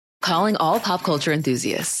Calling all pop culture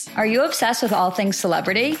enthusiasts. Are you obsessed with all things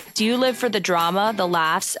celebrity? Do you live for the drama, the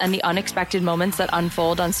laughs, and the unexpected moments that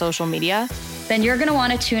unfold on social media? Then you're going to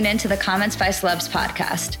want to tune in to the Comments by Celebs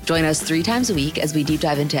podcast. Join us 3 times a week as we deep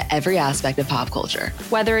dive into every aspect of pop culture.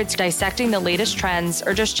 Whether it's dissecting the latest trends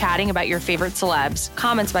or just chatting about your favorite celebs,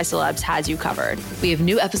 Comments by Celebs has you covered. We have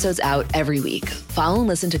new episodes out every week. Follow and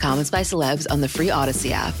listen to Comments by Celebs on the free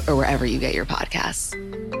Odyssey app or wherever you get your podcasts.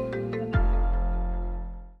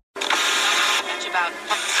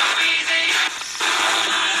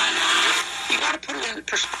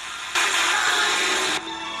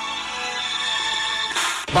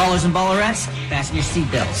 Ballers and ballerettes, fasten your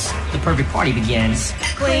seatbelts. The perfect party begins.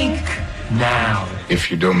 Clink. Now. If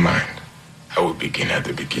you don't mind, I will begin at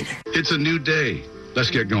the beginning. It's a new day. Let's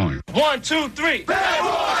get going. 1, 2, 3.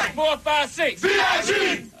 Bad boy. 4, 5, 6.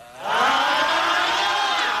 VIG.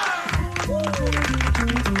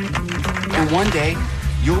 And one day,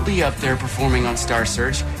 you'll be up there performing on Star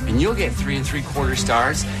Search, and you'll get 3 3/4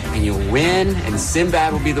 stars, and you'll win, and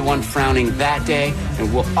Sinbad will be the one frowning that day,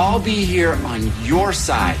 and we'll all be here on your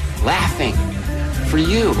side, laughing for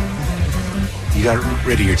you. You got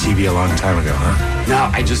rid of your TV a long time ago, huh? No,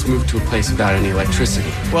 I just moved to a place without any electricity.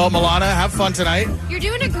 Well, Milana, have fun tonight. You're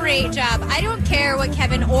doing a great job. I don't care what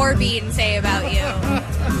Kevin or Bean say about you.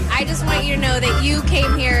 I just want you to know that you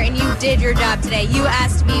came here and you did your job today. You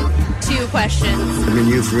asked me 2 questions. I mean,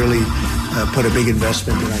 you've really put a big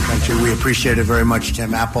investment in our country. We appreciate it very much,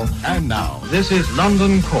 Tim Apple. And now, this is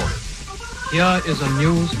London Calling. Here is a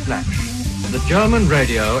news flash. The German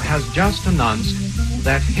radio has just announced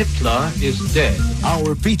that Hitler is dead.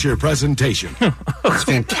 Our feature presentation. It's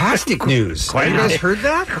fantastic news. Quite you guys heard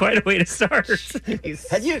that? Quite a way to start.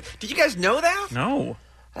 Did you guys know that? No.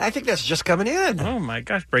 I think that's just coming in. Oh my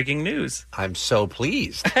gosh, breaking news. I'm so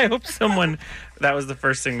pleased. I hope that was the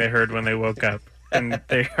first thing they heard when they woke up. And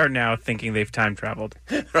they are now thinking they've time traveled.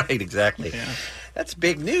 Right, exactly. Yeah. That's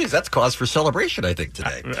big news. That's cause for celebration, I think,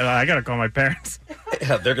 today. I got to call my parents.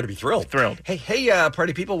 Yeah, they're going to be thrilled. Hey,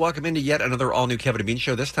 party people, welcome into yet another all-new Kevin and Bean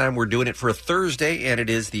show. This time we're doing it for a Thursday, and it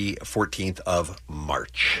is the 14th of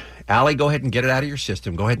March. Allie, go ahead and get it out of your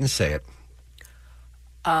system. Go ahead and say it.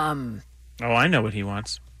 Oh, I know what he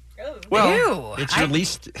wants. Well, it's your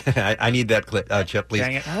least... I need that clip, Chip, please.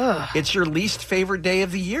 Dang it. It's your least favorite day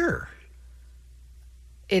of the year.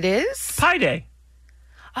 It is? Pie Day.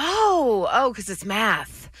 Oh, because it's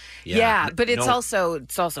math. Yeah, but it's also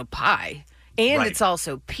pie, and it's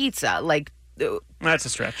also pizza. Like that's a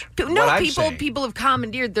stretch. People have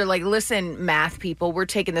commandeered. They're like, listen, math people, we're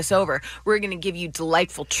taking this over. We're going to give you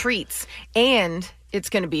delightful treats, and it's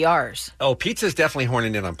going to be ours. Oh, pizza's definitely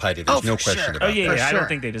horning in on Pie Day. There's no question about that. Sure. I don't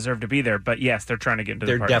think they deserve to be there, but yes, they're trying to get into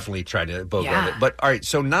the party. They're definitely trying to bogart it. But all right,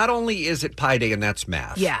 so not only is it Pie Day, and that's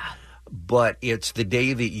math. Yeah. But it's the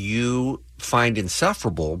day that you find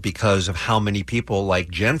insufferable because of how many people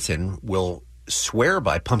like Jensen will swear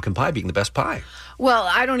by pumpkin pie being the best pie. Well,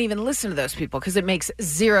 I don't even listen to those people because it makes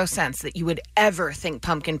zero sense that you would ever think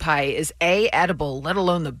pumpkin pie is edible, let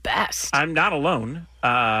alone the best. I'm not alone.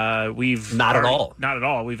 Not at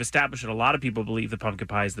all. We've established that a lot of people believe the pumpkin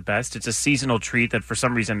pie is the best. It's a seasonal treat that for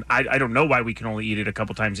some reason, I don't know why we can only eat it a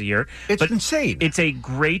couple times a year. It's insane. It's a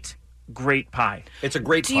great pie. It's a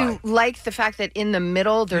great pie. Do you like the fact that in the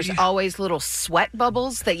middle there's always little sweat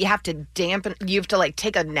bubbles that you have to dampen? You have to like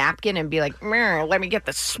take a napkin and be like, let me get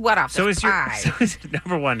the sweat off this pie. So is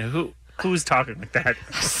number one, who's talking like that?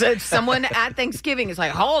 So someone at Thanksgiving is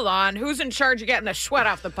like, hold on, who's in charge of getting the sweat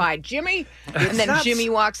off the pie? Jimmy? And then Jimmy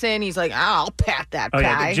walks in, he's like, I'll pat that pie.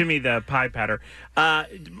 Yeah, Jimmy the pie patter.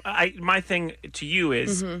 My thing to you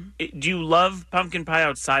is, do you love pumpkin pie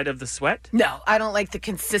outside of the sweat? No, I don't like the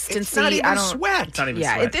consistency. It's not even sweat. It's not even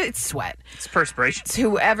sweat. It's sweat. It's perspiration. It's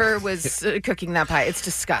whoever was cooking that pie. It's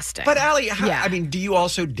disgusting. But Allie, do you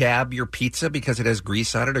also dab your pizza because it has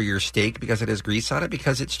grease on it, or your steak because it has grease on it?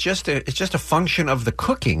 Because it's just a function of the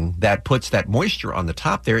cooking that puts that moisture on the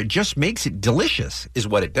top there. It just makes it delicious, is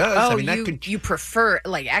what it does. Oh, you prefer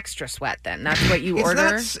like extra sweat then? That's what you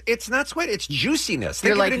order? It's not sweat. It's juiciness.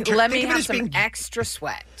 You're like, let me have some extra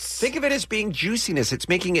sweat. Think of it as being juiciness. It's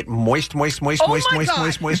making it moist. Think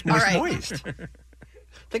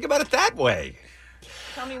about it that way.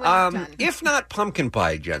 Tell me when it's done. If not pumpkin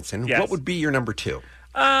pie, Jensen, what would be your number 2?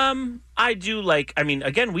 I do like,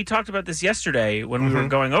 again, we talked about this yesterday when we were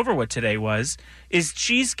going over what today was. Is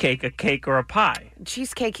cheesecake a cake or a pie?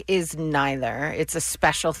 Cheesecake is neither. It's a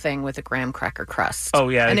special thing with a graham cracker crust. Oh,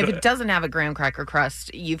 yeah. And if it doesn't have a graham cracker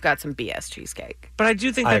crust, you've got some BS cheesecake. But I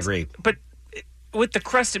do think I agree. But with the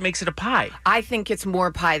crust, it makes it a pie. I think it's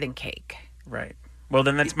more pie than cake. Right. Well,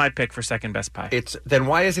 then that's my pick for second best pie. Then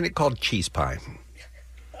why isn't it called cheese pie?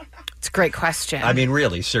 a great question. I mean,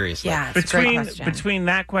 really, seriously. Yeah, it's a great question. Between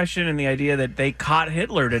that question and the idea that they caught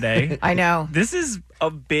Hitler today, I know. This is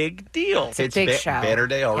a big deal. It's a big show. Banner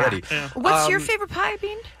Day already. Yeah. What's your favorite pie,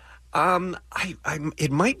 Bean?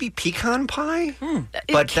 It might be pecan pie,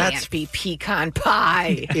 It can't be pecan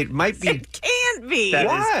pie. It might be. It can't be.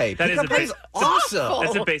 Why? That is pecan pie is awesome.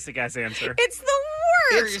 That's a basic ass answer. It's the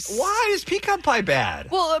worst. Why is pecan pie bad?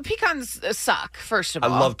 Well, pecans suck, first of I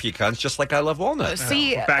all. love pecans just like I love walnuts.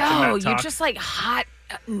 See, you just like hot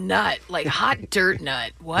nut, like hot dirt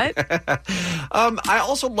nut. What? I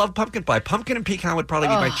also love pumpkin pie. Pumpkin and pecan would probably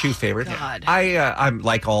be my two favorites. God. I'm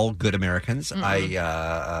like all good Americans.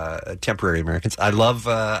 Temporary Americans. I love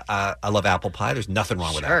apple pie. There's nothing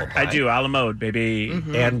wrong with apple pie. I do. A la mode, baby.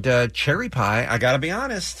 And cherry pie. I got to be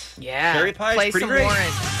honest. Yeah. Cherry pie Play is pretty some great.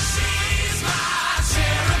 Warren.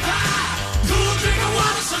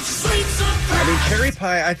 I mean, cherry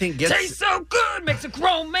pie, I think gets. Tastes so good, makes a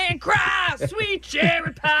grown man cry. Sweet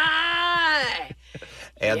cherry pie.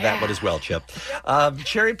 And that one as well, Chip.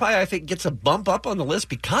 Cherry pie, I think, gets a bump up on the list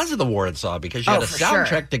because of the Warren song, because you had a for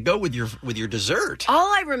soundtrack to go with your dessert.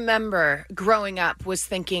 All I remember growing up was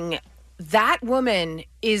thinking, that woman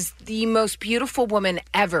is the most beautiful woman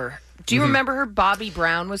ever. Do you remember her? Bobby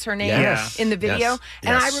Brown was her name in the video. Yes. And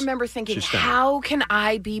Yes. I remember thinking, She's stunning. how can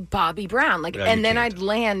I be Bobby Brown? Like, No, and you then can't. I'd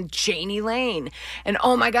land Janie Lane. And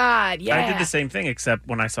oh my God, yeah. I did the same thing, except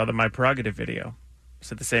when I saw the My Prerogative video.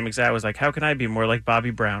 So the same exact. I was like, how can I be more like Bobby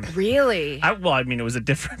Brown? Really? It was a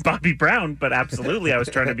different Bobby Brown, but absolutely, I was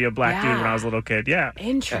trying to be a black dude when I was a little kid. Yeah.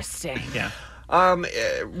 Interesting. Yeah.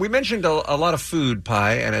 We mentioned a lot of food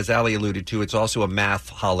pie, and as Allie alluded to, it's also a math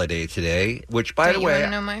holiday today, which, by the You way... want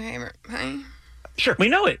to know my favorite pie? Sure. We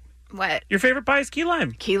know it. What? Your favorite pie is key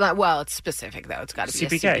lime. Key lime. Well, it's specific, though. It's got to be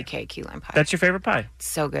CPK. a CPK key lime pie. That's your favorite pie.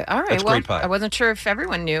 So good. All right. That's well, great pie. I wasn't sure if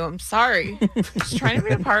everyone knew. I'm sorry. Just trying to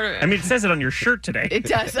be a part of it. I mean, it says it on your shirt today. It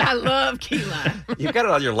does. I love key lime. You've got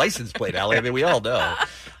it on your license plate, Allie. I mean, we all know.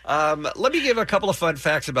 Let me give a couple of fun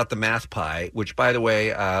facts about the math pie, which, by the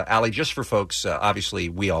way, Allie, just for folks, obviously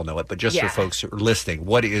we all know it, but just for folks who are listening,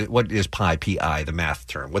 what is pi, P-I, the math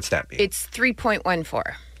term? What's that mean? It's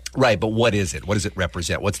 3.14. Right, but what is it? What does it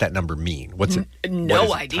represent? What's that number mean? What's it? No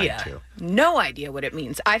what is it idea. tied to? No idea what it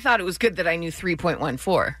means. I thought it was good that I knew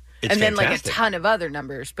 3.14. It's and then like a fantastic. ton of other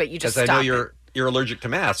numbers, but you just Because I know stop you're allergic to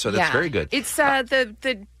math, so that's very good. It's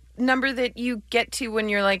the number that you get to when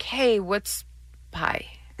you're like, hey, what's pi?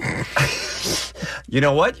 You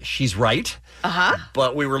know what? She's right. Uh-huh.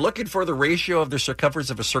 But we were looking for the ratio of the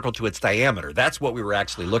circumference of a circle to its diameter. That's what we were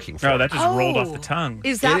actually looking for. Oh, that just rolled off the tongue.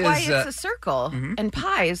 Is that why is, it's a circle? And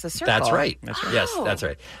pi is a circle. That's right. Yes, that's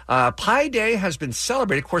right. Pi Day has been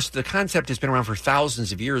celebrated. Of course, the concept has been around for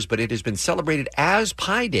thousands of years, but it has been celebrated as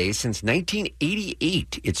Pi Day since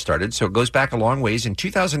 1988. It started, so it goes back a long ways. In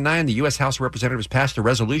 2009, the U.S. House of Representatives passed a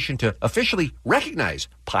resolution to officially recognize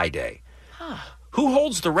Pi Day. Who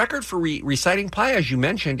holds the record for reciting pi? As you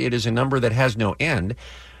mentioned, it is a number that has no end.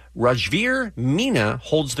 Rajveer Meena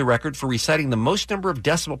holds the record for reciting the most number of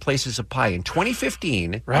decimal places of pi. In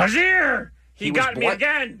 2015... Rajveer! He was got me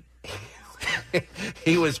again!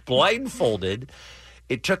 He was blindfolded.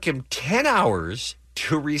 It took him 10 hours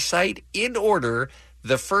to recite in order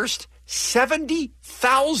the first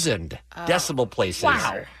 70,000 decimal places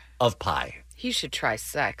of pi. He should try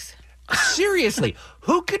sex. Seriously,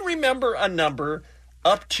 who can remember a number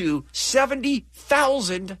up to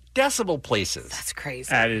 70,000 decimal places? That's crazy.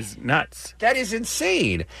 That is nuts. That is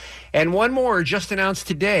insane. And one more just announced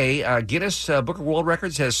today. Guinness Book of World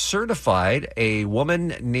Records has certified a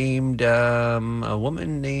woman named like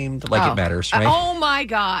it matters, right? Oh my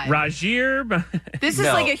God. Rajveer. This is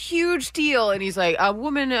like a huge deal. And he's like, a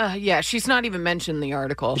woman, she's not even mentioned in the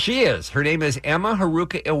article. She is. Her name is Emma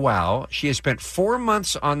Haruka Iwao. She has spent 4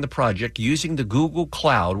 months on the project using the Google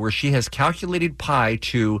Cloud, where she has calculated pi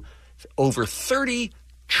to over 30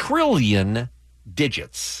 trillion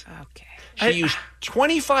digits. Okay. She used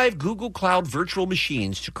 25 Google Cloud virtual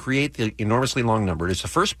machines to create the enormously long number. It is the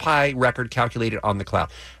first pi record calculated on the cloud.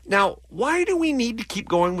 Now, why do we need to keep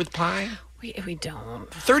going with pi? We don't.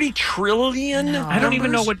 30 trillion? No. I don't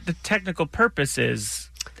even know what the technical purpose is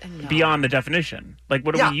beyond the definition. Like,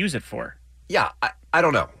 what do we use it for? Yeah, I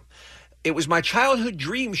don't know. It was my childhood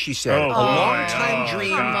dream, she said. A long-time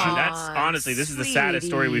dream. That's honestly, this is the saddest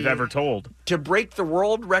story we've ever told. To break the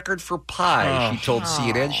world record for pi, she told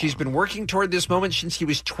CNN. She's been working toward this moment since she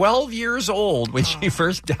was 12 years old when she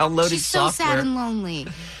first downloaded She's so software. sad and lonely.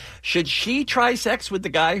 Should she try sex with the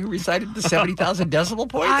guy who recited the 70,000 decimal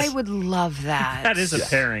points? I would love that. That is a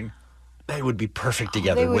pairing. They would be perfect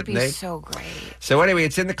together, They would wouldn't be they? so great. So anyway,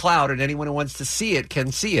 it's in the cloud, and anyone who wants to see it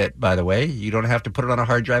can see it, by the way. You don't have to put it on a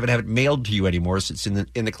hard drive and have it mailed to you anymore. So it's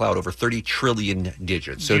in the cloud, over 30 trillion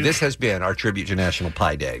digits. So this has been our tribute to National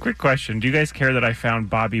Pie Day. Quick question. Do you guys care that I found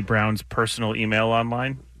Bobby Brown's personal email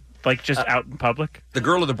online? Like, just out in public? The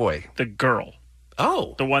girl or the boy? The girl.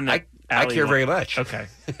 Oh. The one that I care very much. Okay.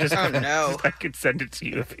 Oh, no. I could send it to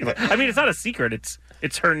you if you like. I mean, it's not a secret.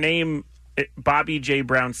 It's her name,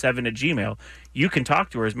 BobbyJBrown7 @gmail. You can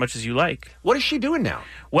talk to her as much as you like. What is she doing now?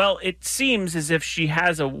 Well, it seems as if she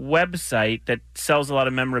has a website that sells a lot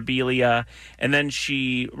of memorabilia, and then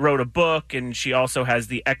she wrote a book, and she also has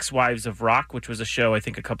the Ex-Wives of Rock, which was a show, I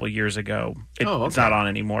think, a couple of years ago. It's not on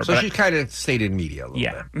anymore. So she kind of stayed in media a little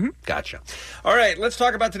bit. Mm-hmm. Gotcha. All right, let's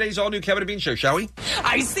talk about today's all-new Kevin and Bean show, shall we?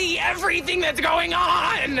 I see everything that's going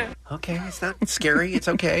on. Okay, it's not scary. It's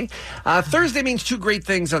okay. Thursday means two great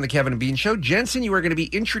things on the Kevin and Bean show. Jensen, you are going to be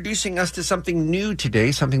introducing us to something new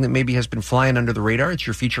today, something that maybe has been flying under the radar. It's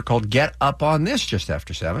your feature called Get Up on This, just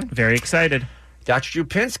after 7. Very excited. Dr.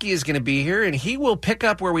 Drupinski is going to be here, and he will pick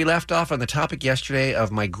up where we left off on the topic yesterday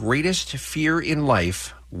of my greatest fear in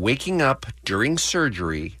life, waking up during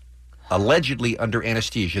surgery, allegedly under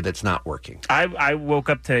anesthesia that's not working. I woke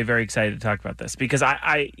up today very excited to talk about this because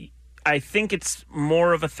I think it's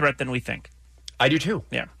more of a threat than we think. I do too.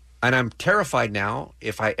 Yeah. And I'm terrified now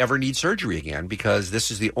if I ever need surgery again, because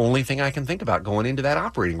this is the only thing I can think about going into that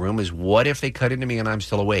operating room is what if they cut into me and I'm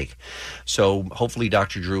still awake? So hopefully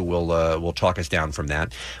Dr. Drew will talk us down from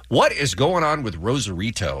that. What is going on with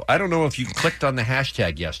Rosarito? I don't know if you clicked on the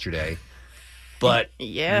hashtag yesterday, but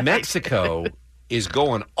Mexico is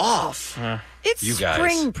going off. It's you guys.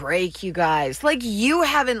 spring break, you guys. Like, you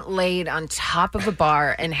haven't laid on top of a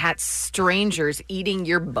bar and had strangers eating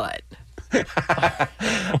your butt.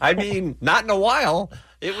 I mean, not in a while.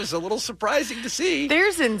 It was a little surprising to see.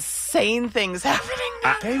 There's insane things happening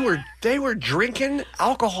now. They were drinking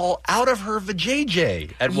alcohol out of her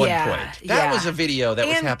vajayjay at one point. That was a video that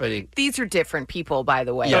was happening. These are different people, by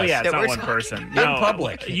the way. Yes. Oh, yeah, it's not one person. In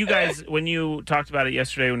public. You guys, when you talked about it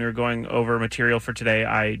yesterday when we were going over material for today,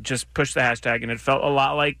 I just pushed the hashtag, and it felt a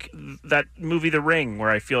lot like that movie The Ring,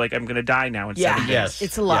 where I feel like I'm going to die now in 7 days. Yes.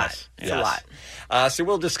 It's a lot. Yes. It's a lot. So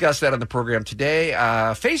we'll discuss that on the program today.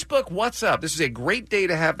 Facebook, what's up? This is a great day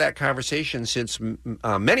to have that conversation since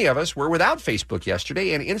many of us were without Facebook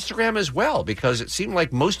yesterday and Instagram as well, because it seemed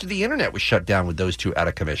like most of the internet was shut down with those two out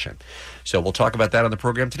of commission. So we'll talk about that on the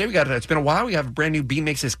program today. It's been a while. We have a brand new Bean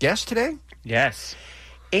Makes Us guest today. Yes.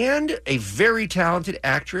 And a very talented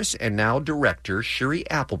actress and now director, Shiri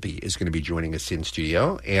Appleby, is going to be joining us in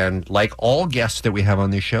studio. And like all guests that we have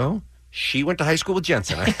on this show, she went to high school with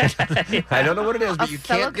Jensen. I don't know what it is, but you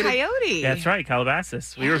can't get Coyote. That's right,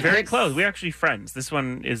 Calabasas. We were very close. We were actually friends. This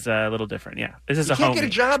one is a little different. Yeah, this is you a can't homie. get a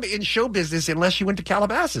job in show business unless you went to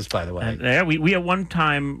Calabasas, by the way. Yeah, we at one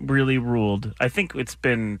time really ruled. I think it's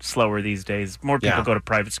been slower these days. More people go to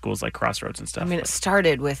private schools like Crossroads and stuff. I mean, it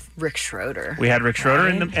started with Rick Schroeder. We had Rick Schroeder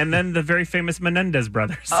and then the very famous Menendez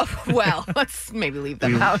brothers. Oh, well, let's maybe leave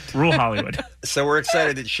them out. Rule Hollywood. So we're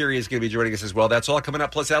excited that Shiri is going to be joining us as well. That's all coming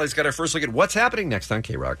up. Plus, Allie's got our first look at what's happening next on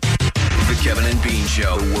K-Rock. The Kevin and Bean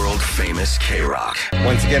Show, the world-famous K-Rock.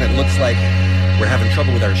 Once again, it looks like we're having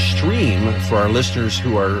trouble with our stream for our listeners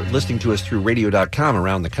who are listening to us through radio.com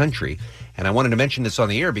around the country. And I wanted to mention this on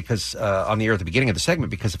the air because on the air at the beginning of the segment,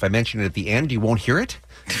 because if I mention it at the end, you won't hear it.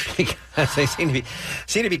 Because they seem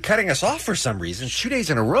to be cutting us off for some reason. 2 days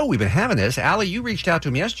in a row we've been having this. Allie, you reached out to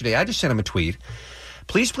him yesterday. I just sent him a tweet.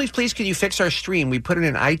 Please, can you fix our stream? We put in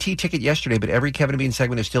an IT ticket yesterday, but every Kevin and Bean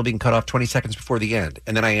segment is still being cut off 20 seconds before the end.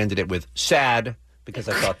 And then I ended it with sad, because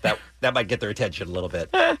I thought that might get their attention a little bit.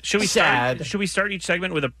 Should we start each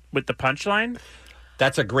segment with the punchline?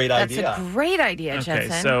 That's a great idea. That's a great idea,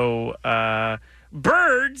 Jensen. Okay, so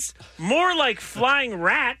birds, more like flying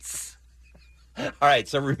rats. All right,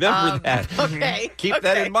 so remember that. Okay. Keep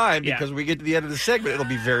that in mind, because when we get to the end of the segment, it'll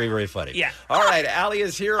be very, very funny. Yeah. All right, Allie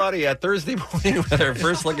is here on a Thursday morning with her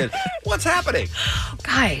first look at what's happening.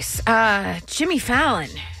 Guys, Jimmy Fallon.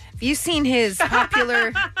 Have you seen his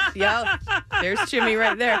popular... Yeah, there's Jimmy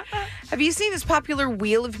right there. Have you seen his popular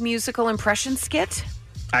Wheel of Musical Impression skit?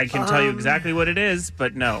 I can tell you exactly what it is,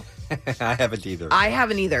 but no. I haven't either. I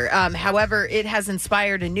haven't either. However, it has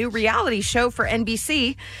inspired a new reality show for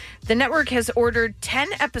NBC. The network has ordered 10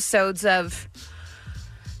 episodes of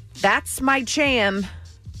That's My Jam.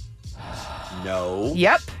 No.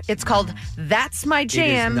 Yep. It's called That's My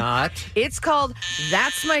Jam. It is not. It's called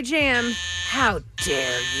That's My Jam. How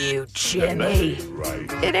dare you, Jimmy?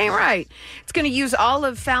 It ain't right. It's going to use all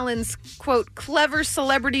of Fallon's, quote, clever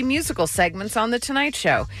celebrity musical segments on The Tonight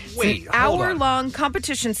Show. Wait, it's an hour-long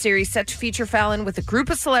competition series set to feature Fallon with a group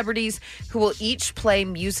of celebrities who will each play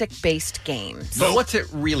music-based games. But what's it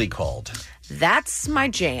really called? That's My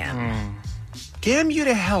Jam. Damn you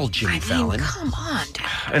to hell, Jimmy Fallon. Come on, dude.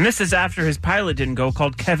 And this is after his pilot didn't go,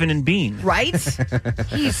 called Kevin and Bean. Right?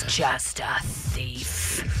 He's just a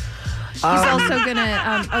thief. He's also going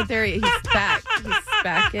to, he's back. He's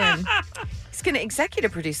back in. He's going to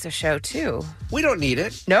executive produce the show, too. We don't need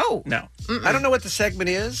it. No. I don't know what the segment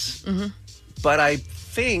is, but I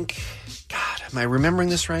think, God, am I remembering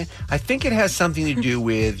this right? I think it has something to do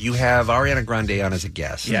with you have Ariana Grande on as a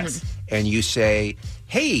guest. Yes. And you say,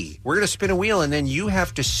 hey, we're going to spin a wheel, and then you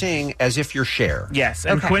have to sing as if you're Cher. Yes,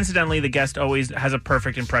 and coincidentally, the guest always has a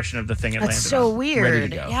perfect impression of the thing it landed That's so on. weird. Ready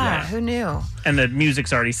to go. Yeah, who knew? And the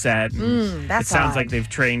music's already set. and that's it sounds odd. like they've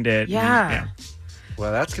trained it. Yeah.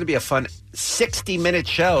 Well, that's going to be a fun 60-minute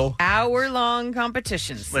show. Hour-long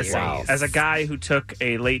competition series. Listen, as a guy who took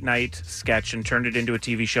a late-night sketch and turned it into a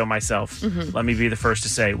TV show myself, let me be the first to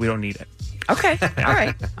say, we don't need it. Okay.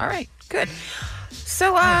 All right. Good.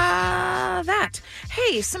 So, that.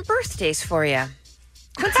 Hey, some birthdays for you.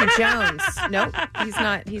 Quincy Jones. No,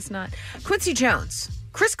 he's not. Quincy Jones.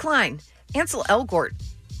 Chris Klein. Ansel Elgort.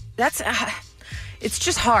 That's, it's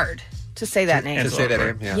just hard to say that name. To say that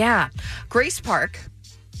name, yeah. Yeah. Grace Park.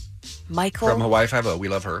 Michael. From Hawaii Five-0. We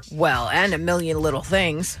love her. Well, and A Million Little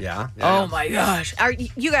Things. Yeah. Oh, my gosh.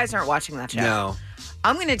 You guys aren't watching that show? No.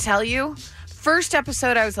 I'm going to tell you, first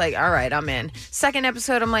episode, I was like, all right, I'm in. Second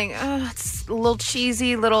episode, I'm like, oh, it's a little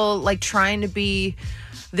cheesy, little like trying to be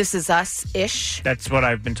This Is Us-ish. That's what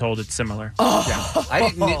I've been told. It's similar. Oh.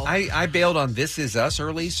 Yeah. I bailed on This Is Us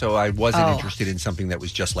early, so I wasn't interested in something that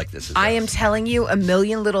was just like This Is Us. I am telling you, A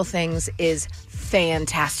Million Little Things is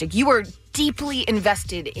fantastic. You are deeply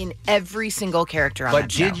invested in every single character on But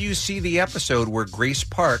that show. did you see the episode where Grace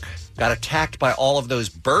Park got attacked by all of those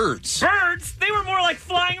birds? Birds? They were more like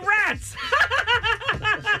flying rats.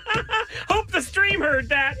 Hope the stream heard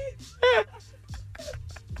that.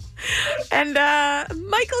 And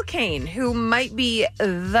Michael Caine, who might be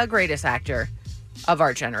the greatest actor of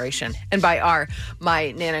our generation. And by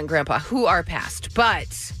my Nana and Grandpa, who are passed, but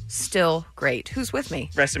still great. Who's with me?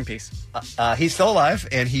 Rest in peace. He's still alive,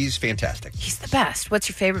 and he's fantastic. He's the best. What's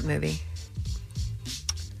your favorite movie?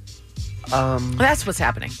 That's what's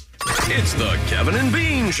happening. It's the Kevin and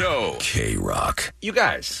Bean Show. K-Rock. You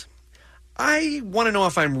guys, I want to know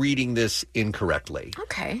if I'm reading this incorrectly.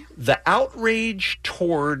 Okay. The outrage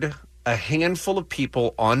toward a handful of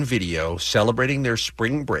people on video celebrating their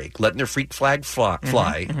spring break, letting their freak flag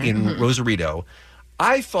fly in Rosarito,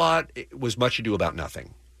 I thought it was much ado about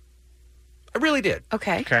nothing. I really did.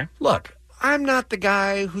 Okay. Look, I'm not the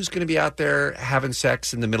guy who's going to be out there having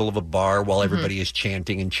sex in the middle of a bar while everybody is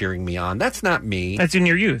chanting and cheering me on. That's not me. That's in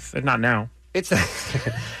your youth, and not now.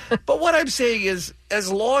 But what I'm saying is,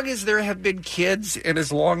 as long as there have been kids and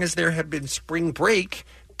as long as there have been spring break,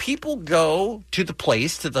 people go to the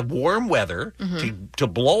place, to the warm weather, to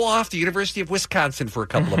blow off the University of Wisconsin for a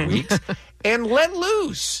couple of weeks and let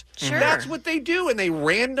loose. Sure. That's what they do. And they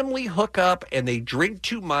randomly hook up and they drink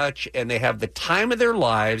too much and they have the time of their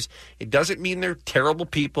lives. It doesn't mean they're terrible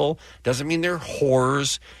people. Doesn't mean they're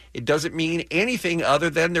whores. It doesn't mean anything other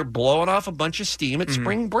than they're blowing off a bunch of steam at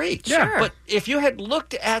spring break. Yeah. Sure. But if you had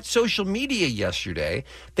looked at social media yesterday,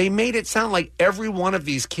 they made it sound like every one of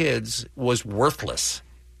these kids was worthless.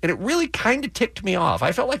 And it really kind of ticked me off.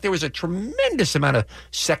 I felt like there was a tremendous amount of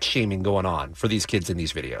sex shaming going on for these kids in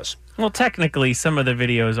these videos. Well, technically, some of the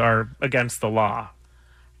videos are against the law.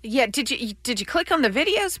 Yeah. Did you click on the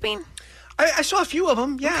videos, Bean? I saw a few of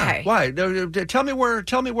them. Yeah. Okay. Why? Tell me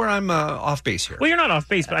where I'm off base here. Well, you're not off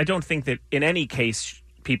base, but I don't think that in any case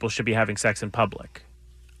people should be having sex in public.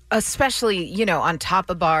 Especially, on top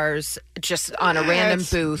of bars, just on a random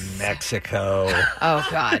booth. Mexico. Oh,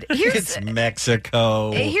 God. It's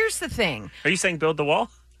Mexico. Here's the thing. Are you saying build the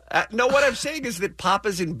wall? No, what I'm saying is that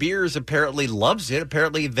Papa's and Beers apparently loves it.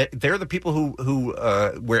 Apparently, they're the people who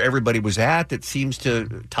where everybody was at that seems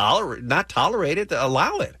to not tolerate it,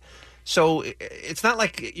 allow it. So it's not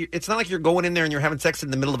like you're going in there and you're having sex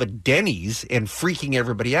in the middle of a Denny's and freaking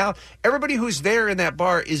everybody out. Everybody who's there in that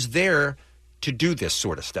bar is there to do this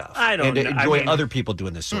sort of stuff. I don't and to know. enjoy I mean, other people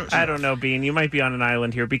doing this sort of stuff. I don't know, Bean. You might be on an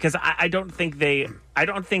island here because I don't think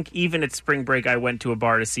even at spring break I went to a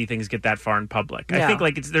bar to see things get that far in public. I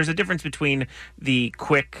think there's a difference between the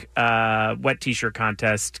quick wet t-shirt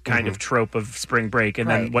contest kind of trope of spring break and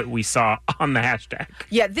then what we saw on the hashtag.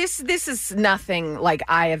 Yeah, this is nothing like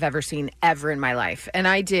I have ever seen ever in my life. And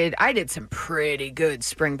I did some pretty good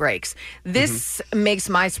spring breaks. This makes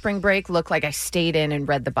my spring break look like I stayed in and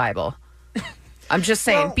read the Bible. I'm just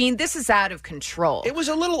saying, Bean, this is out of control. It was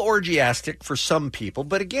a little orgiastic for some people,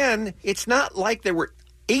 but again, it's not like there were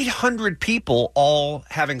 800 people all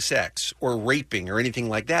having sex or raping or anything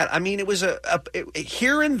like that. I mean, it was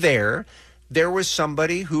here and there was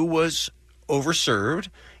somebody who was overserved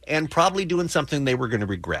and probably doing something they were going to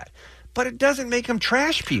regret. But it doesn't make them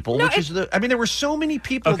trash people, there were so many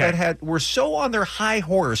people that were so on their high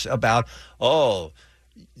horse about,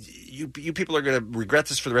 you people are going to regret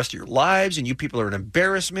this for the rest of your lives, and you people are an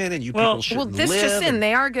embarrassment, and you people shouldn't live. Just in,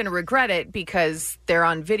 they are going to regret it because they're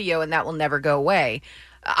on video, and that will never go away.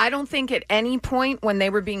 I don't think at any point when they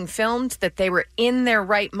were being filmed that they were in their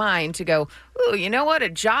right mind to go, ooh, you know what? A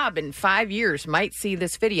job in 5 years might see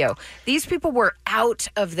this video. These people were out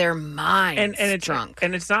of their minds and it's drunk.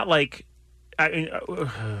 And it's not like,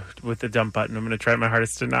 with the dump button, I'm going to try my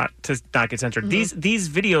hardest to not get censored. These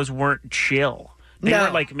videos weren't chill. They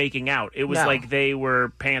weren't like making out. It was like they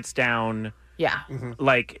were pants down. Yeah.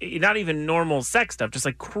 Like not even normal sex stuff, just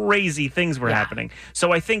like crazy things were happening.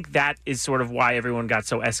 So I think that is sort of why everyone got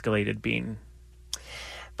so escalated, Bean.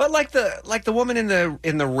 But like the woman in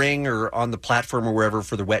the ring or on the platform or wherever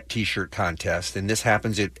for the wet t-shirt contest, and this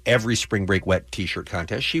happens at every spring break wet t-shirt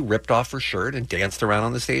contest, she ripped off her shirt and danced around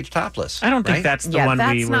on the stage topless. I don't think that's the one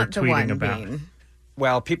we were tweeting about. Bean.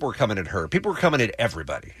 Well, people were coming at her. People were coming at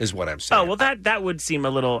everybody, is what I'm saying. Oh, well, that would seem a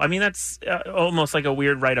little... I mean, that's almost like a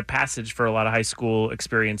weird rite of passage for a lot of high school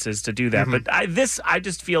experiences to do that. But I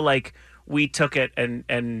just feel like we took it and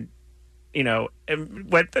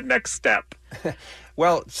went the next step.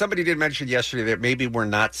 Well, somebody did mention yesterday that maybe we're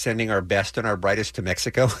not sending our best and our brightest to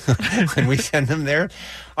Mexico when we send them there.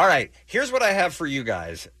 All right, here's what I have for you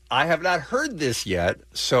guys. I have not heard this yet,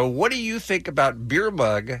 so what do you think about Beer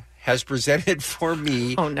Mug has presented for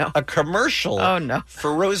me a commercial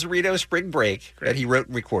for Rosarito Spring Break that he wrote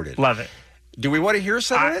and recorded. Love it. Do we want to hear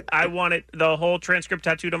some of it? I want it, the whole transcript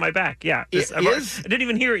tattooed on my back. Yeah. I didn't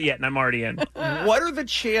even hear it yet, and I'm already in. What are the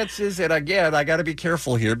chances, and again, I got to be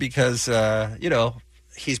careful here because,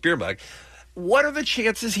 he's Beer Mug. What are the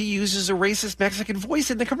chances he uses a racist Mexican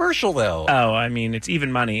voice in the commercial, though? Oh, I mean, it's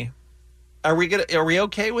even money. Are we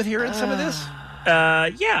okay with hearing some of this?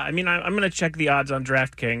 Yeah, I mean, I'm going to check the odds on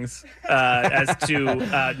DraftKings as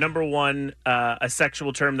to, number one, a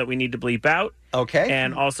sexual term that we need to bleep out. Okay.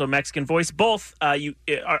 And also Mexican voice. Both you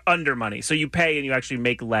are under money. So you pay and you actually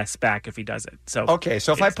make less back if he does it. So okay,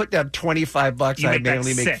 so if I put down $25, I may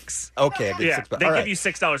only make $6. Okay, I get $6. They give you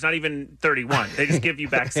 $6, not even $31. They just give you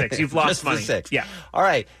back $6. You've lost just money. $6. Yeah. All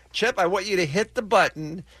right, Chip, I want you to hit the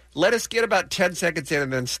button. Let us get about 10 seconds in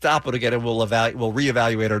and then stop it again, and we'll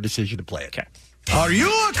reevaluate our decision to play it. Okay. Are you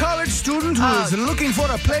a college student who is looking for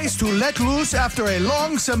a place to let loose after a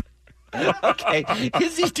long semester? Okay,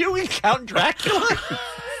 is he doing Count Dracula?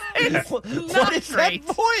 What is that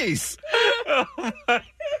voice?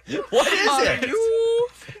 What is it?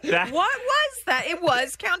 What was that? It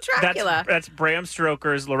was Count Dracula. That's Bram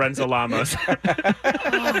Stoker's Lorenzo Lamas.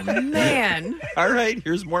 Oh, man. All right,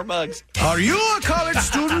 here's more mugs. Are you a college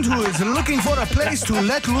student who is looking for a place to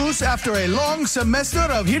let loose after a long semester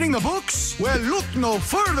of hitting the books? Well, look no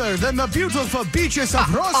further than the beautiful beaches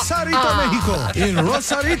of Rosarito, Mexico. In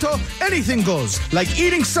Rosarito, anything goes, like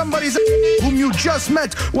eating somebody's whom you just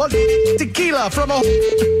met while tequila from a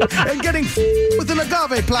and getting with an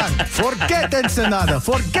agave plant. Forget Ensenada.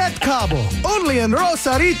 Forget Cabo. Only in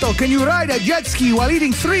Rosarito can you ride a jet ski while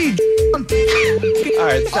eating 3. All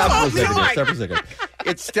right, stop for a second.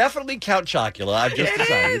 It's definitely Count Chocula. I've just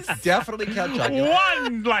decided. It's definitely Count Chocula.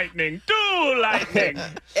 1 lightning, 2 lightning.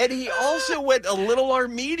 And he also went a little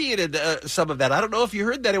Armenian in some of that. I don't know if you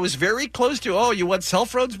heard that. It was very close to, you want cell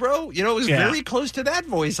phones, bro? You know, it was very close to that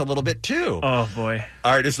voice a little bit, too. Oh, boy.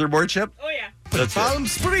 All right, is there more, Chip? Oh, yeah. Palm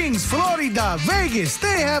Springs, Florida, Vegas,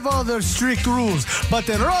 they have all their strict rules. But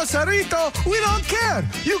in Rosarito, we don't care.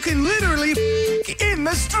 You can literally in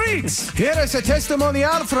the streets. Here is a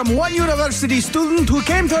testimonial from one university student who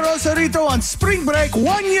came to Rosarito on spring break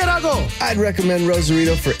 1 year ago. I'd recommend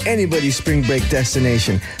Rosarito for anybody spring break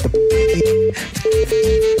destination.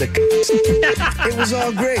 It was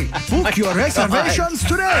all great. Book your reservations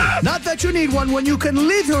today. Not that you need one when you can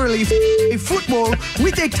literally a football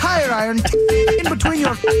with a tire iron in between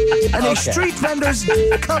your and a street vendor's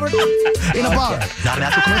covered in a bar. Not an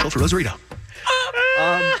actual commercial for Rosarito.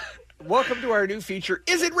 Welcome to our new feature,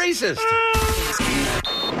 Is It Racist?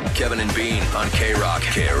 Kevin and Bean on K-Rock,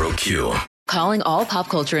 KROQ. Calling all pop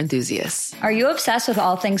culture enthusiasts. Are you obsessed with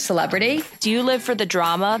all things celebrity? Do you live for the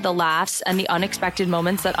drama, the laughs, and the unexpected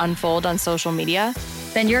moments that unfold on social media?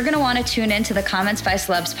 Then you're going to want to tune in to the Comments by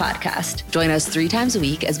Celebs podcast. Join us 3 times a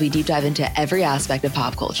week as we deep dive into every aspect of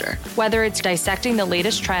pop culture. Whether it's dissecting the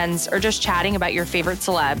latest trends or just chatting about your favorite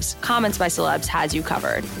celebs, Comments by Celebs has you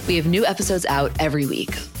covered. We have new episodes out every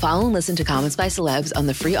week. Follow and listen to Comments by Celebs on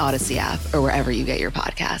the free Odyssey app or wherever you get your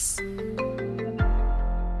podcasts.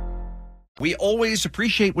 We always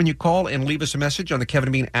appreciate when you call and leave us a message on the Kevin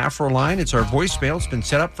and Bean Afro line. It's our voicemail. It's been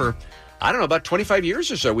set up for, I don't know, about 25 years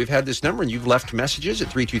or so. We've had this number, and you've left messages at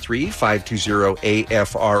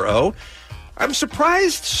 323-520-AFRO. I'm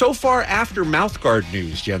surprised so far after mouthguard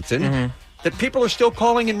news, Jensen, that people are still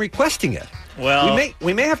calling and requesting it. Well,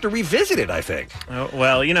 we may have to revisit it, I think.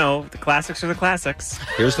 Well, you know, the classics are the classics.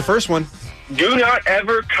 Here's the first one. Do not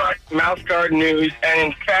ever cut mouthguard news, and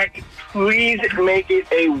in fact, please make it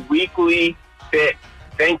a weekly bit.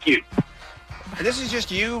 Thank you. This is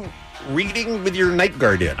just you reading with your night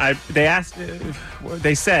guard in.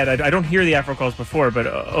 They said, I don't hear the Afro calls before, but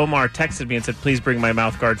Omar texted me and said, please bring my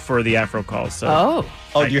mouth guard for the Afro calls. So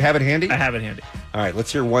do you have it handy? I have it handy. All right,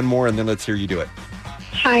 let's hear one more, and then let's hear you do it.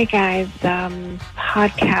 Hi, guys.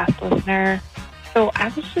 Podcast listener. So I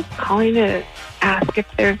was just calling to ask if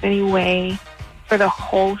there's any way for the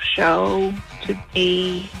whole show to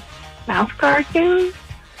be mouthguard news.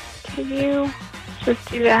 Can you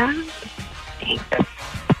just do that? Thanks.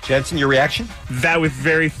 Jensen, your reaction? That was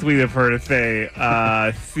very sweet of her to say.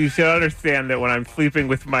 You should understand that when I'm sleeping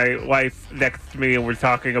with my wife next to me and we're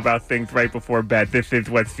talking about things right before bed, this is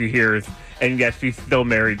what she hears. And yes, she still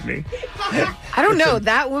married me. I don't know.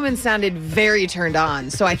 That woman sounded very turned on,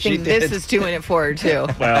 so I think this is doing it for her, too.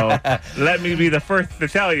 Well, let me be the first to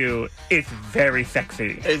tell you, it's very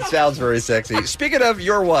sexy. It sounds very sexy. Speaking of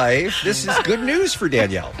your wife, this is good news for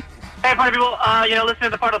Danielle. Hey, party people. Listen to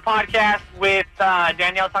the part of the podcast with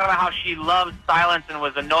Danielle talking about how she loves silence and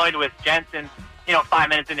was annoyed with Jensen, 5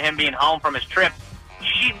 minutes into him being home from his trip.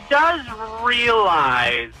 She does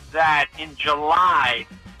realize that in July,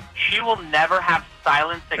 she will never have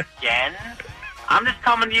silence again. I'm just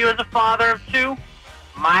coming to you as a father of 2.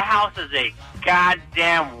 My house is a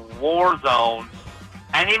goddamn war zone.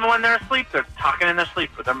 And even when they're asleep, they're talking in their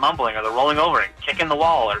sleep, or they're mumbling, or they're rolling over and kicking the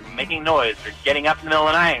wall, or making noise, or getting up in the middle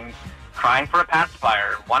of the night and crying for a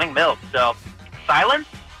pacifier, or wanting milk. So silence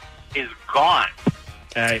is gone.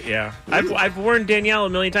 Yeah. I've warned Danielle a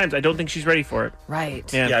million times. I don't think she's ready for it. Right.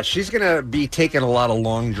 Yeah, she's going to be taking a lot of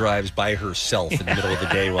long drives by herself in the middle of the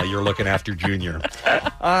day while you're looking after Junior.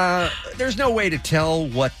 There's no way to tell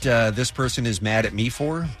what this person is mad at me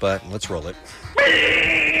for, but let's roll it.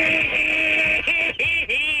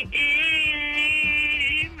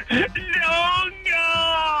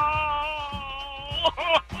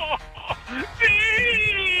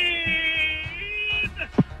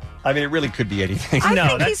 I mean, it really could be anything. I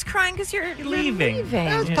think he's crying because you're leaving.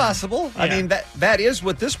 That's possible. Yeah. I mean, that is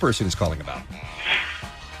what this person is calling about.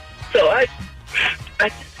 So I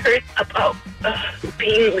just heard about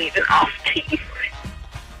Bean leaving off TV.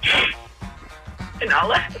 And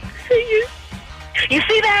all I have to say is, you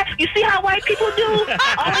see that? You see how white people do?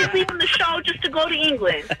 Always leaving the show just to go to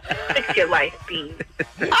England. Fix your life, Bean.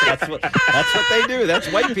 That's what they do. That's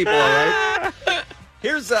white people, all right.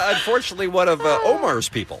 Here's, unfortunately, one of Omar's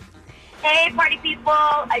people. Hey, party people.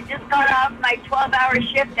 I just got off my 12-hour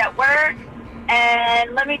shift at work,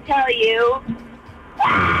 and let me tell you,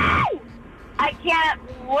 I can't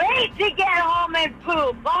wait to get home and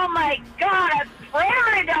poop. Oh, my God, a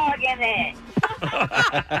prairie dog in it.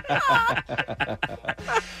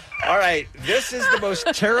 All right, this is the most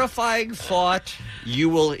terrifying thought you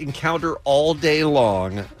will encounter all day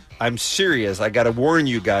long. I'm serious. I got to warn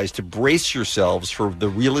you guys to brace yourselves for the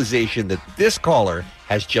realization that this caller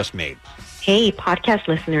has just made. Hey, podcast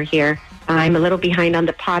listener here. I'm a little behind on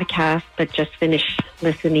the podcast, but just finished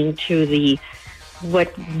listening to the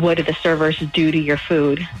what do the servers do to your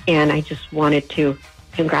food, and I just wanted to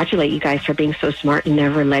congratulate you guys for being so smart and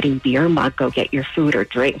never letting Beer Mug go get your food or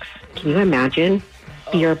drinks. Can you imagine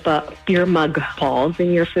Beer Mug balls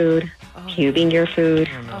in your food, cubing your food,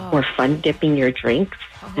 or fun dipping your drinks?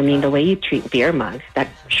 I mean, the way you treat Beer Mug, that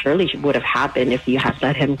surely would have happened if you had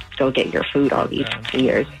let him go get your food all these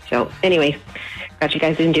years. So, anyway, glad you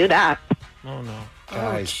guys didn't do that. Oh, no.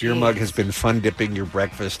 Guys, Beer Mug has been fun dipping your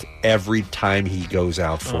breakfast every time he goes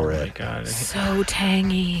out for it. Oh, my God. So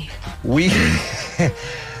tangy. We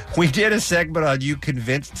did a segment on you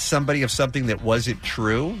convinced somebody of something that wasn't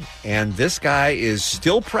true, and this guy is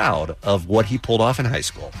still proud of what he pulled off in high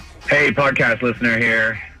school. Hey, podcast listener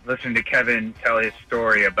here. Listening to Kevin tell his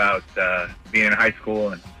story about being in high school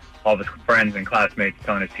and all of his friends and classmates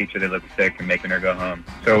telling his teacher they looked sick and making her go home.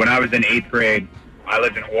 So when I was in 8th grade, I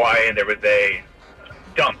lived in Hawaii, and there was a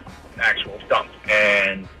actual dump.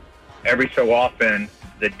 And every so often,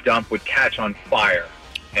 the dump would catch on fire.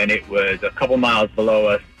 And it was a couple miles below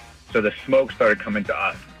us, so the smoke started coming to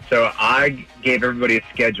us. So I gave everybody a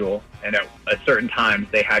schedule, and at certain times,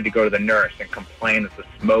 they had to go to the nurse and complain that the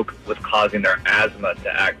smoke was causing their asthma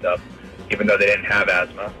to act up, even though they didn't have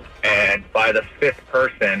asthma. And by the 5th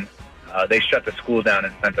person, they shut the school down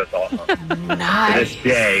and sent us all home. Nice. To this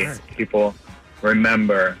day, people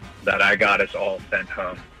remember that I got us all sent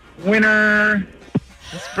home. Winner!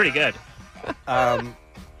 That's pretty good.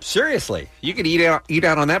 Seriously, you could eat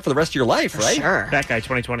out on that for the rest of your life, right? Sure. That guy,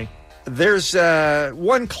 2020. There's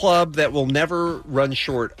one club that will never run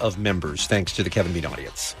short of members, thanks to the Kevin Bean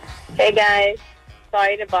audience. Hey guys,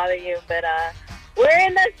 sorry to bother you, but we're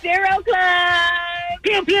in the Zero Club.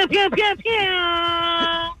 Pew pew pew pew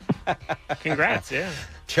pew. Congrats, yeah.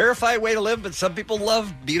 Terrified way to live, but some people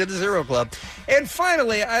love being in the Zero Club. And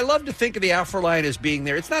finally, I love to think of the Afro line as being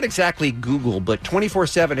there. It's not exactly Google, but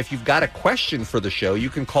 24/7, if you've got a question for the show, you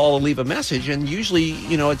can call and leave a message. And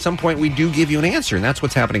usually, at some point, we do give you an answer, and that's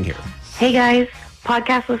what's happening here. Hey guys,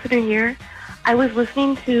 podcast listener here. I was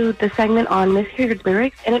listening to the segment on misheard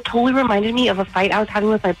lyrics, and it totally reminded me of a fight I was having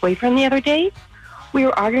with my boyfriend the other day. We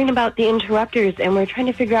were arguing about the interrupters, and we were trying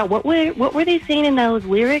to figure out what were they saying in those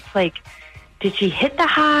lyrics. Like, did she hit the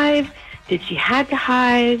hive? Did she have the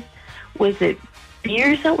hive? Was it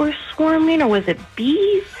beers that were swarming, or was it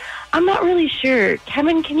bees? I'm not really sure.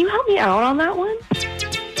 Kevin, can you help me out on that one?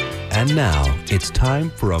 And now it's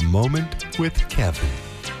time for a moment with Kevin.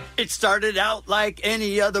 It started out like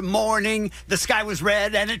any other morning. The sky was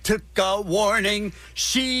red and it took a warning.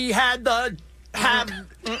 She had the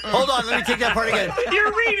Hold on, let me take that part again.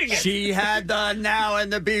 You're reading it. She had the now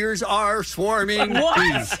and the beers are swarming.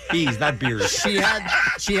 What? Bees, not beers. She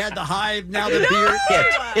had the hive, now the beer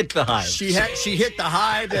hit the hive. She hit the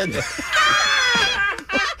hive and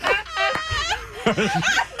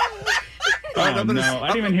Oh, no. I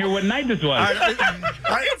didn't even hear what night this was.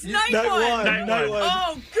 It's night one. Night one.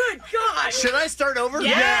 Oh, good God. Should I start over?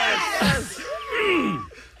 Yes.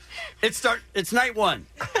 It's night one.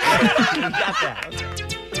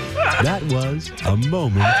 That was a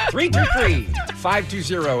moment.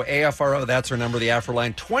 323-520-AFRO. That's our number, the Afro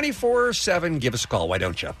line. 24/7. Give us a call. Why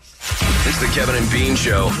don't you? It's the Kevin and Bean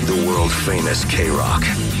Show, the world famous K-Rock.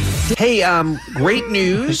 Hey, great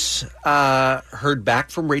news. Heard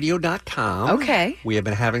back from radio.com. Okay. We have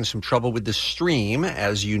been having some trouble with the stream,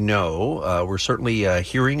 as you know. We're certainly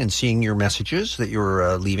hearing and seeing your messages that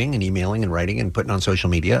you're leaving and emailing and writing and putting on social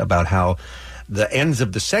media about how the ends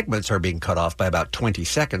of the segments are being cut off by about 20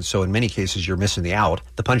 seconds. So in many cases, you're missing the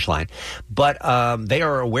punchline. But they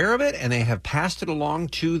are aware of it, and they have passed it along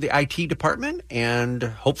to the IT department. And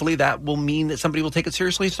hopefully that will mean that somebody will take it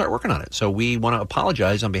seriously and start working on it. So we want to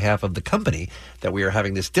apologize on behalf of the company that we are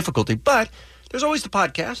having this difficulty. But there's always the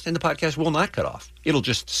podcast, and the podcast will not cut off. It'll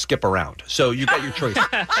just skip around. So you got your choice.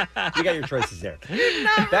 You got your choices there. You're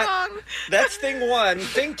not wrong. That's thing one.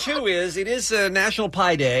 Thing two is it is National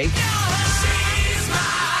Pie Day.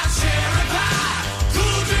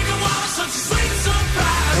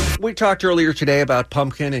 We talked earlier today about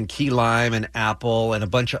pumpkin and key lime and apple and a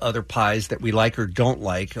bunch of other pies that we like or don't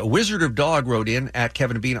like. A Wizard of Dog wrote in at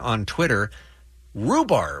Kevin and Bean on Twitter,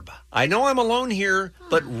 rhubarb. I know I'm alone here,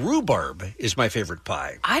 but rhubarb is my favorite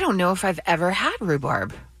pie. I don't know if I've ever had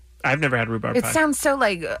rhbarb. I've never had rhubarb It pie. sounds so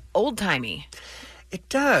like old-timey. It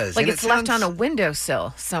does. Like and it's left on a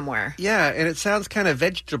windowsill somewhere. Yeah, and it sounds kind of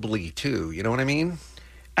vegetable-y too. You know what I mean?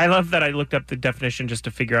 I love that I looked up the definition just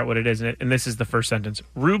to figure out what it is, and this is the first sentence.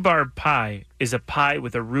 Rhubarb pie is a pie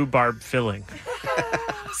with a rhubarb filling.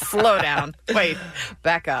 Slow down. Wait,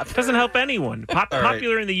 back up. Doesn't help anyone. Right.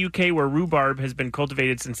 Popular in the UK, where rhubarb has been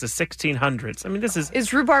cultivated since the 1600s. I mean, this is...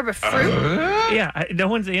 Is rhubarb a fruit? Yeah, no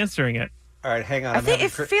one's answering it. All right, hang on. I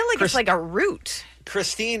feel like it's like a root.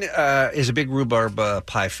 Christine is a big rhubarb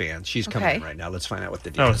pie fan. She's coming in Okay. right now. Let's find out what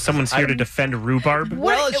the deal Oh, is. someone's here to defend rhubarb?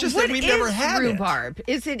 Well, it's just that What we've never is had it. rhubarb?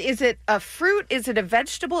 Is it a fruit? Is it a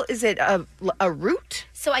vegetable? Is it a root?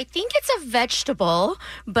 So I think it's a vegetable,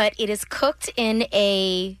 but it is cooked in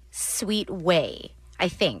a sweet way, I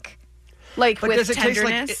think. Like But with does it taste like?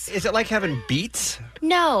 tenderness? Is it like having beets?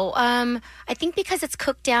 No, I think because it's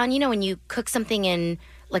cooked down, when you cook something in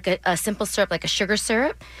like a simple syrup, like a sugar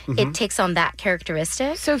syrup, it takes on that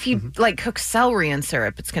characteristic. So if you like cook celery in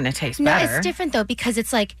syrup, it's going to taste No, better. it's different though because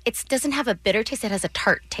it's like it doesn't have a bitter taste; it has a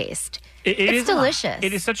tart taste. It It's is delicious.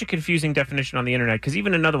 It is such a confusing definition on the internet because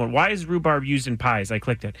even another one. Why is rhubarb used in pies? I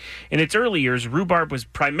clicked it. In its early years, rhubarb was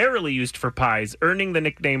primarily used for pies, earning the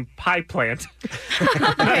nickname pie plant.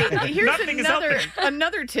 Okay, here's Nothing is out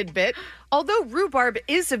another tidbit. Although rhubarb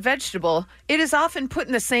is a vegetable, it is often put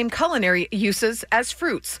in the same culinary uses as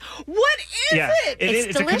fruits. What is Yeah, it?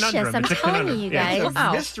 it's a conundrum. It's a conundrum. Yeah. It's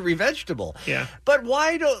a mystery vegetable. Yeah. But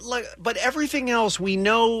why don't But everything else we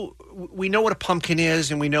know what a pumpkin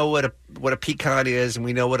is, and we know what a pecan is, and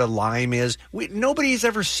we know what a lime is. Nobody's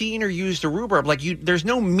ever seen or used a rhubarb. There's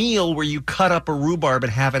no meal where you cut up a rhubarb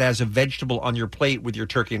and have it as a vegetable on your plate with your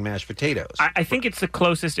turkey and mashed potatoes. I think it's the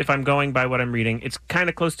closest, if I'm going by what I'm reading, it's kind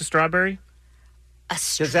of close to strawberry.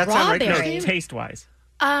 Does that sound right? Strawberry? No, taste-wise.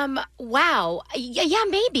 Wow. Yeah,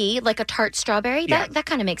 maybe like a tart strawberry. Yeah. That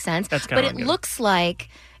kind of makes sense. That's kinda but what it I'm getting. looks like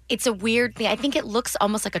it's a weird thing. I think it looks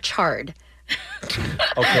almost like a chard.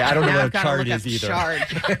 Okay, I don't know Now what a I've gotta chard look is up either.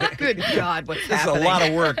 chard. Good God, what's This happening? is a lot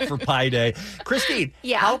of work for Pie Day. Christine,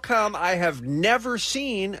 Yeah. how come I have never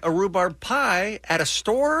seen a rhubarb pie at a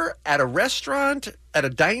store, at a restaurant, at a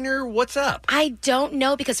diner? What's up? I don't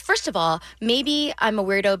know because first of all, maybe I'm a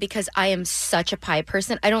weirdo because I am such a pie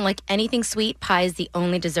person. I don't like anything sweet. Pie is the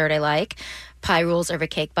only dessert I like. Pie rules over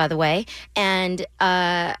cake, by the way. And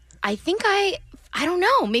I think I don't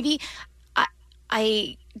know. Maybe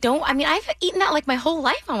I don't. I mean, I've eaten that like my whole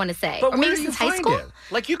life. I want to say, But or maybe where do you since high find school. it?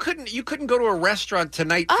 Like you couldn't go to a restaurant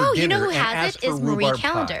tonight for Oh, dinner you know who and has ask it? for Is Marie rhubarb pie.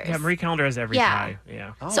 Callender's. Yeah, Marie Callender has every Yeah. pie.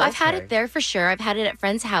 Yeah. So I've had it there for sure. I've had it at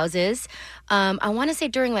friends' houses. I want to say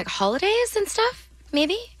during like holidays and stuff.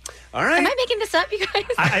 Maybe. All right. Am I making this up, you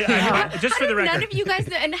guys? Just for the record. None of you guys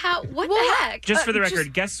know. And how? What the heck? Just for the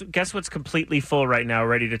record, guess what's completely full right now,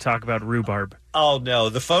 ready to talk about rhubarb? Oh no,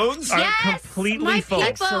 the phones are completely full.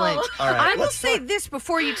 Excellent. All right, I will let's say this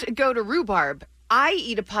before you go to rhubarb. I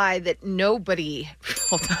eat a pie that nobody.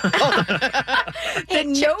 Hold on.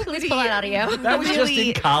 Hey, Chip, please pull that audio. That was just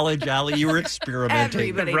in college, Allie. You were experimenting.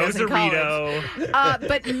 Everybody does in college. Rosarito.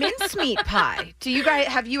 But mincemeat pie. Do you guys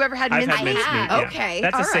have you ever had I've mincemeat? had mincemeat, yeah. Okay,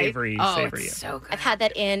 That's a all right. savory- Oh, savory, it's yeah. so good. I've had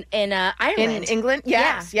that in Ireland. In England,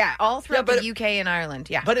 yes, yeah, all throughout the UK and Ireland,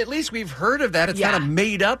 yeah. But at least we've heard of that. It's Yeah. not a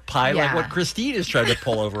made-up pie like Yeah. what Christine is trying to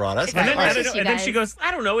pull over on us. And then she goes,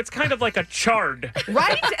 I don't know, it's kind of like a chard.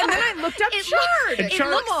 Right? And then I looked up chard. And chard-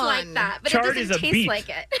 looks like that, but chard it is doesn't a taste beet. like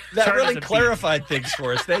it. That Chard really is a beet. clarified things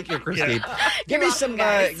for us. Thank you, Christine. Give me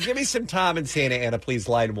some Tom in Santa Ana, please,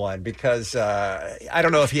 line one, because I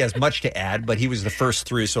don't know if he has much to add, but he was the first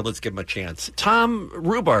through, so let's give him a chance. Tom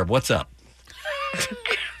Rhubarb, what's up?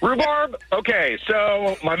 Rhubarb? Okay,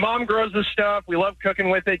 so my mom grows this stuff. We love cooking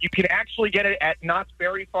with it. You can actually get it at Knott's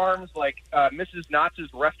Berry Farms, like Mrs. Knott's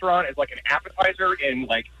restaurant is like an appetizer in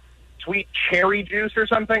like sweet cherry juice or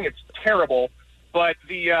something. It's terrible. But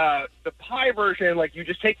the pie version, like you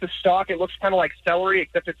just take the stalk. It looks kind of like celery,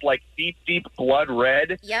 except it's like deep, deep blood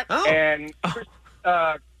red. Yep. Oh. And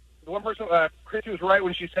the one person, Chrissy was right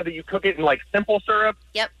when she said that you cook it in like simple syrup.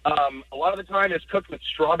 Yep. A lot of the time it's cooked with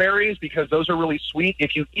strawberries because those are really sweet.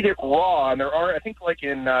 If you eat it raw, and there are, I think, like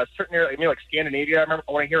in certain areas, maybe like Scandinavia, I remember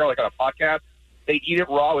when I hear like on a podcast, they eat it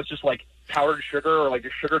raw with just like powdered sugar or like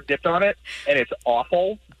just sugar dipped on it, and it's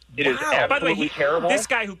awful. It is absolutely By the way, terrible. This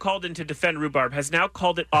guy who called in to defend rhubarb has now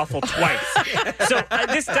called it awful twice. So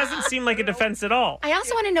this doesn't seem like a defense at all. I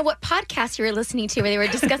also want to know what podcast you were listening to where they were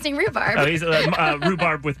discussing rhubarb. Oh, he's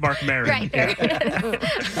rhubarb with Mark Maron. Right.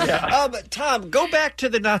 Yeah. Tom, go back to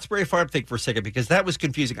the Knott's Berry Farm thing for a second, because that was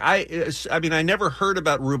confusing. I mean, I never heard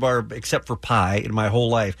about rhubarb except for pie in my whole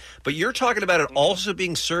life. But you're talking about it also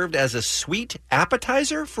being served as a sweet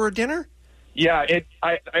appetizer for a dinner? Yeah,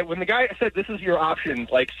 when the guy said this is your options,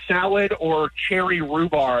 like salad or cherry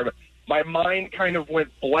rhubarb, my mind kind of went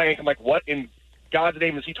blank. I'm like, what in God's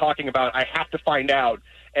name is he talking about? I have to find out.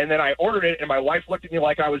 And then I ordered it, and my wife looked at me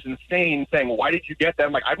like I was insane, saying, why did you get that?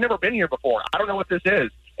 I'm like, I've never been here before. I don't know what this is.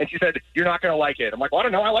 And she said, you're not going to like it. I'm like, well, I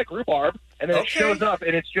don't know. I like rhubarb. And then it shows up,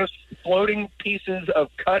 and it's just floating pieces of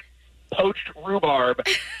cut poached rhubarb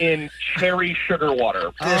in cherry sugar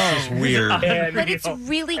water. This is weird. And, But it's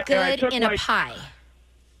really and I good took in a pie.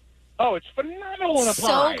 Oh, it's phenomenal in a So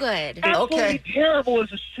pie. good. Absolutely terrible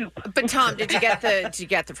as a soup. But Tom, did you get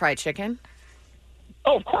the fried chicken?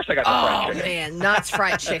 Oh, of course I got the fried chicken. Oh man, Knott's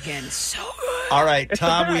fried chicken, so good. All right,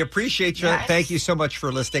 Tom, we appreciate you. Yes. Thank you so much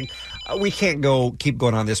for listening. We can't keep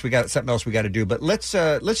going on this. We got something else we got to do. But let's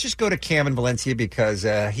just go to Cam in Valencia because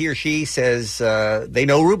he or she says they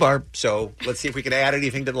know rhubarb. So let's see if we can add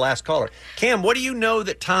anything to the last caller. Cam, what do you know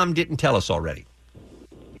that Tom didn't tell us already?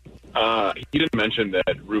 He didn't mention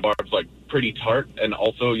that rhubarb's like pretty tart, and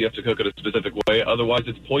also you have to cook it a specific way, otherwise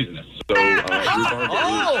it's poisonous. So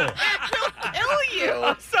rhubarb Kill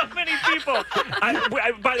you. So many people.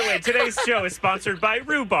 By the way, today's show is sponsored by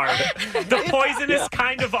rhubarb, the poisonous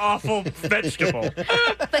kind of awful vegetable.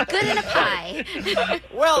 But good in a pie.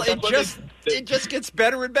 Well, it just gets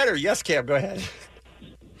better and better. Yes, Cam, go ahead.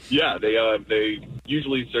 Yeah, they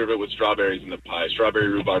usually serve it with strawberries in the pie. Strawberry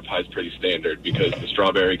rhubarb pie is pretty standard because the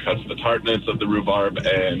strawberry cuts the tartness of the rhubarb,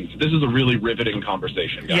 and this is a really riveting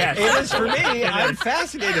conversation, guys. Yes, it is for me. I'm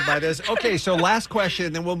fascinated by this. Okay, so last question,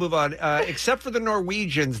 and then we'll move on. Except for the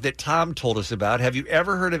Norwegians that Tom told us about, have you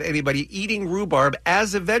ever heard of anybody eating rhubarb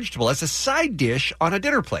as a vegetable, as a side dish on a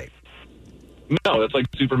dinner plate? No, that's like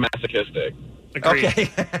super masochistic. Agreed. Okay.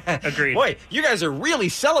 Agreed. Boy, you guys are really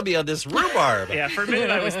selling me on this rhubarb. Yeah, for a minute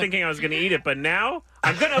I was thinking I was going to eat it, but now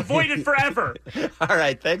I'm going to avoid it forever. All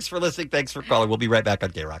right, thanks for listening. Thanks for calling. We'll be right back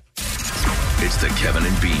on K-Rock. It's the Kevin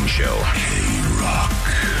and Bean Show. K-Rock.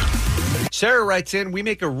 Sarah writes in, we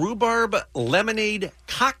make a rhubarb lemonade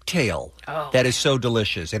cocktail that is so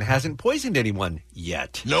delicious and hasn't poisoned anyone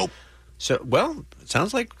yet. Nope. So, well, it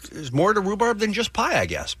sounds like there's more to rhubarb than just pie, I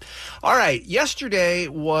guess. All right, yesterday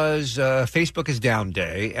was Facebook is down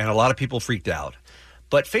day, and a lot of people freaked out.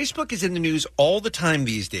 But Facebook is in the news all the time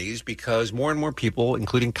these days because more and more people,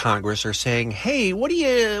 including Congress, are saying, hey, what are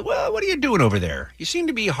you doing over there? You seem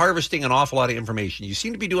to be harvesting an awful lot of information. You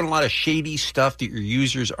seem to be doing a lot of shady stuff that your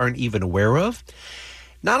users aren't even aware of.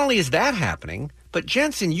 Not only is that happening, but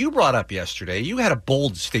Jensen, you brought up yesterday, you had a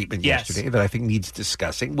bold statement yesterday that I think needs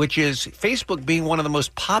discussing, which is Facebook being one of the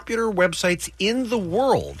most popular websites in the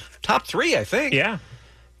world. Top 3, I think. Yeah.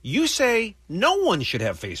 You say no one should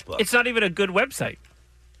have Facebook. It's not even a good website.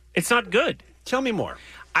 It's not good. Tell me more.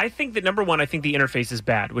 I think that, number one, I think the interface is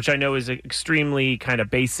bad, which I know is an extremely kind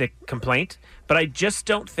of basic complaint, but I just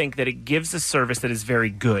don't think that it gives a service that is very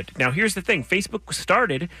good. Now, here's the thing. Facebook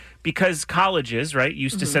started because colleges, right,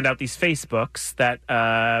 used to send out these Facebooks that,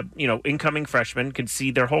 incoming freshmen could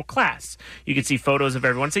see their whole class. You could see photos of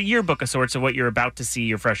everyone. It's a yearbook of sorts of what you're about to see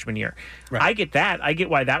your freshman year. Right. I get that. I get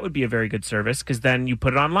why that would be a very good service because then you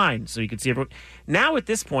put it online so you could see everyone. Now, at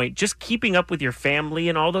this point, just keeping up with your family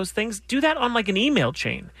and all those things, do that on like an email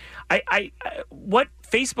chain. What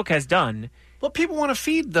Facebook has done. Well, people want to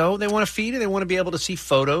feed, though. They want to feed and they want to be able to see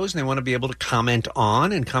photos and they want to be able to comment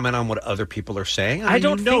on what other people are saying. I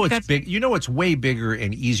don't know it's big. You know, it's way bigger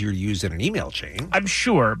and easier to use than an email chain. I'm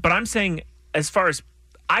sure, but I'm saying as far as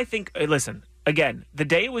I think, listen, again, the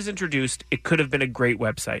day it was introduced, it could have been a great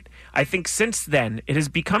website. I think since then, it has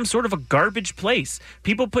become sort of a garbage place.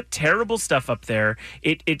 People put terrible stuff up there.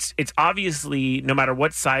 It's obviously, no matter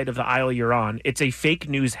what side of the aisle you're on, it's a fake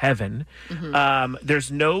news heaven.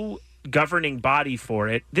 There's no governing body for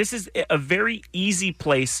it. This is a very easy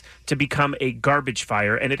place to become a garbage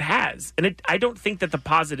fire, and it has. And I don't think that the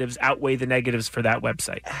positives outweigh the negatives for that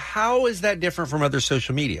website. How is that different from other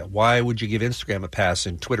social media? Why would you give Instagram a pass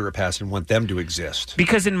and Twitter a pass and want them to exist?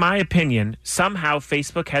 Because in my opinion, somehow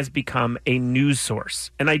Facebook has become a news source,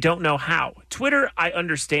 and I don't know how. Twitter, I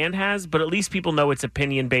understand has, but at least people know it's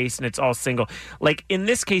opinion-based and it's all single. Like in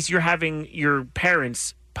this case, you're having your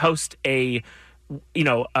parents post a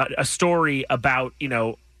story about,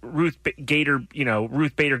 Ruth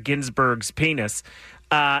Bader Ginsburg's penis,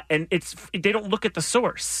 and they don't look at the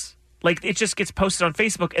source. Like it just gets posted on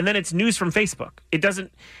Facebook, and then it's news from Facebook. It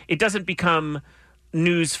doesn't become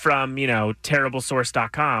news from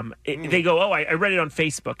terriblesource.com. They go, I read it on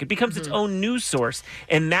Facebook. It becomes its own news source,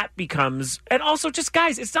 and that becomes. And also, just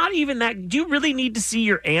guys, it's not even that. Do you really need to see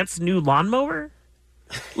your aunt's new lawnmower?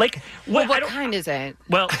 Like what kind is it?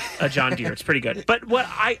 Well, a John Deere. It's pretty good. But what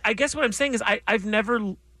I guess what I'm saying is I've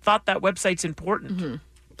never thought that website's important.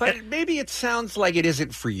 But maybe it sounds like it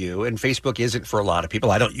isn't for you, and Facebook isn't for a lot of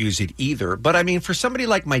people. I don't use it either. But I mean, for somebody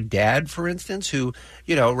like my dad, for instance, who,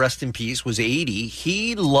 rest in peace, was 80,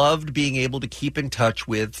 he loved being able to keep in touch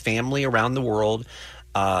with family around the world,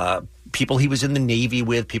 people he was in the Navy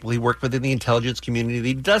with, people he worked with in the intelligence community that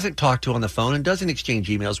he doesn't talk to on the phone and doesn't exchange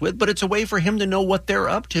emails with, but it's a way for him to know what they're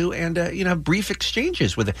up to and, have brief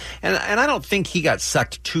exchanges with it. And I don't think he got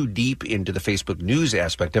sucked too deep into the Facebook news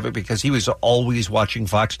aspect of it because he was always watching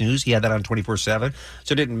Fox News. He had that on 24/7.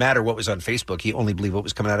 So it didn't matter what was on Facebook. He only believed what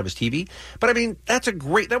was coming out of his TV. But I mean,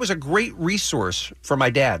 that was a great resource for my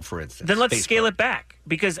dad, for instance. Then let's Facebook. scale it back,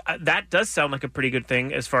 because that does sound like a pretty good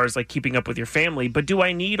thing as far as like keeping up with your family. But do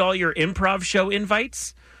I need all your improv show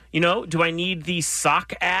invites? Do I need the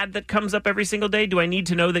sock ad that comes up every single day? Do I need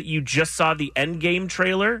to know that you just saw the Endgame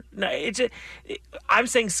trailer? No, I'm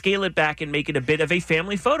saying scale it back and make it a bit of a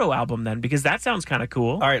family photo album then, because that sounds kind of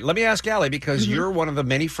cool. All right, let me ask Allie, because you're one of the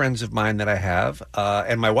many friends of mine that I have,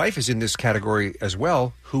 and my wife is in this category as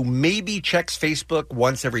well, who maybe checks Facebook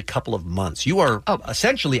once every couple of months. You are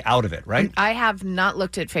essentially out of it, right? I have not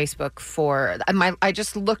looked at Facebook I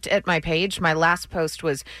just looked at my page. My last post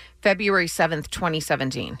was February 7th,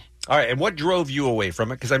 2017. All right, and what drove you away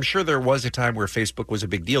from it? Because I'm sure there was a time where Facebook was a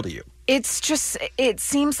big deal to you. It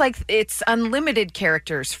seems like it's unlimited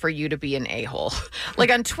characters for you to be an a-hole.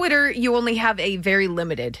 Like on Twitter, you only have a very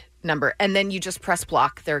limited number, and then you just press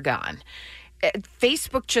block, they're gone.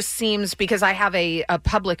 Facebook just seems, because I have a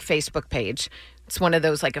public Facebook page, it's one of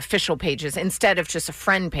those like official pages instead of just a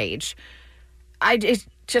friend page. I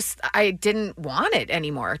didn't want it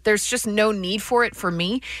anymore. There's just no need for it for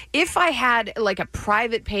me. If I had like a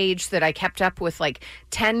private page that I kept up with like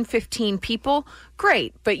 10, 15 people,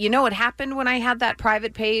 great. But you know what happened when I had that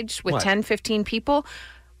private page with 10, 15 people?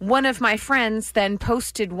 One of my friends then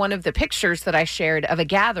posted one of the pictures that I shared of a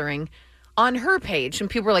gathering on her page, and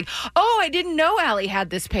people were like, oh, I didn't know Allie had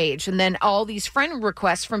this page. And then all these friend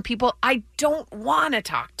requests from people I don't want to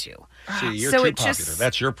talk to. See, you're too popular.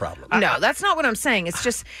 That's your problem. No, that's not what I'm saying. It's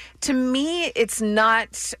just, to me, it's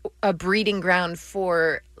not a breeding ground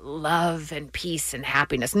for love and peace and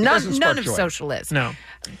happiness. None of social is. No.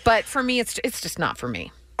 But for me, it's just not for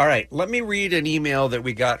me. All right, let me read an email that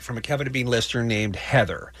we got from a Kevin and Bean listener named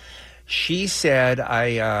Heather. She said,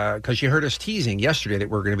 because she heard us teasing yesterday that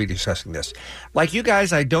we're going to be discussing this. Like you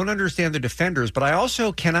guys, I don't understand the defenders, but I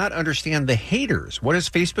also cannot understand the haters. What has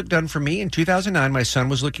Facebook done for me? In 2009, my son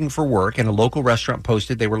was looking for work, and a local restaurant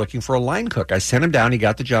posted they were looking for a line cook. I sent him down, he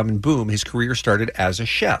got the job, and boom, his career started as a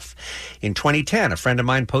chef. In 2010, a friend of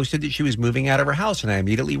mine posted that she was moving out of her house, and I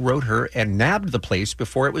immediately wrote her and nabbed the place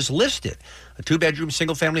before it was listed. A 2-bedroom,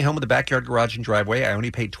 single-family home with a backyard, garage, and driveway. I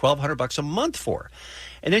only paid $1,200 a month for.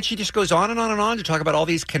 And then she just goes on and on and on to talk about all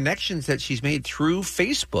these connections that she's made through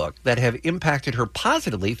Facebook that have impacted her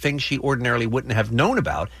positively, things she ordinarily wouldn't have known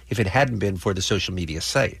about if it hadn't been for the social media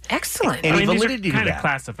site. Excellent. Any validity to kind of that?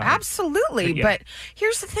 classified. Absolutely. Yeah. But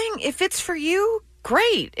here's the thing. If it's for you,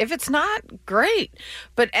 great. If it's not, great.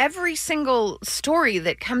 But every single story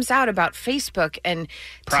that comes out about Facebook and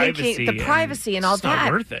taking the privacy and all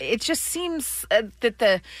that, worth it. It just seems that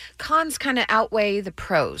the cons kind of outweigh the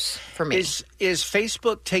pros for me. Is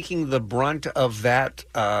Facebook taking the brunt of that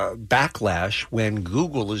backlash when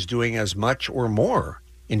Google is doing as much or more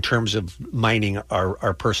in terms of mining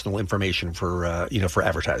our personal information for for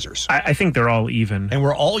advertisers? I think they're all even, and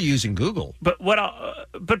we're all using Google. But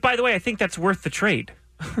but by the way, I think that's worth the trade.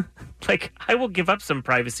 Like, I will give up some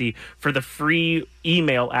privacy for the free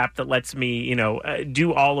email app that lets me,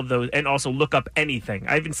 do all of those and also look up anything.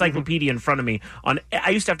 I have encyclopedia in front of me.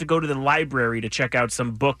 I used to have to go to the library to check out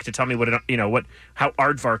some book to tell me how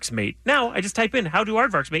aardvarks mate. Now I just type in how do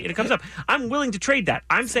aardvarks mate and it comes up. I'm willing to trade that.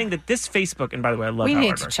 I'm saying that this Facebook, and by the way, I love. We how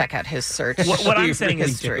need aardvarks to check out his search. What I'm saying is,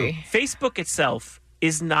 history. Facebook itself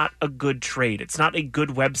is not a good trade. It's not a good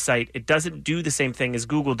website. It doesn't do the same thing as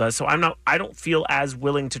Google does. So I don't feel as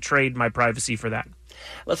willing to trade my privacy for that.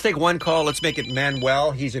 Let's take one call. Let's make it Manuel.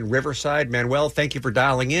 He's in Riverside. Manuel, thank you for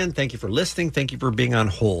dialing in. Thank you for listening. Thank you for being on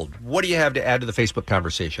hold. What do you have to add to the Facebook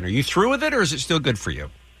conversation? Are you through with it, or is it still good for you?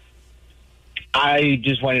 I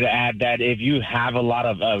just wanted to add that if you have a lot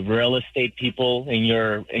of real estate people in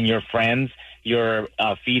your friends, your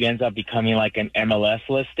feed ends up becoming like an MLS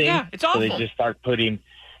listing. Yeah, it's awful. So they just start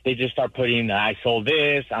putting, I sold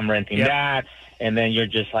this, I'm renting that, and then you're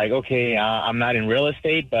just like, okay, I'm not in real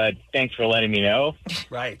estate, but thanks for letting me know.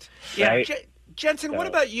 Right. Right? Yeah. Jensen, what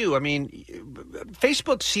about you? I mean,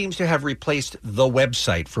 Facebook seems to have replaced the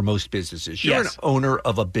website for most businesses. You're an owner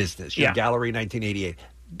of a business. You're Gallery 1988.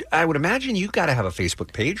 I would imagine you've got to have a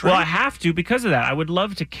Facebook page, right? Well, I have to because of that. I would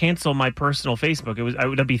love to cancel my personal Facebook.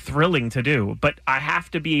 That'd be thrilling to do, but I have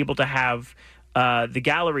to be able to have the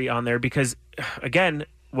gallery on there because, again,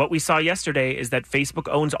 what we saw yesterday is that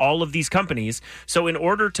Facebook owns all of these companies. So in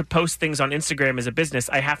order to post things on Instagram as a business,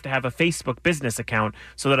 I have to have a Facebook business account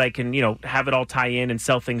so that I can, have it all tie in and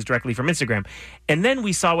sell things directly from Instagram. And then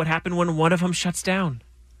we saw what happened when one of them shuts down.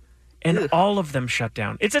 And all of them shut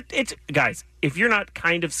down. It's guys, if you're not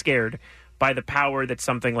kind of scared by the power that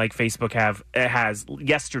something like Facebook has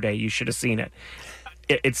yesterday, you should have seen it.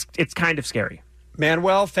 It's kind of scary.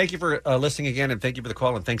 Manuel, thank you for listening again, and thank you for the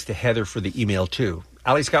call, and thanks to Heather for the email, too.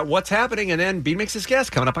 Allie's got What's Happening, and then Bean Makes His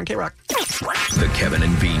Guest coming up on K-Rock. The Kevin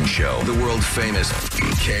and Bean Show, the world-famous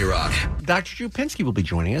K-Rock. Dr. Drew Pinsky will be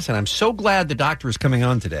joining us, and I'm so glad the doctor is coming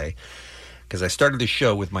on today, because I started the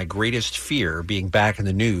show with my greatest fear being back in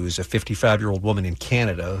the news, a 55-year-old woman in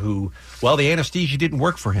Canada who, well, the anesthesia didn't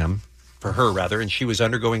work for her, and she was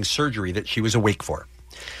undergoing surgery that she was awake for.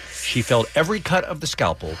 She felt every cut of the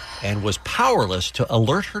scalpel and was powerless to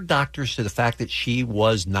alert her doctors to the fact that she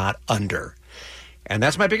was not under. And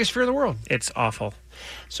that's my biggest fear in the world. It's awful.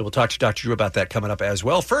 So we'll talk to Dr. Drew about that coming up as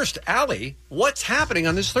well. First, Allie, what's happening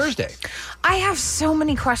on this Thursday? I have so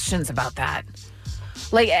many questions about that.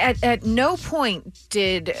 Like, at no point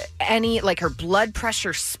did her blood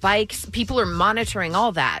pressure spike. People are monitoring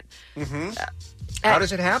all that. Mm-hmm. How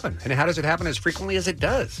does it happen? And how does it happen as frequently as it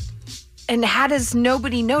does? And how does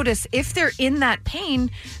nobody notice if they're in that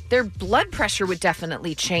pain, their blood pressure would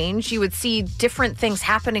definitely change. You would see different things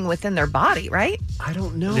happening within their body, right? I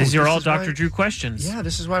don't know. These are all Dr. Drew questions. Yeah,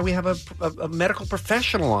 this is why we have a medical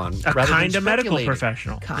professional on. A kind of medical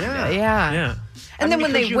professional. Yeah. And then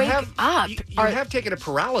when they wake up... You have taken a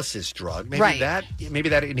paralysis drug. Maybe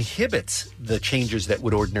that inhibits the changes that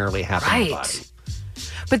would ordinarily happen in the body.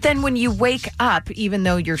 But then when you wake up, even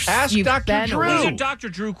though you've Dr. been Drew. awake... These are Dr.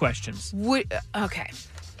 Drew questions. Okay.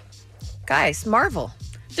 Guys, Marvel.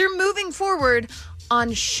 They're moving forward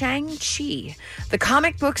on Shang-Chi, the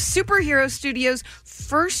comic book superhero studio's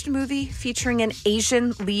first movie featuring an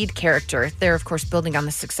Asian lead character. They're, of course, building on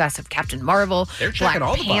the success of Captain Marvel, They're checking Black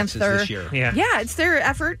all the boxes Panther. this year. Yeah, it's their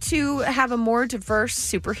effort to have a more diverse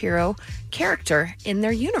superhero character in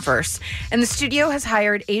their universe. And the studio has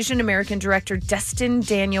hired Asian-American director Destin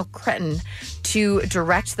Daniel Cretton to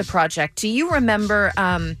direct the project. Do you remember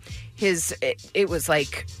it was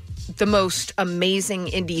like the most amazing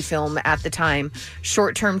indie film at the time,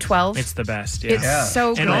 Short Term 12? It's the best, yeah. It's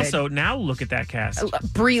so good. And also, now look at that cast.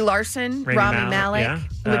 Brie Larson, Rami Malek,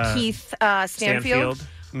 Lakeith Stanfield.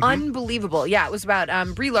 Mm-hmm. Unbelievable. Yeah, it was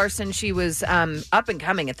about Brie Larson. She was up and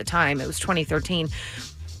coming at the time. It was 2013.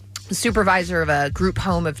 Supervisor of a group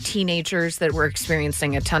home of teenagers that were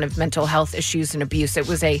experiencing a ton of mental health issues and abuse. It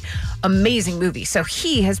was a amazing movie. So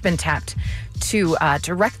he has been tapped to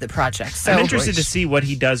direct the project. So I'm interested to see what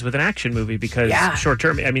he does with an action movie because short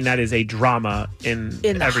term, I mean, that is a drama in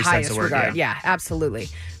every sense of the word. Regard. Yeah, absolutely.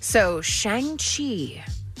 So Shang-Chi,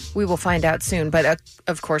 we will find out soon. But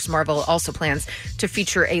of course, Marvel also plans to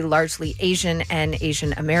feature a largely Asian and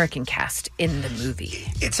Asian American cast in the movie.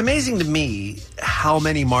 It's amazing to me how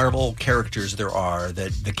many Marvel characters there are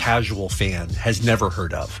that the casual fan has never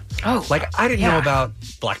heard of. Oh, like I didn't know about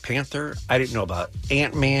Black Panther. I didn't know about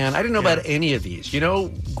Ant-Man. I didn't know about any of these. You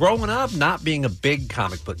know, growing up, not being a big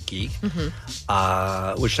comic book geek,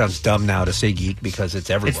 which sounds dumb now to say geek because it's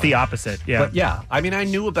everyone. It's the opposite, yeah. But yeah, I mean, I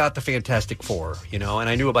knew about the Fantastic Four, you know, and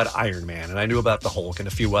I knew about Iron Man, and I knew about the Hulk and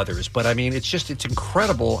a few others. But I mean, it's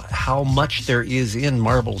incredible how much there is in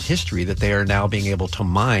Marvel history that they are now being able to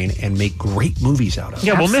mine and make great movies out of.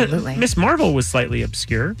 Yeah, well, Miss Marvel was slightly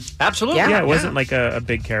obscure. Absolutely. Yeah, it wasn't like a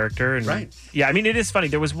big character. And, right. Yeah, I mean, it is funny.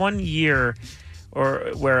 There was one year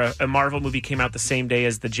where a Marvel movie came out the same day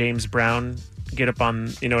as the James Brown Get Up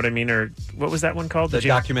on, you know what I mean? Or what was that one called? The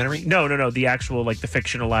documentary? No. The actual, like, the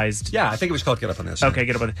fictionalized. Yeah, I think it was called Get Up on This. Okay,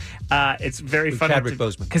 Get Up on This. It's very funny. Chadwick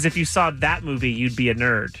Boseman. Because if you saw that movie, you'd be a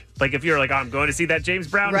nerd. Like, if you're like, I'm going to see that James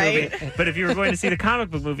Brown movie. But if you were going to see the comic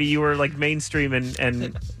book movie, you were, like, mainstream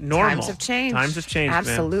and normal. Times have changed. Times have changed,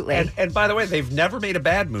 Absolutely. man. And by the way, they've never made a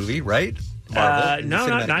bad movie, right? Marvel,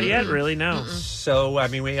 no, not yet, really, no. So, I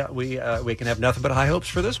mean, we can have nothing but high hopes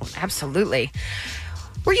for this one. Absolutely.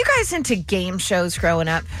 Were you guys into game shows growing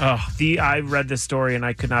up? Oh, I read this story and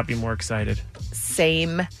I could not be more excited.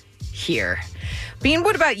 Same here. Bean,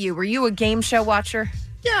 what about you? Were you a game show watcher?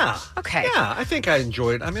 Yeah. Okay. Yeah, I think I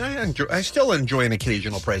enjoyed. I mean, I still enjoy an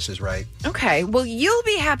occasional Price is Right. Okay. Well, you'll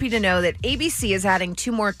be happy to know that ABC is adding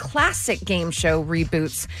 2 more classic game show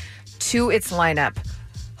reboots to its lineup.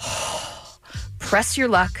 Press Your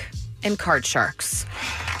Luck and Card Sharks.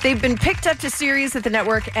 They've been picked up to series at the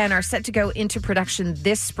network and are set to go into production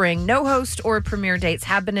this spring. No host or premiere dates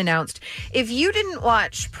have been announced. If you didn't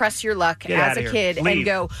watch Press Your Luck as a kid and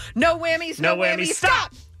go, no whammies,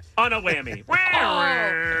 stop. on a whammy.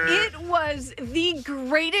 It was the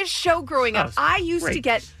greatest show growing up. I used to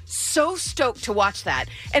get so stoked to watch that.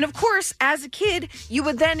 And of course, as a kid, you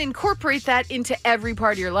would then incorporate that into every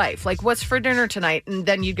part of your life. Like, what's for dinner tonight? And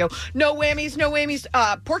then you'd go, no whammies,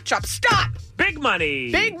 pork chop, stop! Big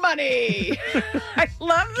money! Big money! I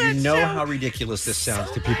love that You know show. how ridiculous this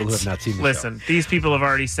sounds to people who have not seen the Listen, these people have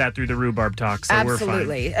already sat through the rhubarb talk, so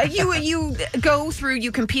Absolutely. we're fine. You go through,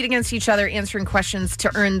 you compete against each other, answering questions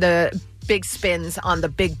to earn the big spins on the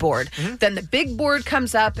big board. Then the big board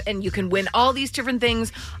comes up and you can win all these different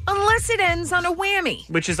things unless it ends on a whammy.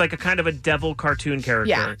 Which is like a kind of a devil cartoon character.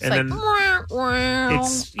 Yeah. It's and like, then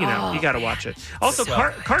it's, you got to watch it. Also,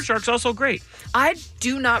 Card Shark's also great. I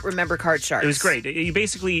do not remember Card Sharks. It was great. You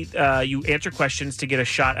basically, you answer questions to get a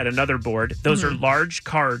shot at another board. Those are large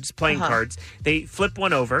cards, playing cards. They flip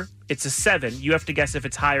one over. It's a 7. You have to guess if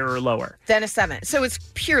it's higher or lower. Then a 7. So it's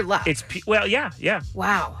pure luck. Yeah.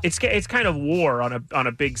 Wow. It's kind of war on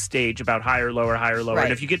a big stage about higher, lower. Right.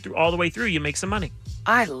 And if you get through all the way through, you make some money.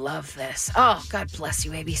 I love this. Oh, God bless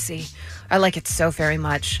you, ABC. I like it so very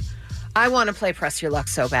much. I want to play Press Your Luck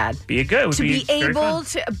so bad. To be very able fun.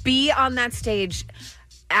 to be on that stage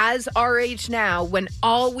as our age now, when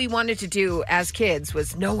all we wanted to do as kids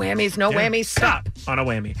was no whammies, stop. On a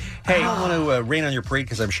whammy. Hey, I want to rain on your parade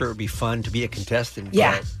because I'm sure it would be fun to be a contestant.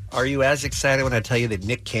 Yeah. Are you as excited when I tell you that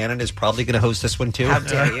Nick Cannon is probably going to host this one too? How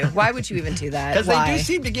dare you? Why would you even do that? Because they do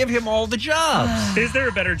seem to give him all the jobs. Is there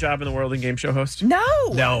a better job in the world than game show host? No.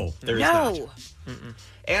 No, there is not.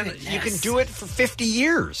 And Goodness. you can do it for 50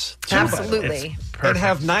 years. too, Absolutely. And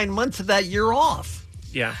have 9 months of that year off.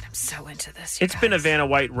 Yeah. I'm so into this. It's been a Vanna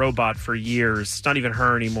White robot for years. It's not even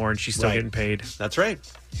her anymore, and she's still Right. getting paid. That's right.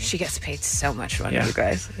 She gets paid so much money, Yeah. you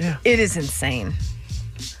guys. Yeah. It is insane.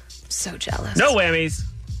 So jealous. No whammies.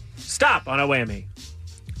 Stop on a whammy.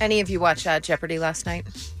 Any of you watch Jeopardy last night?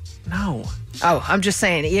 No. Oh, I'm just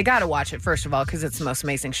saying, you got to watch it, first of all, because it's the most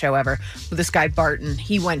amazing show ever. With this guy, Barton,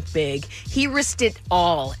 he went big. He risked it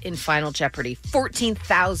all in Final Jeopardy,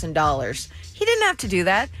 $14,000. He didn't have to do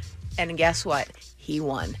that. And guess what? He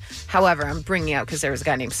won. However, I'm bringing out because there was a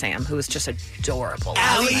guy named Sam who was just adorable.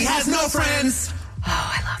 Allie has no friends. Oh,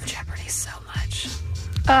 I love Jeopardy so much.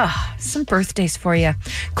 Some birthdays for you.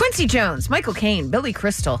 Quincy Jones, Michael Caine, Billy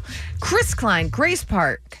Crystal, Chris Klein, Grace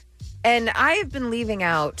Park. And I have been leaving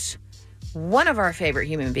out one of our favorite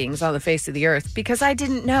human beings on the face of the earth because I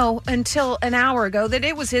didn't know until an hour ago that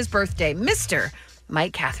it was his birthday, Mr.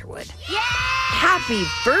 Mike Catherwood. Yeah! Happy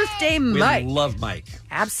birthday, Mike. We love Mike.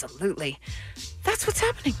 Absolutely. That's what's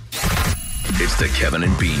happening. It's the Kevin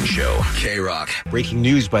and Bean Show. K-Rock. Breaking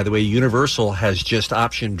news, by the way, Universal has just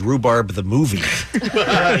optioned Rhubarb the movie.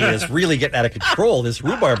 It's really getting out of control, this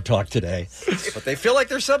Rhubarb talk today. But they feel like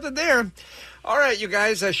there's something there. All right, you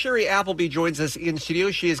guys, Sherry Appleby joins us in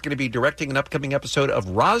studio. She is going to be directing an upcoming episode of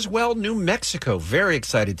Roswell, New Mexico. Very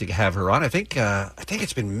excited to have her on. I think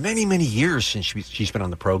it's been many, many years since she's been on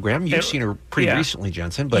the program. You've seen her pretty recently,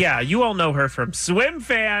 Jensen. But yeah, you all know her from Swim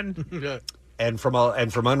Fan. And from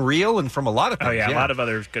Unreal and from a lot of things. Oh, yeah, a lot of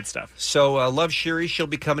other good stuff. So, love Sherry. She'll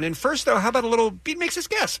be coming in. First, though, how about a little Bean Makes Us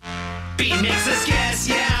Guess? Bean makes us guess,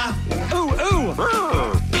 yeah. Ooh.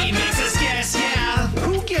 Bean makes us guess, yeah.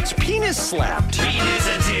 Who gets penis slapped? Bean is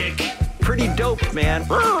a dick. Pretty dope, man.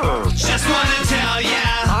 Just wanna tell ya.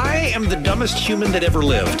 I am the dumbest human that ever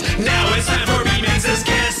lived. Now it's time for Bean makes us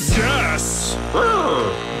guess. Yes.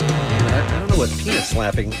 I don't know what penis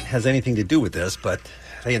slapping has anything to do with this, but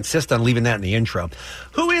they insist on leaving that in the intro.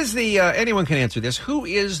 Who is anyone can answer this, who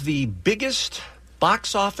is the biggest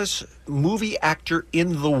box office movie actor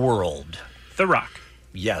in the world? The Rock.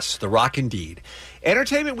 Yes, The Rock indeed.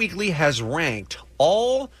 Entertainment Weekly has ranked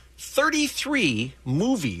all 33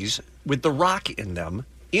 movies with The Rock in them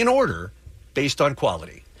in order based on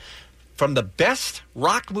quality. From the best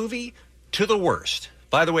Rock movie to the worst.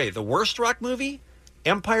 By the way, the worst Rock movie,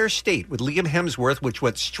 Empire State with Liam Hemsworth, which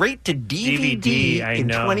went straight to DVD in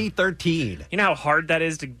 2013. You know how hard that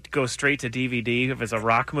is to go straight to DVD if it's a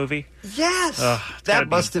Rock movie? Yes. That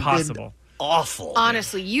must have possible. been awful.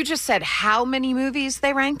 Honestly, you just said how many movies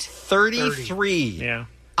they ranked? 33. Yeah.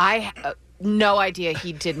 I no idea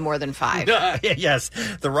he did more than 5. Yes.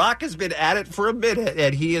 The Rock has been at it for a minute,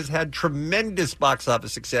 and he has had tremendous box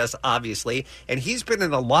office success, obviously, and he's been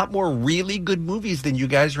in a lot more really good movies than you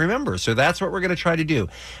guys remember. So that's what we're going to try to do.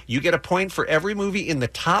 You get a point for every movie in the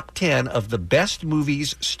top 10 of the best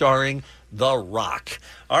movies starring The Rock.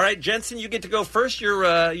 All right, Jensen, you get to go first.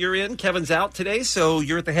 You're in. Kevin's out today, so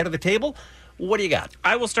you're at the head of the table. What do you got?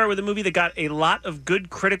 I will start with a movie that got a lot of good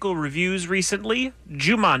critical reviews recently,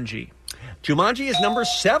 Jumanji. Jumanji is number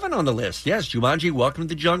 7 on the list. Yes, Jumanji, Welcome to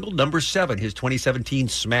the Jungle, number 7. His 2017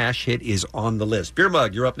 smash hit is on the list. Beer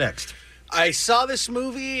Mug, you're up next. I saw this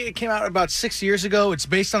movie. It came out about 6 years ago. It's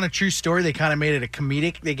based on a true story. They kind of made it a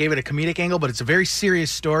comedic. They gave it a comedic angle, but it's a very serious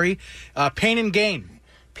story. Pain and Gain.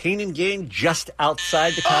 Pain and Gain just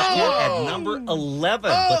outside the top 10 at number 11.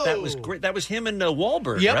 But that was great. That was him and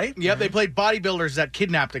Wahlberg, Yep, right? Yep, they played bodybuilders that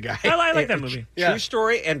kidnapped a guy. I like that movie. True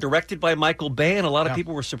story and directed by Michael Bay, and a lot of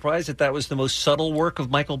people were surprised that was the most subtle work of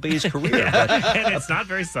Michael Bay's career. But, and it's not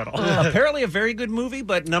very subtle. apparently a very good movie,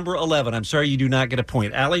 but number 11. I'm sorry you do not get a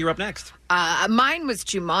point. Allie, you're up next. Mine was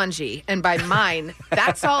Jumanji, and by mine,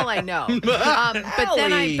 that's all I know. But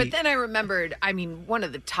then I remembered. I mean, one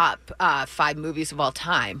of the top 5 movies of all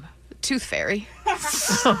time, Tooth Fairy.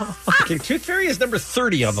 Okay, Tooth Fairy is number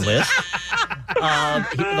 30 on the list.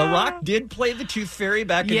 The Rock did play the Tooth Fairy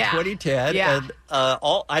back in 2010. Yeah. And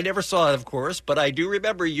I never saw it, of course, but I do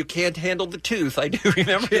remember You Can't Handle the Tooth. I do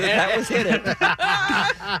remember that was in it.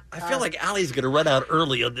 I feel like Allie's going to run out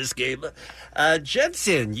early on this game.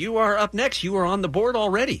 Jensen, you are up next. You are on the board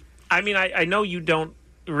already. I mean, I know you don't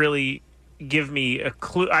really give me a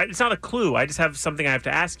clue. It's not a clue. I just have something I have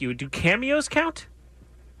to ask you. Do cameos count?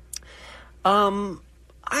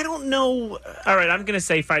 I don't know. All right, I'm going to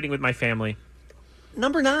say Fighting with My Family.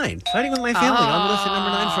 Number 9. Fighting with My Family on the list at number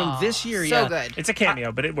 9 from this year. So good. It's a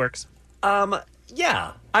cameo, but it works.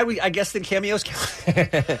 Yeah. I guess the cameos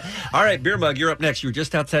count. All right, Beer Mug, you're up next. You were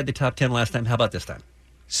just outside the top 10 last time. How about this time?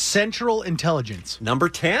 Central Intelligence. Number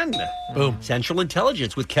 10. Boom. Central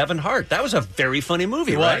Intelligence with Kevin Hart. That was a very funny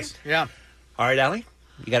movie, right? Yeah. All right, Allie,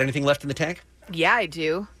 you got anything left in the tank? Yeah, I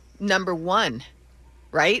do. Number 1,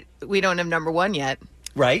 right? We don't have number 1 yet.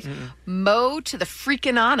 Right. Mo to the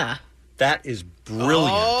freaking Anna. That is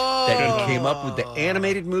brilliant that you came up with the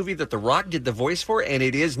animated movie that The Rock did the voice for, and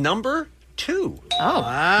it is number 2. Oh,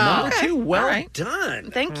 wow. Number 2. Well All right.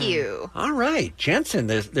 done. Thank you. All right, Jensen,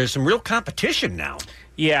 there's some real competition now.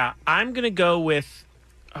 Yeah, I'm going to go with,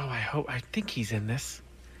 I think he's in this.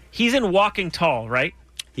 He's in Walking Tall, right?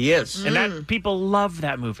 He is. And that people love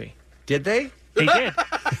that movie. Did they? They did.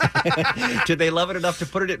 Did they love it enough to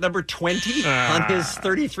put it at number 20 on his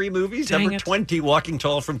 33 movies? Dang Number it. 20, Walking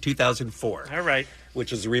Tall from 2004. All right.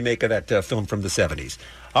 Which is a remake of that film from the 70s.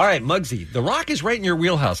 All right, Muggsy, The Rock is right in your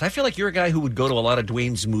wheelhouse. I feel like you're a guy who would go to a lot of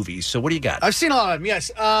Dwayne's movies. So what do you got? I've seen a lot of them,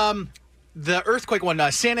 yes. The earthquake one,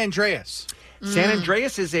 San Andreas. San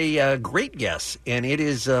Andreas is a great guess, and it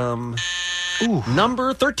is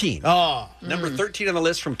number 13. Number 13 on the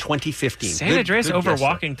list from 2015. San Andreas Good over guess, though.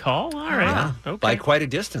 Walking Tall? All right. Yeah, Okay. by quite a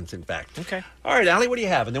distance, in fact. Okay. All right, Allie, what do you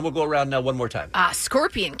have? And then we'll go around now one more time.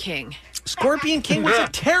 Scorpion King. Scorpion King was a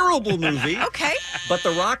terrible movie. Okay. But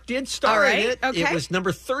The Rock did star All right, in it. okay. It was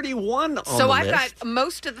number 31 on So the I've list. got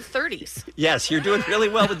most of the 30s. Yes, you're doing really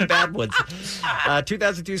well with the bad ones.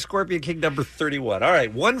 2002 Scorpion King, number 31. All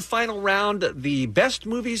right, one final round. The best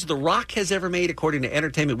movies The Rock has ever made, according to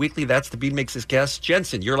Entertainment Weekly. That's the Bean Makes His Guess.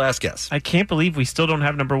 Jensen, your last guess. I can't believe we still don't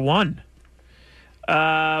have number 1.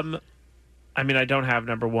 I mean, I don't have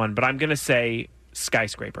number 1, but I'm going to say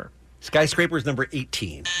Skyscraper. Skyscraper is number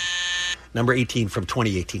 18. Number 18 from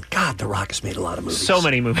 2018. God, The Rock has made a lot of movies. So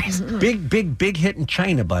many movies. Big hit in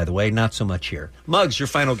China, by the way. Not so much here. Muggs, your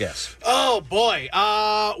final guess. Oh, boy.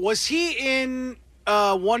 Was he in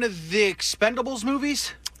one of the Expendables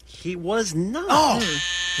movies? He was not. Oh,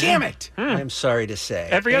 damn it. I'm sorry to say.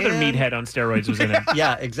 Every other And- meathead on steroids was in it.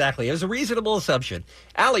 Yeah, exactly. It was a reasonable assumption.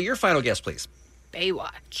 Allie, your final guess, please.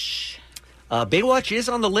 Baywatch. Baywatch is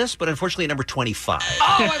on the list, but unfortunately number 25.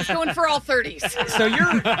 Oh, I was going for all 30s. So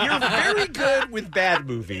you're very good with bad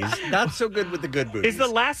movies, not so good with the good movies. Is the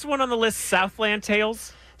last one on the list Southland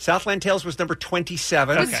Tales? Southland Tales was number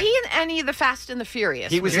 27. Was he in any of the Fast and the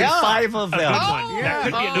Furious? He was in 5 of them. A good one. That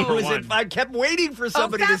could be a number He was in 1. 5. I kept waiting for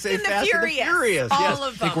somebody to Fast say and the Fast and the Furious. Furious. All Yes.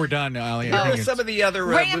 of I think we're done, Allie. Here are some of the other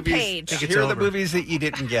Rampage. movies. Here are the movies that you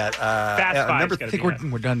didn't get. Number, I think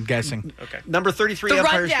we're done guessing. Okay. Number 33, The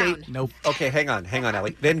Empire Rundown. State. Nope. Okay, hang on,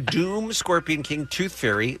 Ellie. Then Doom, Scorpion King, Tooth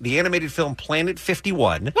Fairy, the animated film Planet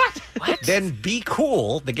 51. What? Then Be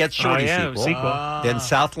Cool, the Get Shorty sequel. Then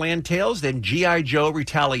Southland Tales. Then G.I. Joe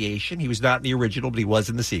Retaliation. He was not in the original, but he was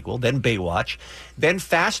in the sequel. Then Baywatch. Then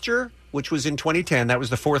Faster, which was in 2010. That was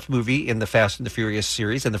the 4th movie in the Fast and the Furious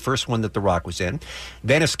series and the first one that The Rock was in.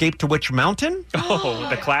 Then Escape to Witch Mountain. Oh,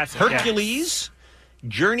 the classic. Hercules.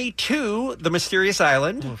 Journey to the Mysterious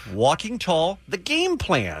Island. Walking Tall. The Game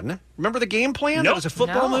Plan. Remember The Game Plan? That Nope. was a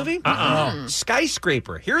football No. movie?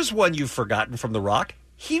 Skyscraper. Here's one you've forgotten from The Rock.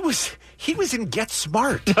 He was in Get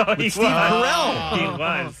Smart Oh, with Steve Carell. He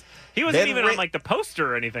was. He wasn't Then even on like the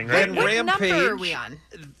poster or anything, right? then What Rampage. number are we on?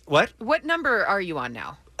 What? What number are you on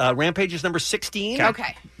now? Rampage is number 16.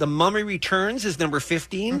 Okay. The Mummy Returns is number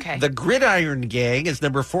 15. Okay. The Gridiron Gang is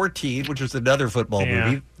number 14, which was another football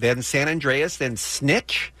movie. Then San Andreas, then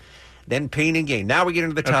Snitch, then Pain and Gain. Now we get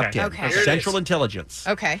into the top 10. Okay. Central Intelligence.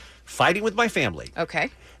 Okay. Fighting with My Family. Okay.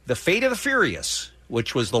 The Fate of the Furious,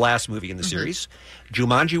 which was the last movie in the series.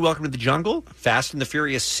 Jumanji, Welcome to the Jungle. Fast and the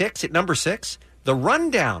Furious 6 at number 6. The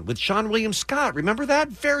Rundown with Sean William Scott. Remember that?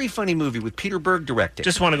 Very funny movie with Peter Berg directing.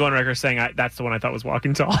 Just want to go on record saying that's the one I thought was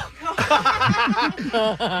Walking Tall.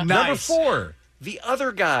 Number 4, The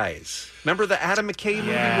Other Guys. Remember the Adam McKay movie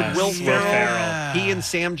with Will Ferrell? He and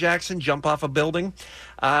Sam Jackson jump off a building.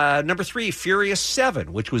 Number 3, Furious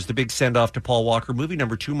 7, which was the big send-off to Paul Walker movie.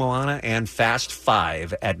 Number 2, Moana. And Fast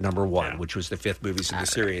 5 at number 1, which was the 5th movies in the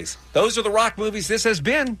series. Those are the rock movies. This has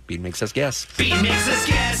been Bean Makes Us Guess. Bean Makes Us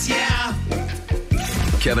Guess, yeah.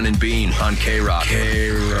 Kevin and Bean on K-Rock.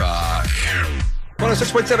 K-Rock.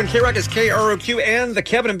 106.7 K-Rock is KROQ and the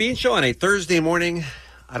Kevin and Bean Show on a Thursday morning.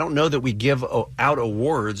 I don't know that we give out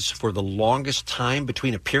awards for the longest time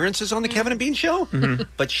between appearances on the Kevin and Bean Show,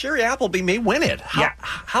 but Sherry Appleby may win it.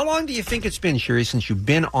 How long do you think it's been, Sherry, since you've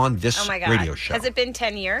been on this radio show? Has it been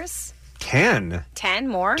 10 years? 10? 10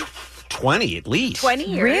 more? 20 at least. 20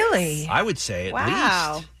 years? Really? I would say at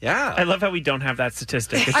Wow. least. Yeah. I love how we don't have that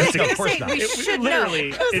statistic. I was Of gonna course say, not. we should Literally,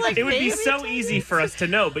 know. I was like, it would be maybe so easy for us to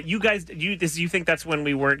know. But you guys, you think that's when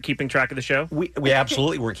we weren't keeping track of the show? We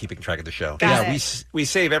absolutely weren't keeping track of the show. Got yeah, it. we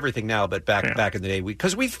save everything now, but back in the day,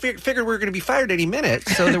 because we figured we were going to be fired any minute,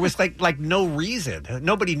 so there was like no reason.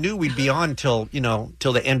 Nobody knew we'd be on till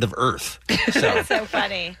the end of Earth. So. That's so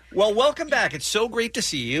funny. Well, welcome back. It's so great to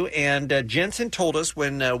see you. And Jensen told us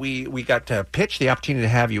when we got pitched the opportunity to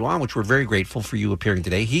have you on, which we're very grateful for you appearing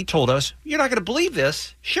today. He told us, you're not going to believe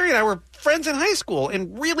this. Sherry and I were friends in high school,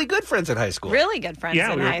 and really good friends in high school. Really good friends in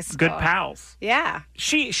we were high school. good pals. Yeah.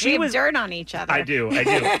 She we was have dirt on each other. I do.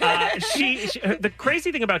 She the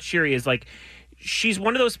crazy thing about Sherry is she's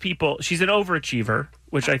one of those people. She's an overachiever,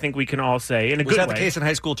 which I think we can all say in a good way. Was that the case in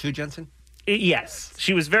high school too, Jensen? Yes,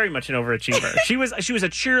 she was very much an overachiever. She was a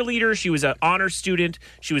cheerleader. She was an honor student.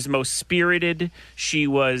 She was most spirited. She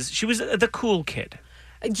was the cool kid.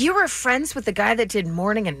 You were friends with the guy that did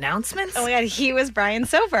morning announcements? Oh my God, he was Brian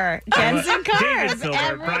Silver. Jensen Cars. David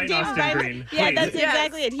Silver, Brian Austin Green. Yeah, Please. that's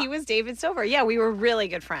exactly it. He was David Silver. Yeah, we were really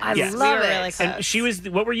good friends. I we love were it. really close. And she was.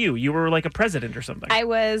 What were you? You were like a president or something. I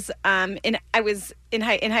was in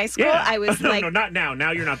high school. Yeah. I was no, not now.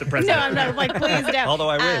 Now you're not the president. No, I'm not. Like, please don't. Although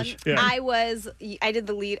I wish. Yeah. I did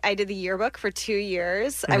the yearbook for 2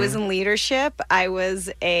 years. I was in leadership. I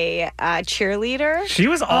was a cheerleader. She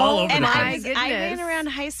was all over and the I place. ran around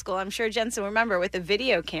high school. I'm sure Jensen will remember with a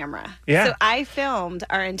video camera. Yeah. So I filmed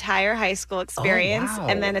our entire high school experience, wow.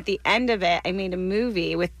 and then at the end of it, I made a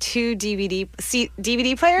movie with 2 DVD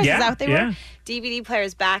players. Yeah, Is that what they yeah. were? DVD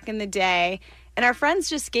players back in the day. And our friends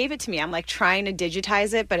just gave it to me. I'm like trying to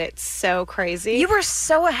digitize it, but it's so crazy. You were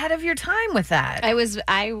so ahead of your time with that.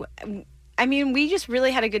 I mean, we just really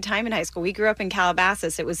had a good time in high school. We grew up in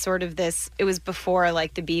Calabasas. It was sort of it was before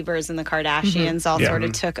like the Biebers and the Kardashians all sort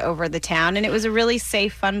of took over the town. And it was a really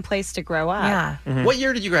safe, fun place to grow up. Yeah. Mm-hmm. What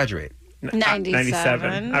year did you graduate?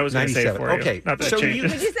 97. I was going to say it for you. Okay. Not that So it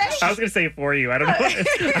changes. What'd you say? I was going to say it for you. I don't know.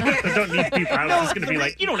 I don't need people. I was just going to be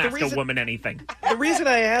like, you don't ask a woman anything. The reason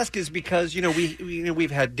I ask is because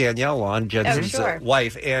we've had Danielle on, Jensen's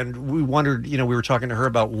wife, and we wondered. We were talking to her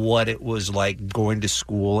about what it was like going to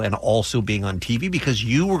school and also being on TV because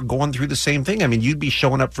you were going through the same thing. I mean, you'd be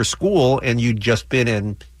showing up for school and you'd just been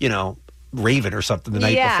in, Raven or something the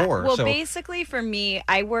night before. Well, so. basically for me,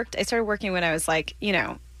 I started working when I was like,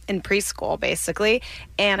 in preschool, basically.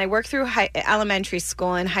 And I worked through elementary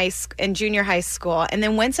school and junior high school. And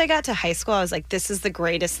then once I got to high school, I was like, this is the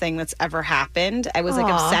greatest thing that's ever happened. I was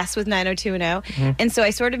like obsessed with 90210. Mm-hmm. And so I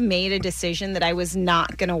sort of made a decision that I was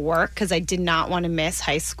not going to work because I did not want to miss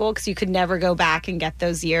high school because you could never go back and get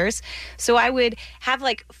those years. So I would have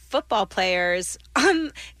like football players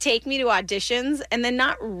take me to auditions and then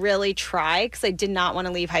not really try because I did not want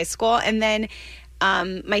to leave high school. And then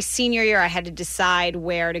my senior year, I had to decide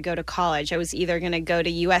where to go to college. I was either going to go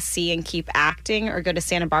to USC and keep acting or go to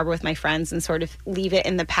Santa Barbara with my friends and sort of leave it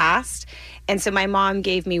in the past. And so my mom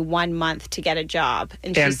gave me 1 month to get a job.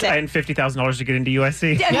 And she said... And $50,000 to get into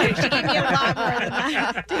USC. Yeah, no, she gave me a lot more than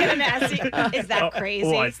that to get into SC. Is that crazy?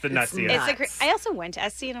 Well, it's the nutsiest. I also went to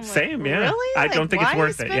SC and I'm Same, like, yeah. really? I don't think it's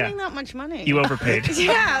worth it. Why are you spending that much money? You overpaid.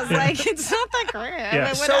 Yeah, I was like, it's not that great. Yeah.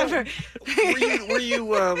 But whatever.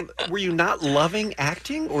 So, were you not loving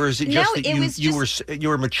acting, or is it No, just that it was you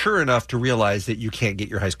were mature enough to realize that you can't get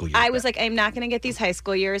your high school years? I was like, I'm not going to get these high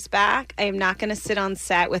school years back. I am not going to sit on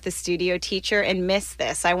set with a studio teacher and miss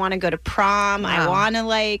this. I want to go to prom. I want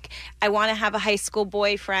to have a high school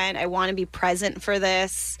boyfriend. I want to be present for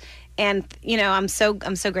this. And I'm so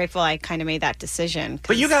grateful I kind of made that decision.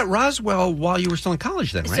 But you got Roswell while you were still in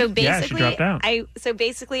college, then, right? So basically, she dropped out.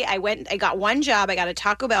 I got one job. I got a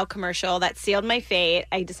Taco Bell commercial that sealed my fate.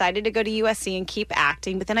 I decided to go to USC and keep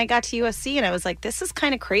acting. But then I got to USC and I was like, this is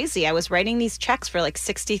kind of crazy. I was writing these checks for like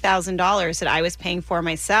 $60,000 that I was paying for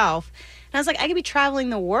myself. And I was like, I could be traveling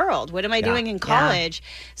the world. What am I doing in college?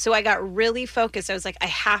 So I got really focused. I was like, I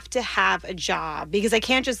have to have a job because I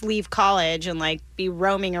can't just leave college and like be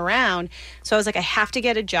roaming around. So I was like, I have to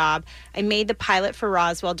get a job. I made the pilot for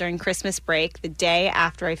Roswell during Christmas break. The day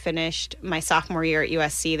after I finished my sophomore year at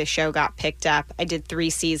USC, the show got picked up. I did 3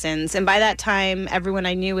 seasons. And by that time, everyone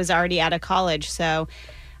I knew was already out of college. So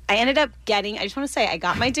I ended up I just want to say, I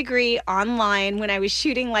got my degree online when I was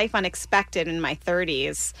shooting Life Unexpected in my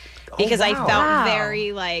 30s because I felt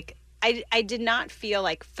very like, I did not feel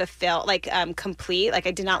like fulfilled, like complete. Like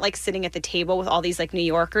I did not like sitting at the table with all these like New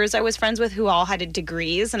Yorkers I was friends with who all had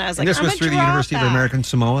degrees. And I was like, and this was through the University of American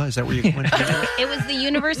Samoa? Is that where you went? It was the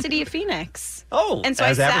University of Phoenix. Oh, and so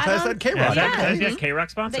as I advertised on K-Rock. Yeah, K-Rock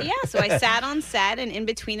sponsor. But so I sat on set, and in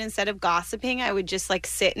between, instead of gossiping, I would just like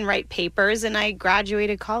sit and write papers, and I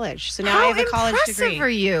graduated college. So now I have a college degree. How impressive are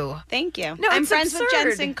you? Thank you. No, I'm it's friends with absurd.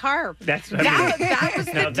 Jensen Karp. That was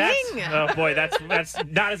the ding. Oh boy, that's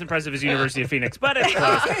not as impressive as University of Phoenix, but it's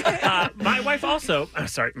close. My wife also.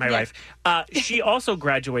 Wife. She also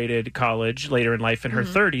graduated college later in life in her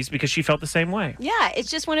 30s because she felt the same way. Yeah, it's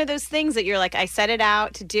just one of those things that you're like, I set it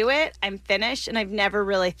out to do it. I'm finished, and I've never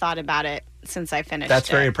really thought about it since I finished. That's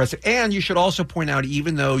very impressive. And you should also point out,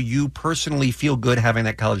 even though you personally feel good having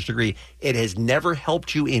that college degree, it has never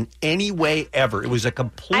helped you in any way ever. It was a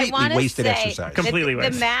completely wasted exercise. Completely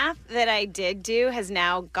wasted. The math that I did do has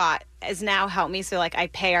now helped me. So like I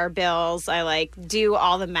pay our bills, I like do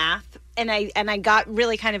all the math. And I got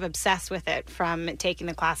really kind of obsessed with it from taking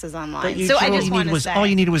the classes online. So I just want to say, all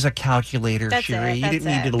you needed was a calculator, That's Sherry. it, You that's didn't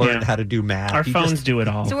need it. to learn how to do math. Our phones do it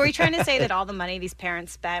all. So were you trying to say that all the money these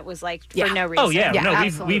parents spent was like for no reason? Oh yeah,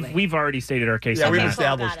 no, we've already stated our case. Yeah, on we've that.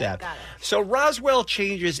 established that. So Roswell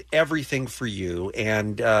changes everything for you,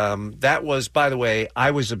 and that was, by the way,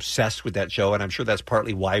 I was obsessed with that show, and I'm sure that's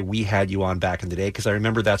partly why we had you on back in the day, because I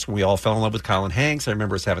remember that's when we all fell in love with Colin Hanks. I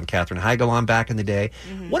remember us having Katherine Heigl on back in the day.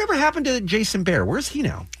 Whatever happened to Jason Behr? Where's he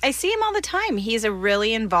now? I see him all the time. He's a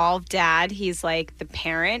really involved dad. He's like the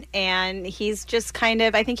parent, and he's just kind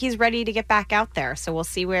of, I think he's ready to get back out there. So we'll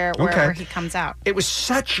see where he comes out. It was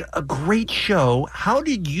such a great show. How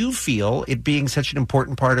did you feel, it being such an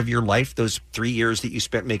important part of your life, those 3 years that you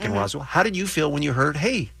spent making Roswell? How did you feel when you heard,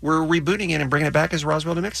 hey, we're rebooting it and bringing it back as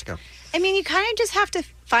Roswell, New Mexico? I mean, you kind of just have to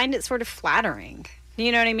find it sort of flattering.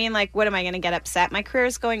 You know what I mean? Like, what am I going to get upset? My career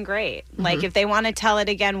is going great. Like, if they want to tell it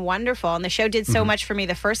again, wonderful. And the show did so much for me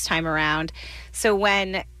the first time around. So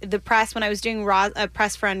when I was doing a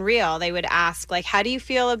press for Unreal, they would ask, like, how do you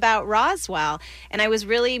feel about Roswell? And I was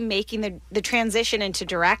really making the transition into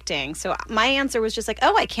directing. So my answer was just like,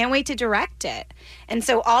 oh, I can't wait to direct it. And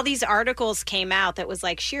so all these articles came out that was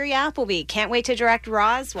like, Shiri Appleby, can't wait to direct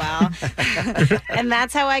Roswell. And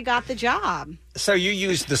that's how I got the job. So you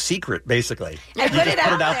used The Secret, basically. I put it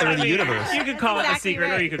out there in the universe. You could call it a secret,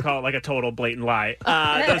 or you could call it like a total blatant lie.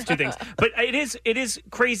 Those two things. But it is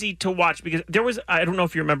crazy to watch, because there was, I don't know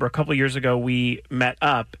if you remember, a couple of years ago we met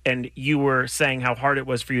up and you were saying how hard it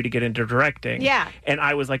was for you to get into directing. Yeah. And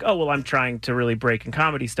I was like, oh, well, I'm trying to really break in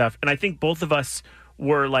comedy stuff. And I think both of us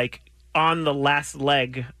were like on the last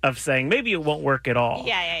leg of saying maybe it won't work at all.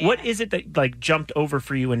 Yeah. What is it that like jumped over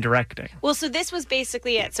for you in directing? Well, so this was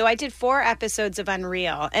basically it. So I did 4 episodes of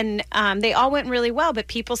Unreal, and they all went really well, but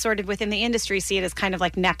people sort of within the industry see it as kind of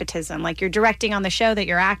like nepotism. Like, you're directing on the show that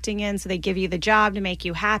you're acting in, so they give you the job to make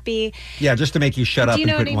you happy. Yeah, just to make you shut up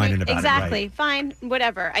and quit whining about exactly. it. Right? Fine,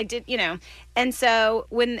 whatever. I did, And so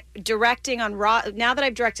when directing on now that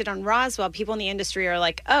I've directed on Roswell, people in the industry are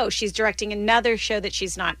like, oh, she's directing another show that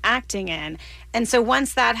she's not acting in. And so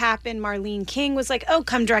once that happened, Marlene King was like, oh,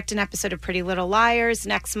 come direct an episode of Pretty Little Liars.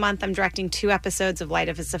 Next month, I'm directing 2 episodes of Light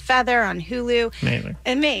as a Feather on Hulu.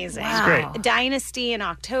 Amazing. Wow. It's great. Dynasty in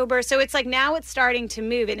October. So it's like now it's starting to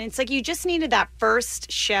move. And it's like you just needed that first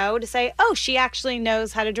show to say, oh, she actually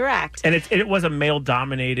knows how to direct. And it was a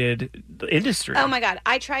male-dominated industry. Oh, my God.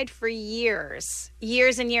 I tried for years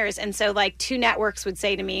and years. And so like 2 networks would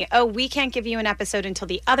say to me, oh, we can't give you an episode until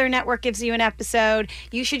the other network gives you an episode.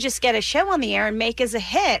 You should just get get a show on the air and make as a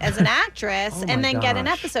hit as an actress and then get an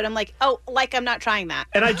episode. I'm like, I'm not trying that.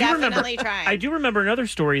 And I I'm do definitely remember. trying. I do remember another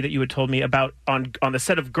story that you had told me about on the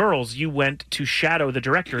set of Girls. You went to shadow the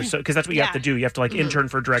director, so because that's what you have to do. You have to intern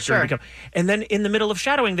for a director and become. And then in the middle of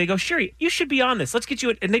shadowing, they go, "Sherry, you should be on this. Let's get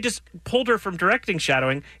you." And they just pulled her from directing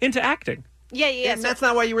shadowing into acting. Yeah. And that's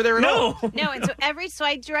not why you were there at all. No, and so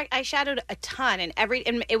I shadowed a ton, and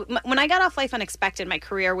when I got off Life Unexpected, my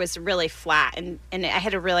career was really flat, and I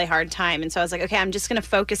had a really hard time, and so I was like, okay, I'm just going to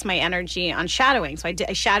focus my energy on shadowing. So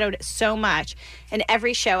I shadowed so much, and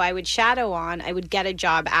every show I would shadow on, I would get a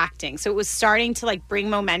job acting. So it was starting to bring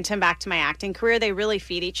momentum back to my acting career. They really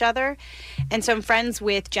feed each other, and so I'm friends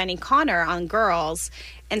with Jenny Connor on Girls,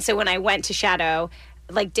 and so when I went to shadow.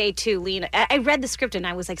 Day 2, Lena, I read the script and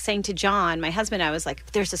I was saying to John, my husband, I was like,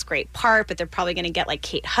 there's this great part, but they're probably going to get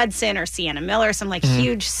Kate Hudson or Sienna Miller, some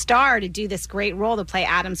huge star to do this great role to play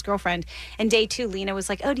Adam's girlfriend. And day 2, Lena was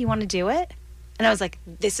like, oh, do you want to do it? And I was like,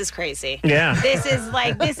 this is crazy. Yeah. This is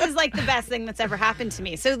the best thing that's ever happened to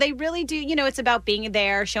me. So they really do, it's about being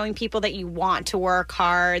there, showing people that you want to work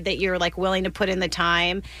hard, that you're willing to put in the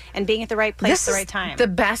time and being at the right place at the right time. The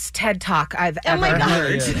best TED Talk I've ever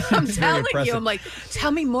heard. I'm telling you, I'm like, tell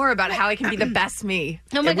me more about how I can be the best me.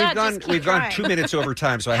 Oh my God, we've gone 2 minutes over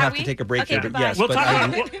time, so I have to take a break here. But yes, we'll talk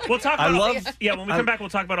about when we come back, we'll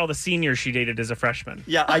talk about all the seniors she dated as a freshman.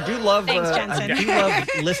 Yeah, I do love. Thanks, Jensen. I do love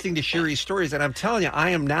listening to Sherry's stories, and I'm telling you,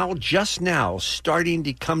 I am just now starting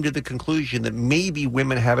to come to the conclusion that maybe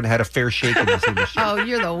women haven't had a fair shake in this industry. Oh,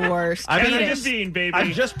 you're the worst. Kevin and Bean, baby.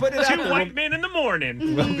 I just put it out there. 2 white men in the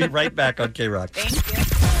morning. We'll be right back on K-Rock. Thank you.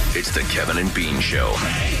 It's the Kevin and Bean Show.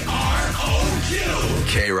 K-R-O-Q.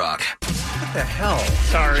 K-Rock. What the hell?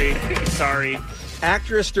 Sorry.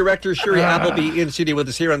 Actress, director Sherry Appleby in studio with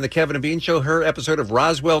us here on the Kevin and Bean Show. Her episode of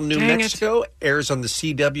Roswell, New Mexico airs on the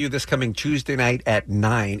CW this coming Tuesday night at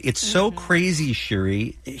 9. It's so crazy,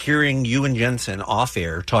 Sherry, hearing you and Jensen off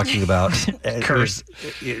air talking about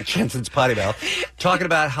Jensen's potty mouth, talking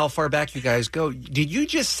about how far back you guys go. Did you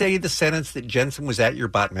just say the sentence that Jensen was at your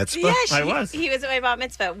bat mitzvah? Yeah, I was. He was at my bat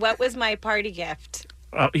mitzvah. What was my party gift?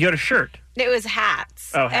 You had a shirt. It was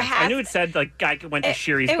hats. Oh, hats. I knew it said guy went to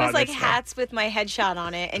Sherry's. It was hats with my headshot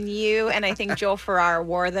on it, and you and I think Joel Farrar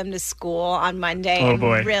wore them to school on Monday. Oh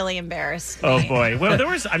boy, and really embarrassed me. Oh boy. Well, there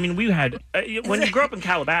was. We had when you grow up in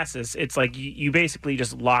Calabasas, it's you basically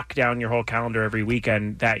just lock down your whole calendar every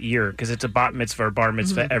weekend that year because it's a bat mitzvah or bar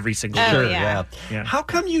mitzvah every single year. Yeah. How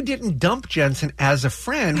come you didn't dump Jensen as a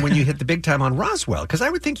friend when you hit the big time on Roswell? Because I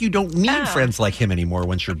would think you don't need friends like him anymore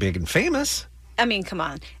once you're big and famous. Come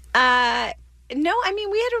on. No, we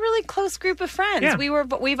had a really close group of friends. Yeah.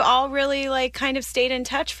 We've all really kind of stayed in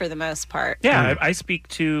touch for the most part. Yeah, I speak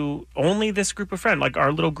to only this group of friends.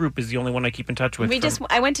 Our little group is the only one I keep in touch with.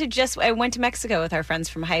 I went to Mexico with our friends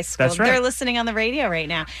from high school. That's right. They're listening on the radio right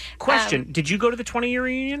now. Question: did you go to the 20-year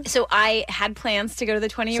reunion? So I had plans to go to the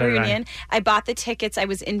 20-year reunion. I bought the tickets. I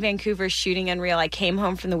was in Vancouver shooting Unreal. I came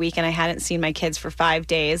home from the weekend. I hadn't seen my kids for 5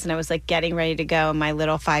 days, and I was getting ready to go. And my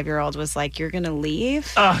little 5-year-old was like, "You're gonna leave?"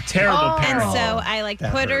 Oh, terrible parent. And so I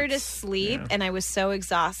put her to sleep, and I was so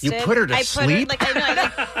exhausted. You put her to sleep?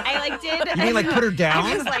 I did. You mean put her down?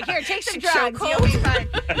 I was like, here, take some drugs. You'll be fine.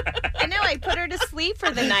 I know. I put her to sleep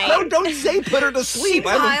for the night. No, don't say put her to sleep.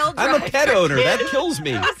 I'm a pet owner. That kills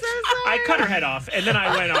me. I cut her head off, and then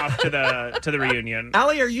I went off to the reunion.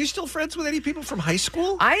 Allie, are you still friends with any people from high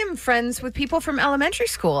school? I am friends with people from elementary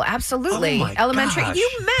school. Absolutely. Oh my elementary. gosh. You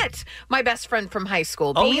met my best friend from high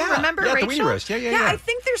school. Oh, Bean, yeah. Remember Yeah, Rachel? the Weenie Roast. Yeah. I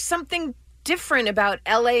think there's something different about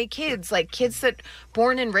LA kids, kids that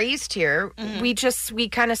born and raised here. We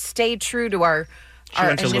kind of stayed true to our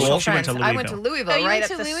initial friends. I went to Louisville, right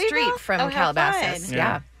up the street from Calabasas.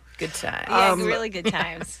 Yeah. Good time. Yeah, really good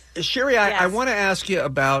times. Sherry, I want to ask you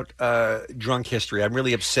about Drunk History. I'm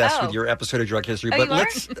really obsessed with your episode of Drunk History. But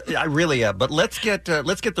I really am. But let's get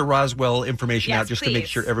the Roswell information out just to make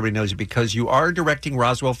sure everybody knows it, because you are directing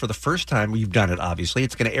Roswell for the first time. You've done it, obviously.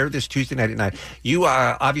 It's going to air this Tuesday night at 9. You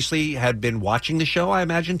obviously had been watching the show, I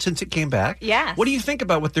imagine, since it came back. Yes. What do you think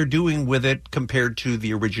about what they're doing with it compared to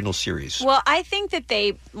the original series? Well, I think that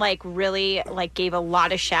they really gave a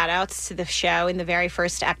lot of shout outs to the show in the very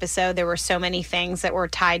first episode. There were so many things that were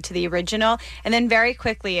tied to the original, and then very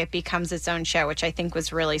quickly it becomes its own show, which I think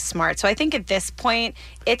was really smart. So I think at this point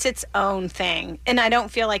it's its own thing, and I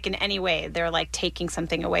don't feel like in any way they're taking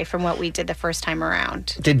something away from what we did the first time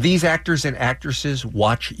around. Did these actors and actresses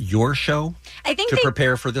watch your show to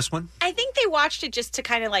prepare for this one? I think they watched it just to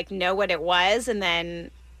kind of know what it was, and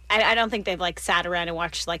then I don't think they've like sat around and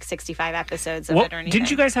watched like 65 episodes of it or anything.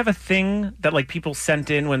 Didn't you guys have a thing that like people sent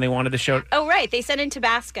in when they wanted the show? Oh, right. They sent in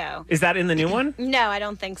Tabasco. Is that in the new one? No, I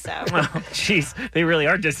don't think so. Oh, jeez. They really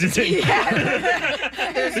are distancing.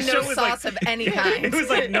 There's The no show was sauce of any kind. It was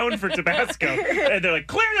like known for Tabasco. And they're like,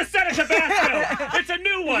 clear the set of Tabasco. It's a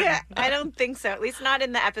new one. Yeah, I don't think so. At least not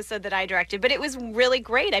in the episode that I directed. But it was really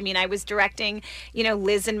great. I mean, I was directing,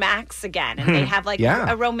 Liz and Max again. And they have like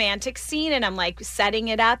Yeah. a romantic scene. And I'm like setting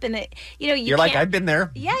it up. And, You're like, I've been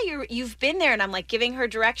there. Yeah, you've been there. And I'm like giving her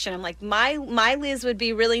direction. I'm like, my Liz would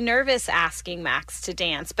be really nervous asking Max to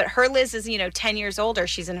dance. But her Liz is, 10 years older.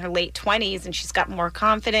 She's in her late 20s and she's got more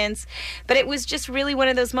confidence. But it was just really one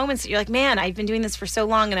of those moments that you're like, man, I've been doing this for so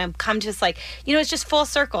long. And I've come just like, it's just full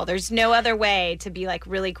circle. There's no other way to be like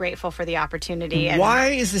really grateful for the opportunity. And Why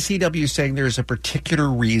is the CW saying there's a particular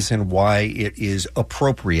reason why it is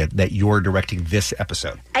appropriate that you're directing this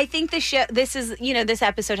episode? I think this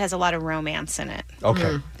episode has a lot of romance in it.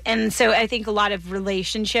 Okay. And so I think a lot of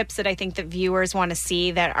relationships that I think that viewers want to see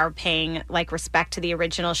that are paying like respect to the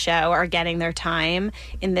original show are getting their time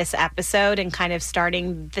in this episode and kind of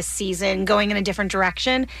starting the season going in a different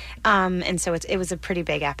direction. And so it was a pretty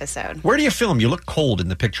big episode. Where do you film? You look cold in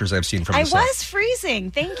the pictures I've seen from the I set. was freezing.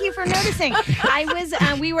 Thank you for noticing.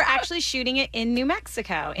 We were actually shooting it in New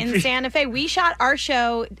Mexico, in Santa Fe. We shot our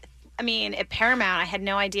show, at Paramount. I had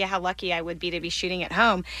no idea how lucky I would be to be shooting at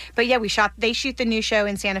home. But yeah, they shoot the new show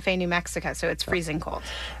in Santa Fe, New Mexico, so it's freezing cold.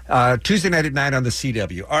 Tuesday night at 9 on the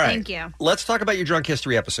CW. All right. Thank you. Let's talk about your Drunk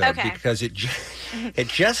History episode Okay. because it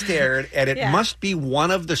just aired, and it Yeah. must be one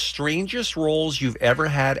of the strangest roles you've ever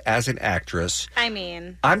had as an actress.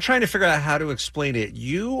 I'm trying to figure out how to explain it.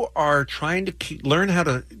 You are trying to learn how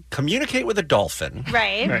to communicate with a dolphin.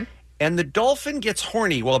 Right. And the dolphin gets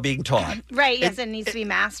horny while being taught. Right, yes, it needs to be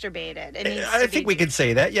masturbated. It needs I to think be, we can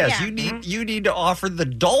say that. Yes, Yeah. you need to offer the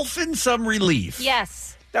dolphin some relief.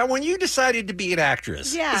 Yes. Now, when you decided to be an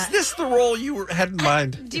actress, Yeah. is this the role you had in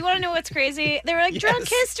mind? Do you want to know what's crazy? They were like, Drunk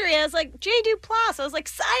History. I was like, J. Duplass. I was like,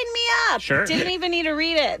 sign me up. Sure. Didn't even need to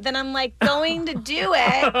read it. Then I'm like, going to do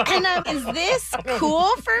it. And is this cool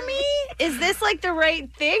for me? Is this like the right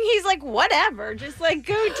thing? He's like, whatever. Just like,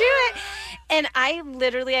 go do it. And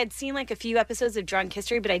I'd seen like a few episodes of Drunk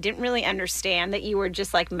History, but I didn't really understand that you were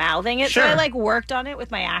just like mouthing it. Sure. So I like worked on it with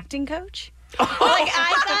my acting coach. Like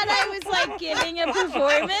I thought I was like giving a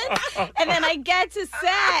performance, and then I get to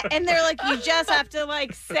set, and they're like, "You just have to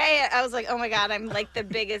like say it." I was like, "Oh my god, I'm like the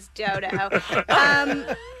biggest dodo."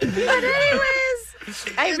 But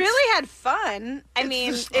anyways, I really had fun. I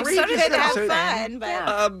mean, it's so good to have fun,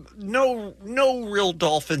 but No real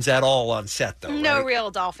dolphins at all on set, though. no right?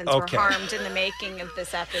 real dolphins Okay. were harmed in the making of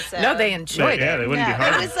this episode. No, they enjoyed Yeah, it. they wouldn't be It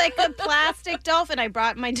harmed. was like a plastic dolphin. I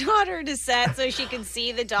brought my daughter to set so she could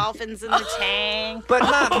see the dolphins in the tank. But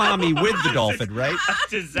not mommy with the dolphin, right?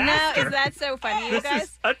 No, is that so funny, you This guys?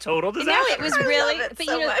 is a total disaster. No, it was really. love it But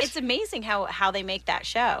so much. it's amazing how they make that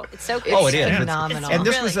show. It's so cool. Oh, it is phenomenal. And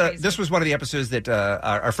this Really was this was one of the episodes that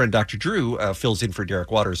our friend Dr. Drew fills in for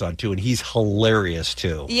Derek Waters on too, and he's hilarious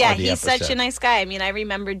too. Yeah, on the he's such episode. a nice guy. I mean, I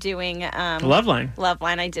remember doing Loveline.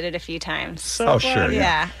 Loveline. I did it a few times. Oh, sure.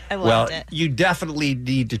 Yeah, I Well, loved it. you definitely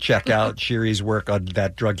need to check out Sherry's work on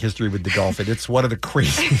that Drug History with the Dolphin. It's one of the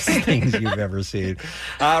craziest things you've ever seen.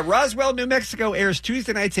 Roswell, New Mexico airs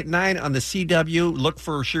Tuesday nights at 9 on the CW. Look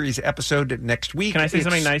for Sherry's episode next week. Can I say It's-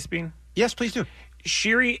 something nice, Bean? Yes, please do.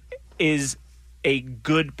 Sherry is a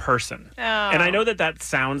good person. Oh. And I know that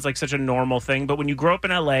sounds like such a normal thing, but when you grow up in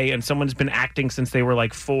LA and someone's been acting since they were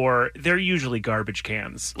like 4, they're usually garbage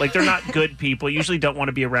cans. Like, they're not good people. You usually don't want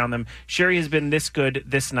to be around them. Sherry has been this good,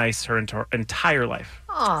 this nice her entire life.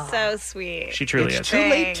 So sweet. She truly It's is. too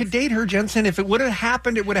late to date her, Jensen. If it would have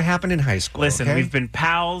happened, it would have happened in high school. Listen, okay? we've been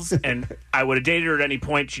pals, and I would have dated her at any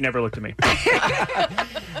point. She never looked at me.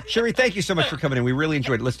 Sherry, thank you so much for coming in. We really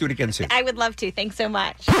enjoyed it. Let's do it again soon. I would love to. Thanks so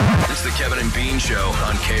much. It's the Kevin and Bean Show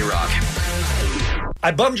on K-Rock.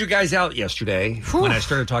 I bummed you guys out yesterday when I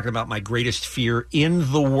started talking about my greatest fear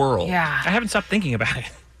in the world. Yeah. I haven't stopped thinking about it.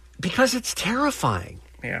 Because it's terrifying.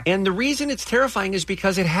 Yeah. And the reason it's terrifying is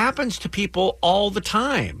because it happens to people all the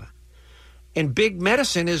time. And big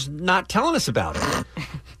medicine is not telling us about it.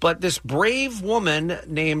 But this brave woman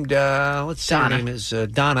named, let's see, her Donna. name is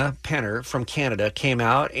Donna Penner from Canada, came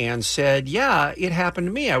out and said, yeah, it happened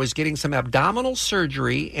to me. I was getting some abdominal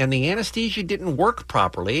surgery and the anesthesia didn't work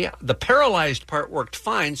properly. The paralyzed part worked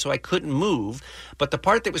fine, so I couldn't move. But the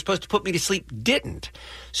part that was supposed to put me to sleep didn't.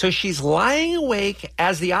 So she's lying awake.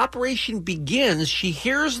 As the operation begins, she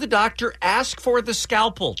hears the doctor ask for the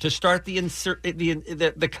scalpel to start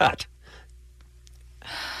the cut.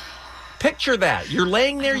 Picture that. You're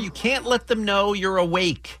laying there. You can't let them know you're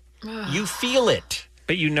awake. You feel it.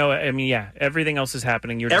 But everything else is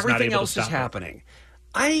happening. You're just not able to stop Everything else is happening.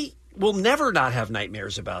 I will never not have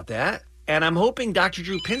nightmares about that. And I'm hoping Dr.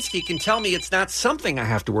 Drew Pinsky can tell me it's not something I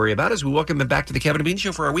have to worry about as we welcome him back to the Kevin and Bean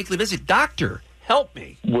Show for our weekly visit. Doctor, help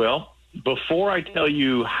me. Well, before I tell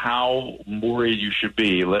you how worried you should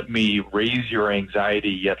be, let me raise your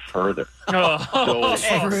anxiety yet further.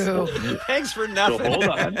 Thanks for nothing. So hold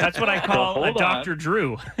on. That's what I call a Dr.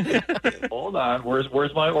 Drew. Hold on.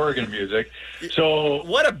 Where's my organ music? So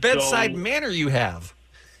what a bedside manner you have.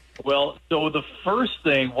 Well, so the first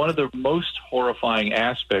thing, one of the most horrifying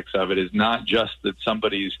aspects of it is not just that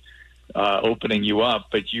somebody's opening you up,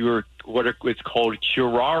 but it's called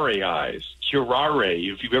curare eyes.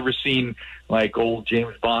 Curare. If you've ever seen like old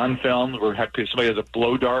James Bond films where somebody has a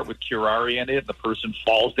blow dart with curare in it and the person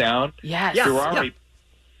falls down. Yes.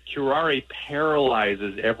 Curare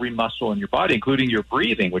paralyzes every muscle in your body, including your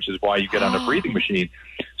breathing, which is why you get on a breathing machine.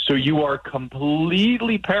 So you are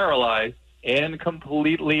completely paralyzed and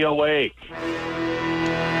completely awake.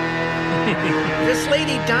 This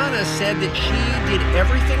lady, Donna, said that she did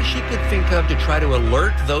everything she could think of to try to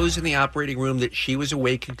alert those in the operating room that she was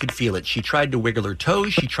awake and could feel it. She tried to wiggle her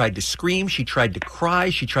toes. She tried to scream. She tried to cry.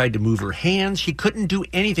 She tried to move her hands. She couldn't do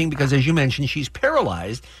anything because, as you mentioned, she's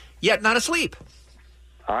paralyzed, yet not asleep.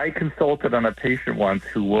 I consulted on a patient once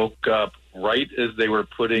who woke up right as they were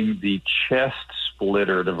putting the chest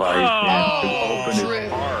splitter device in to open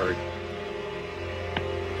his heart.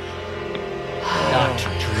 Dr.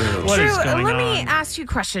 Drew. What is going on? Let me ask you a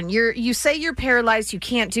question. You say you're paralyzed, you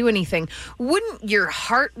can't do anything. Wouldn't your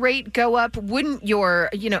heart rate go up? Wouldn't your,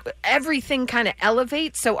 everything kind of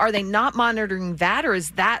elevate? So are they not monitoring that, or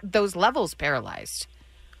is those levels paralyzed?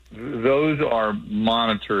 Those are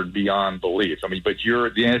monitored beyond belief. But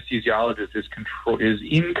the anesthesiologist is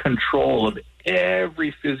in control of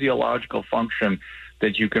every physiological function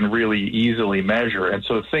that you can really easily measure. And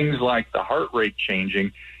so things like the heart rate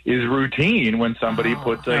changing is routine when somebody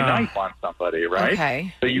puts a knife on somebody, right?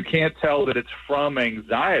 Okay. So you can't tell that it's from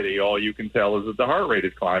anxiety. All you can tell is that the heart rate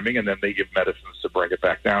is climbing, and then they give medicines to bring it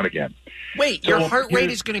back down again. Wait, your heart rate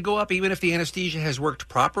is going to go up even if the anesthesia has worked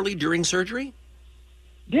properly during surgery?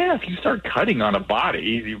 Yeah, if you start cutting on a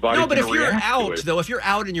body, your body's No, but if gonna you're react to out, it. though, if you're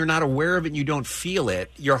out and you're not aware of it and you don't feel it,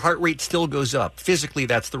 your heart rate still goes up. Physically,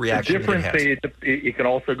 that's the reaction The difference, that it has. it can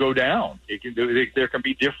also go down. There can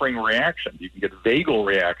be differing reactions. You can get vagal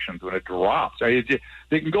reactions when it drops. They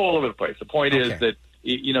can go all over the place. The point is that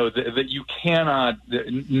that you cannot,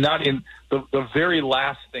 not in the very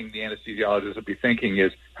last thing the anesthesiologist would be thinking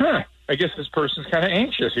is, I guess this person's kind of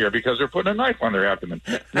anxious here because they're putting a knife on their abdomen.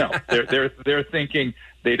 No, they're thinking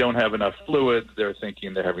they don't have enough fluid. They're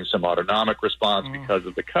thinking they're having some autonomic response because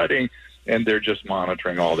of the cutting, and they're just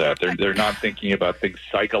monitoring all that. They're not thinking about things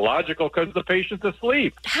psychological because the patient's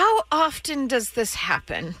asleep. How often does this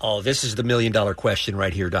happen? Oh, this is the $1,000,000 question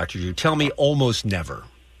right here, Dr. Drew. Tell me almost never.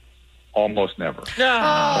 Almost never.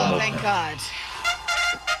 Oh, thank God.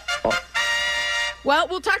 Well,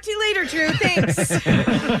 we'll talk to you later, Drew. Thanks.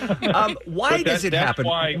 Why does it happen?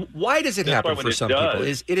 Why does it happen for some people?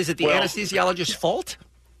 Is it the anesthesiologist's fault?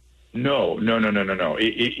 No.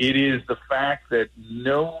 It is the fact that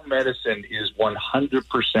no medicine is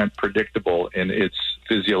 100% predictable in its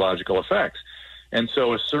physiological effects. And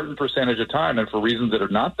so a certain percentage of time, and for reasons that are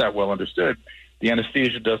not that well understood, the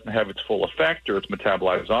anesthesia doesn't have its full effect or it's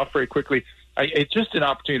metabolized off very quickly. It's just an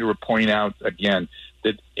opportunity to point out, again,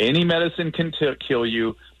 that any medicine can kill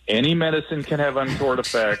you. Any medicine can have untoward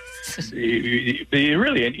effects.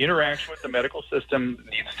 Really, an interaction with the medical system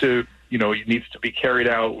needs to be carried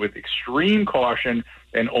out with extreme caution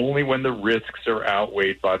and only when the risks are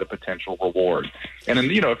outweighed by the potential reward. And then,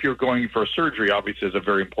 if you're going for a surgery, obviously there's a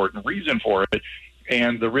very important reason for it.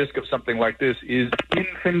 And the risk of something like this is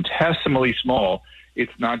infinitesimally small.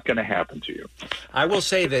 It's not going to happen to you. I will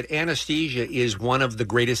say that anesthesia is one of the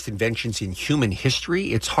greatest inventions in human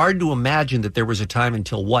history. It's hard to imagine that there was a time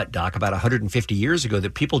until what, Doc, about 150 years ago,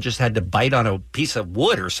 that people just had to bite on a piece of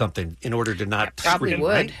wood or something in order to not probably scream,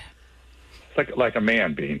 would. right? It's like a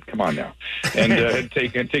man, Bean. Come on now, and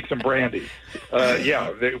take some brandy.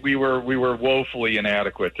 We were woefully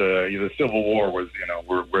inadequate. The Civil War was,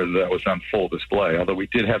 where that was on full display. Although we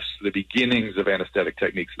did have the beginnings of anesthetic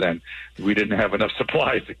techniques then, we didn't have enough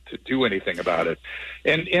supplies to do anything about it.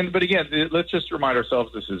 But again, let's just remind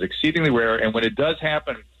ourselves this is exceedingly rare. And when it does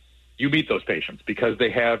happen, you meet those patients because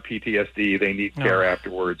they have PTSD. They need care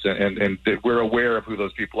afterwards, and we're aware of who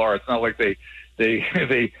those people are. It's not like they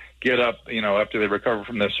get up, after they recover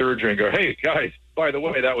from their surgery and go, "Hey, guys, by the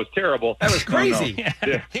way, that was terrible. That was crazy."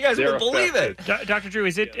 No. You guys wouldn't believe it. Dr. Drew,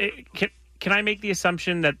 is it can I make the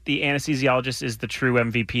assumption that the anesthesiologist is the true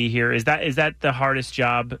MVP here? Is that the hardest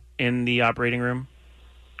job in the operating room?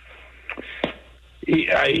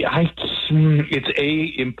 I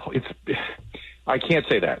can't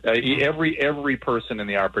say that. Every person in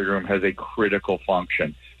the operating room has a critical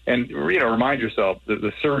function. And, remind yourself that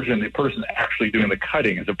the surgeon, the person actually doing the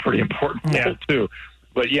cutting, is a pretty important role, too.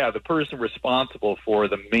 But, the person responsible for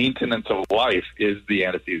the maintenance of life is the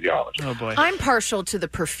anesthesiologist. Oh, boy. I'm partial to the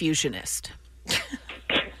perfusionist.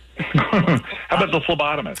 How about the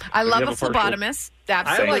phlebotomist? I love a phlebotomist.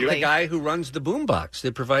 Absolutely. I like the guy who runs the boombox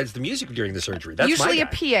that provides the music during the surgery. That's Usually my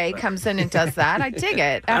guy. a PA comes in and does that. I dig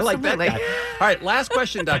it. Absolutely. I like that guy. All right, last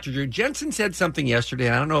question, Dr. Drew. Jensen said something yesterday,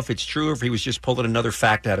 and I don't know if it's true or if he was just pulling another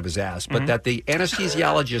fact out of his ass, but that the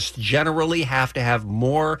anesthesiologists generally have to have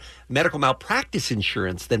more medical malpractice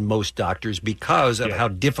insurance than most doctors because of how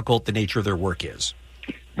difficult the nature of their work is.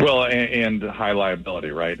 Well, and high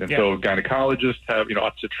liability, right? And so gynecologists have,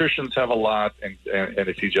 obstetricians have a lot, and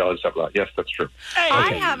anesthesiologists have a lot. Yes, that's true.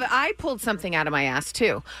 I pulled something out of my ass,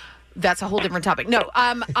 too. That's a whole different topic. No,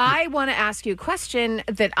 I want to ask you a question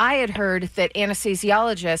that I had heard that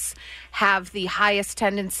anesthesiologists have the highest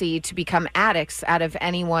tendency to become addicts out of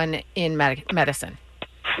anyone in medicine.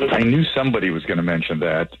 I knew somebody was going to mention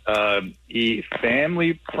that.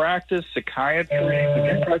 Family practice,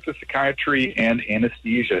 psychiatry, and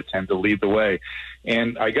anesthesia tend to lead the way.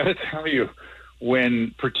 And I got to tell you,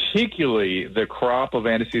 when particularly the crop of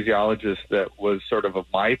anesthesiologists that was sort of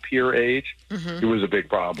my peer age, it was a big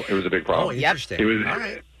problem. It was a big problem. Oh, interesting. It was, all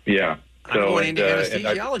right. Yeah. I'm going into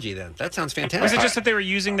anesthesiology then. That sounds fantastic. Was it just that they were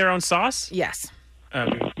using their own sauce? Yes.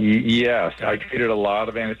 Yes, I treated a lot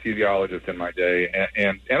of anesthesiologists in my day,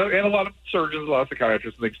 and a lot of surgeons, a lot of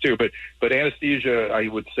psychiatrists and things too. But anesthesia, I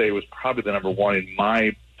would say, was probably the number one in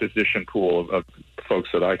my physician pool of folks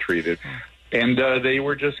that I treated. And they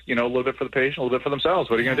were just, a little bit for the patient, a little bit for themselves.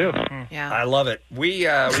 What are you going to do? Yeah, I love it. We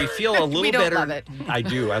feel a little we don't better. Love it. I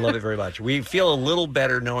do. I love it very much. We feel a little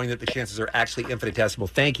better knowing that the chances are actually infinitesimal.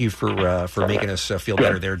 Thank you for making us feel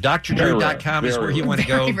better there. DrDrew.com is where you want to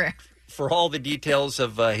go. For all the details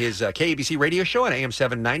of his KABC radio show on AM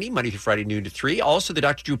 790, Monday through Friday, noon to 3. Also, the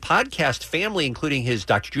Dr. Drew podcast family, including his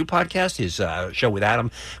Dr. Drew podcast, his show with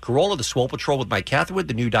Adam Carolla, the Swole Patrol with Mike Catherwood,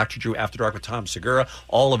 the new Dr. Drew After Dark with Tom Segura,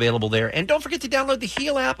 all available there. And don't forget to download the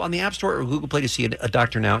Heal app on the App Store or Google Play to see a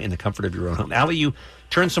doctor now in the comfort of your own home. Allie, you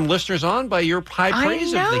turned some listeners on by your high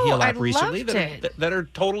praise of the Heal app recently that are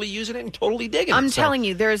totally using it and totally digging it. I'm telling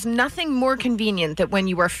you, there is nothing more convenient that when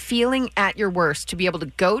you are feeling at your worst to be able to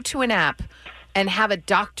go to an app and have a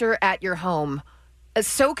doctor at your home.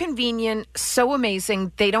 So convenient, so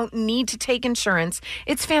amazing. They don't need to take insurance.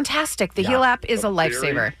 It's fantastic. The Heal app is a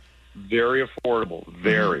lifesaver. Very affordable,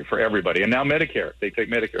 for everybody. And now Medicare. They take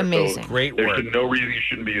Medicare. Amazing. So great work. There's no reason you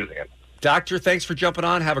shouldn't be using it. Doctor, thanks for jumping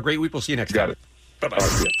on. Have a great week. We'll see you next time. Got it. Bye-bye.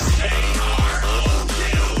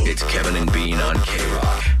 It's Kevin and Bean on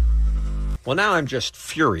K-Rock. Well, now I'm just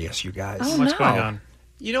furious, you guys. Oh, What's going on?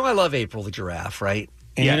 You know I love April the giraffe, right?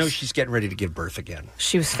 And you know she's getting ready to give birth again.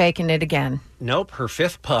 She was faking it again. Nope, her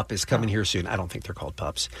fifth pup is coming here soon. I don't think they're called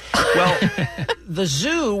pups. Well, the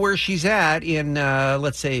zoo where she's at in,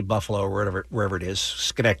 let's say, Buffalo or wherever it is,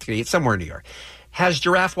 Schenectady, it's somewhere in New York, has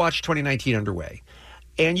Giraffe Watch 2019 underway.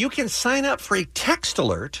 And you can sign up for a text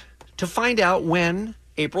alert to find out when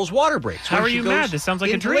April's water breaks. How are you mad? This sounds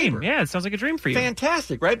like a dream. Labor. Yeah, it sounds like a dream for you.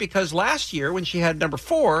 Fantastic, right? Because last year when she had number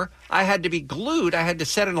 4, I had to be glued. I had to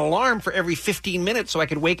set an alarm for every 15 minutes so I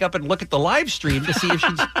could wake up and look at the live stream to see if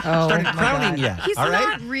she'd started crowning yet. He's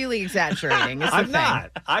not really exaggerating. I'm not.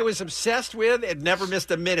 I was obsessed with and never missed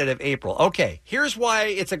a minute of April. Okay, here's why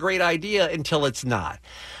it's a great idea until it's not.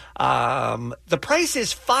 The price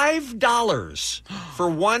is $5 for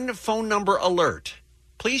one phone number alert.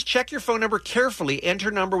 Please check your phone number carefully.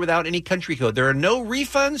 Enter number without any country code. There are no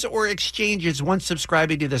refunds or exchanges once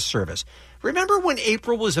subscribing to this service. Remember when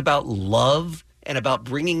April was about love and about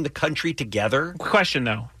bringing the country together? Question,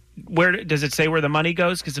 though. Where does it say where the money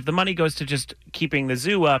goes? Because if the money goes to just keeping the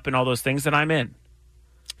zoo up and all those things, then I'm in.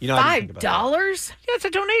 You know, $5? Yeah, it's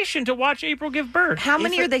a donation to watch April give birth. How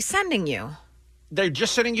many are they sending you? They're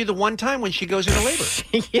just sending you the one time when she goes into labor.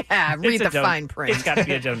 Yeah, read the fine print. It's got to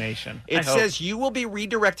be a donation. It says you will be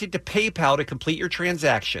redirected to PayPal to complete your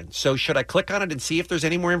transaction. So should I click on it and see if there's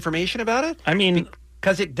any more information about it? I mean,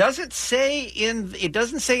 Because it doesn't say in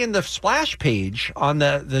the splash page on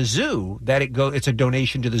the zoo that it's a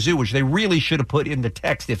donation to the zoo, which they really should have put in the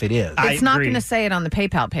text if it is. It's not going to say it on the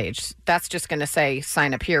PayPal page. That's just going to say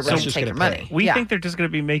sign up here, we're going to take your money. We think they're just going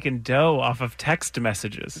to be making dough off of text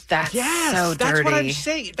messages. That's so dirty. That's what I'm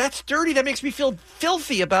saying. That's dirty. That makes me feel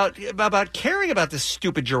filthy about caring about this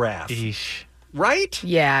stupid giraffe. Eesh. Right?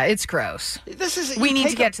 Yeah, it's gross. We need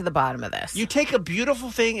to get to the bottom of this. You take a beautiful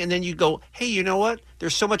thing and then you go, hey, you know what?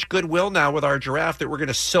 There's so much goodwill now with our giraffe that we're going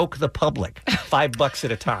to soak the public $5 at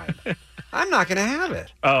a time. I'm not going to have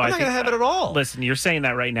it. I'm not going to have it at all. Listen, you're saying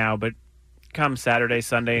that right now, but come Saturday,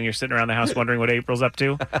 Sunday, and you're sitting around the house wondering what April's up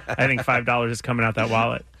to, I think $5 is coming out that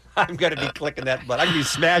wallet. I'm going to be clicking that button. I'm going to be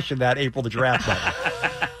smashing that April the Giraffe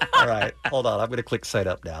button. All right, hold on. I'm going to click sign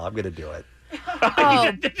up now. I'm going to do it.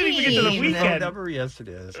 Oh, didn't even get to the weekend. Yes, it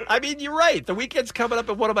is. I mean, you're right. The weekend's coming up,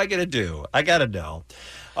 and what am I going to do? I got to know.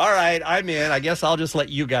 All right, I'm in. I guess I'll just let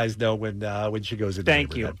you guys know when she goes in.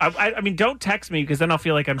 Thank you. I mean, don't text me because then I'll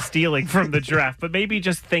feel like I'm stealing from the giraffe. But maybe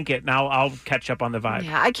just think it, and I'll catch up on the vibe.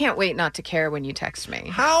 Yeah, I can't wait not to care when you text me.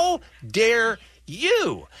 How dare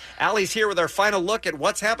you? Allie's here with our final look at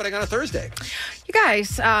what's happening on a Thursday. You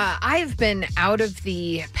guys, I've been out of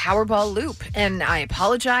the Powerball loop, and I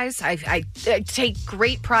apologize. I take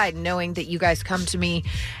great pride in knowing that you guys come to me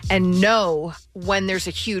and know when there's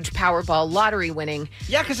a huge Powerball lottery winning.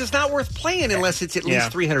 Yeah, because it's not worth playing unless it's at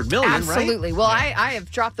least $300 million, Absolutely. Right? Well, I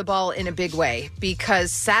have dropped the ball in a big way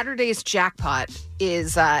because Saturday's jackpot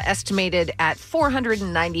is estimated at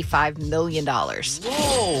 $495 million.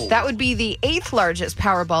 Whoa. That would be the 8th largest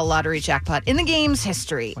Powerball lottery jackpot in the game's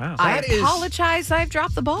history. Wow. I apologize. I've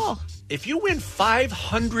dropped the ball. If you win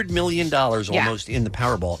 $500 million almost in the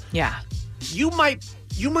Powerball, you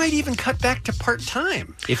might even cut back to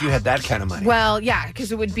part-time if you had that kind of money. Well, yeah,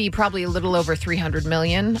 because it would be probably a little over $300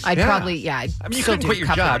 million. I'd probably. I mean, you couldn't quit your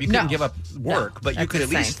job. You couldn't give up work, but you could at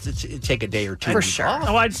least take a day or two. For sure.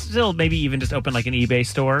 Oh, I'd still maybe even just open like an eBay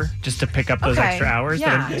store just to pick up those extra hours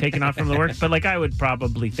that I'm taking off from the work. But like I would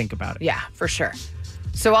probably think about it. Yeah, for sure.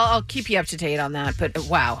 So I'll keep you up to date on that. But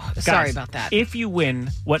wow, sorry about that. If you win,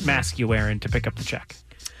 what mask you wearing to pick up the check?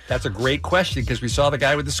 That's a great question because we saw the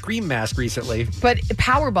guy with the Scream mask recently. But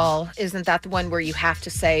Powerball, isn't that the one where you have to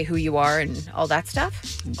say who you are and all that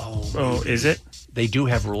stuff? Oh, is it? They do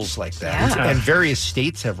have rules like that. Yeah. And various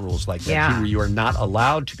states have rules like that, too, where you are not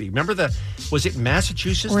allowed to be. Remember was it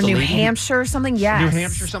Massachusetts? Or New Hampshire or something? Yes. New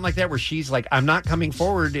Hampshire, something like that, where she's like, I'm not coming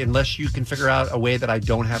forward unless you can figure out a way that I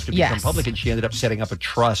don't have to become public. And she ended up setting up a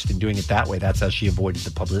trust and doing it that way. That's how she avoided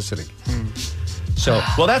the publicity. So,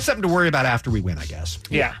 well, that's something to worry about after we win, I guess.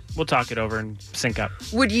 Yeah, we'll talk it over and sync up.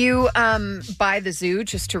 Would you buy the zoo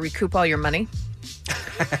just to recoup all your money?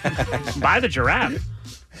 Buy the giraffe.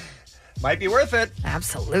 Might be worth it.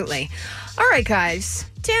 Absolutely. All right, guys.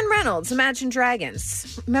 Dan Reynolds, Imagine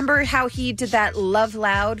Dragons. Remember how he did that Love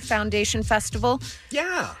Loud Foundation Festival?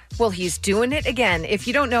 Yeah. Well, he's doing it again. If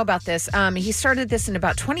you don't know about this, he started this in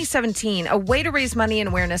about 2017, a way to raise money and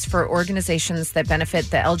awareness for organizations that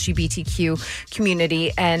benefit the LGBTQ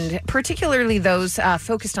community, and particularly those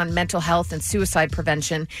focused on mental health and suicide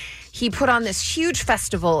prevention. He put on this huge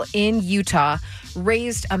festival in Utah,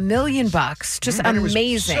 raised $1 million, just amazing.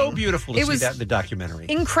 It was so beautiful to see that in the documentary.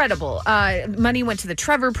 Incredible. Money went to the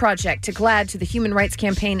Trevor Project, to GLAAD, to the Human Rights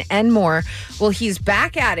Campaign, and more. Well, he's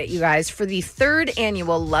back at it, you guys, for the 3rd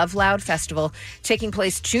annual Love Loud Festival, taking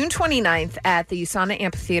place June 29th at the USANA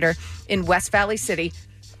Amphitheater in West Valley City.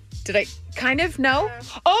 Did I kind of know?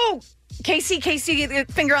 Oh, Casey, the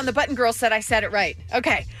finger on the button girl said I said it right.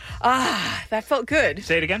 Okay. That felt good.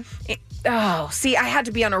 Say it again. Oh, see, I had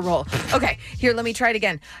to be on a roll. Okay, here, let me try it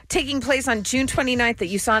again. Taking place on June 29th at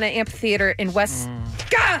USANA Amphitheater in West...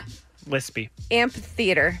 Lispy.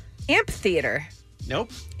 Amphitheater. Nope.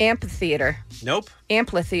 Amphitheater. Nope.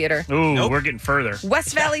 Amphitheater. Ooh, Nope. we're getting further.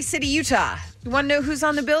 West Valley City, Utah. You want to know who's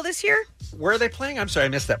on the bill this year? Where are they playing? I'm sorry, I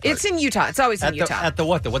missed that part. It's in Utah. It's always in Utah. At the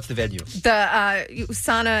what? What's the venue? The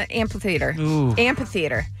USANA Amphitheater. Ooh.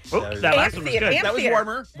 Amphitheater. Oh, that last one was good. That was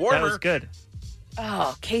warmer. That was good.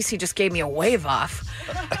 Oh, Casey just gave me a wave off.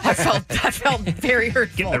 That felt very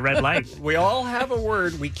hurtful. Getting the red light. We all have a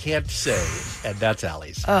word we can't say, and that's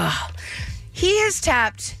Allie's. He has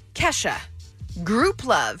tapped Kesha, Group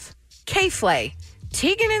Love, K-Flay,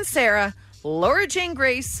 Tegan and Sarah, Laura Jane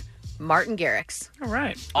Grace, Martin Garrix. All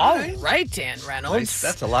right. All right, Dan Reynolds. Nice.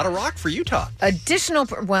 That's a lot of rock for Utah. Additional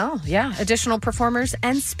performers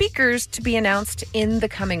and speakers to be announced in the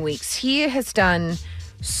coming weeks. He has done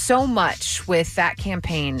so much with that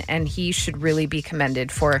campaign, and he should really be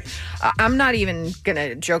commended for, I'm not even going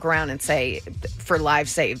to joke around and say for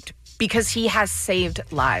lives saved, because he has saved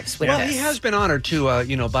lives with this. He has been honored too,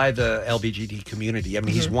 by the LBGT community. I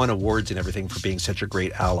mean, he's won awards and everything for being such a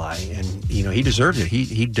great ally, and he deserves it.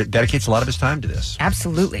 He dedicates a lot of his time to this.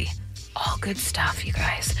 Absolutely. All good stuff, you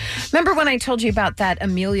guys. Remember when I told you about that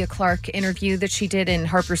Amelia Clark interview that she did in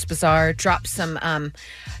Harper's Bazaar? Dropped some,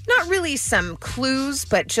 not really some clues,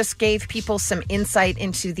 but just gave people some insight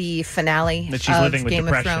into the finale that she's of living with Game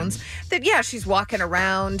of depression. Thrones. That, she's walking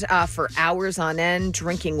around for hours on end,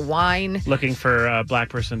 drinking wine. Looking for a black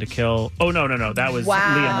person to kill. Oh, no. That was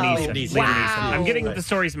Wow. Liam Neeson. Wow. Liam Neeson. I'm getting the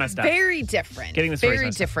stories messed up. Very different. Getting the stories Very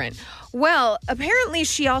messed up. different. Well, apparently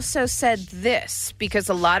she also said this because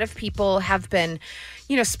a lot of people have been,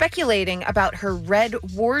 speculating about her red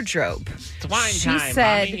wardrobe. It's wine time,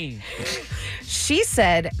 mommy. She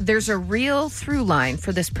said there's a real through line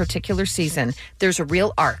for this particular season. There's a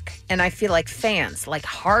real arc. And I feel like fans, like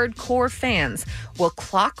hardcore fans, will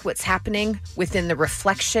clock what's happening within the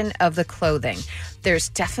reflection of the clothing. There's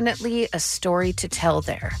definitely a story to tell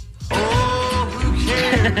there.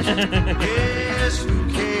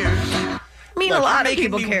 I mean, a lot of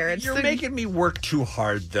people care. You're making me work too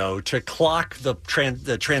hard, though, to clock the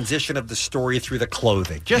transition of the story through the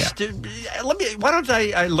clothing. Why don't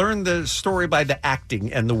I learn the story by the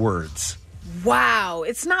acting and the words? Wow,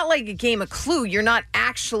 it's not like a game of Clue. You're not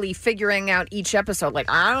actually figuring out each episode. Like,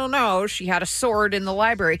 I don't know, she had a sword in the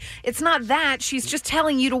library. It's not that. She's just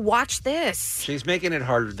telling you to watch this. She's making it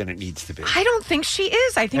harder than it needs to be. I don't think she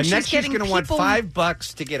is. I think and she's next getting she's going to people... want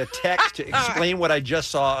 $5 to get a text to explain what I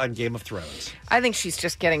just saw on Game of Thrones. I think she's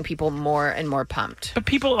just getting people more and more pumped. But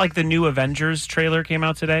people, like the new Avengers trailer came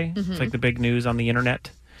out today. Mhm. It's like the big news on the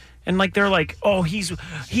internet. And they're like, oh, he's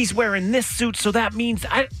wearing this suit, so that means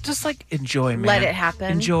I just enjoy, man. Let it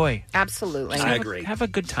happen. Enjoy. Absolutely. I agree. Have a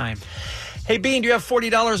good time. Hey, Bean, do you have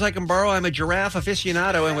 $40 I can borrow? I'm a giraffe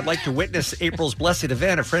aficionado and would like to witness April's blessed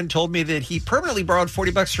event. A friend told me that he permanently borrowed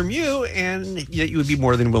 $40 from you and that you would be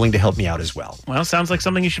more than willing to help me out as well. Well, sounds like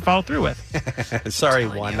something you should follow through with. Sorry,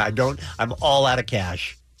 Juan. I'm all out of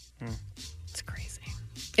cash. It's crazy.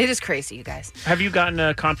 It is crazy, you guys. Have you gotten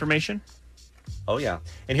a confirmation? Oh, yeah.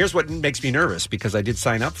 And here's what makes me nervous because I did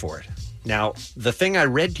sign up for it. Now, the thing I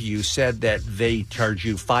read to you said that they charge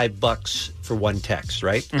you $5 for one text,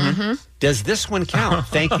 right? Mm-hmm. Does this one count?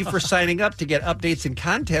 Thank you for signing up to get updates and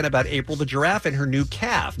content about April the giraffe and her new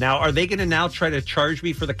calf. Now, are they going to now try to charge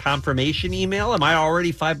me for the confirmation email? Am I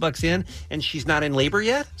already $5 in and she's not in labor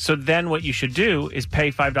yet? So then what you should do is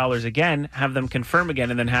pay $5 again, have them confirm again,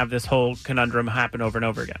 and then have this whole conundrum happen over and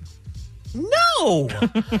over again. No!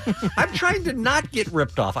 I'm trying to not get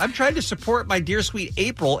ripped off. I'm trying to support my dear sweet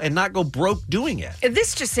April and not go broke doing it.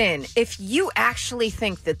 This just in, if you actually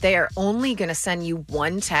think that they are only going to send you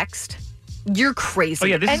one text, you're crazy. Oh,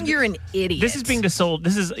 yeah, you're an idiot. This is being sold.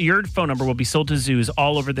 Your phone number will be sold to zoos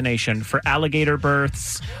all over the nation for alligator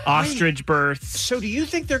births, ostrich births. So do you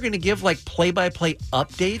think they're going to give play-by-play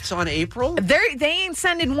updates on April? They ain't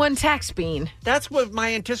sending one text, Bean. That's what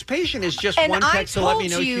my anticipation is, just And one I text to let me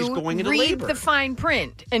know told she's you, going into read labor. the fine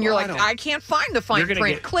print. And you're Well, like, I I can't find the fine You're gonna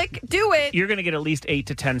print. Click, do it. You're going to get at least 8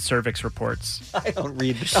 to 10 cervix reports. I don't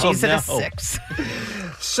read the She's at a 6.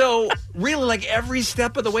 So, really, every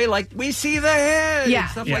step of the way, we see the head and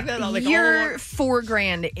stuff like that. You're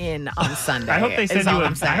 $4,000 in on Sunday. I hope they send is you. all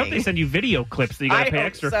I'm I hope saying. they send you video clips that you got to pay hope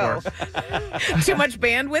extra so. for. Too much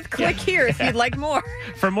bandwidth? Click here if you'd like more.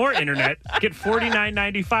 For more internet, get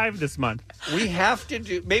 $49.95 this month. We have to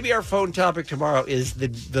do. Maybe our phone topic tomorrow is the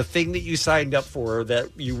thing that you signed up for that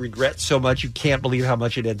you regret so much you can't believe how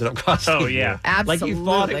much it ended up costing. Oh, yeah. you. Like you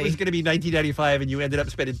thought it Absolutely. was going to be $19.95 and you ended up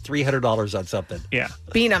spending $300 on something. Yeah.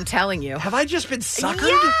 Bean, I'm telling you. Have I just been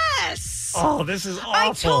suckered? Yes. Oh, this is awful.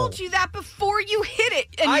 I told you that before you hit it,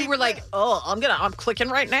 and you were like, "Oh, I'm clicking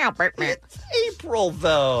right now." It's April,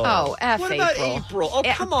 though. Oh, What about April? Oh,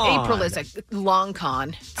 come on. April is a long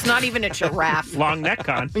con. It's not even a giraffe. Long neck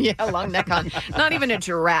con. Yeah, long neck con. Not even a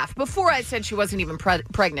giraffe. Before I said she wasn't even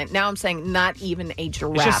pregnant. Now I'm saying not even a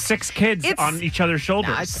giraffe. It's just 6 kids on each other's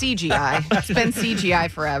shoulders. Nah, it's CGI. It's been CGI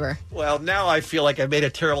forever. Well, now I feel like I made a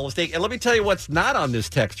terrible mistake. And let me tell you what's not on this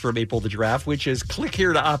text from April the giraffe, which is click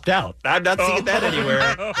here to opt out. I'm not seeing that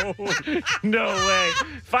anywhere. No way.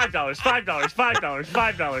 $5,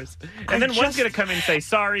 $5. And then one's going to come in and say,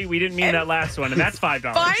 sorry, we didn't mean that last one. And that's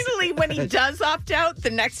 $5. Finally, when he does opt out,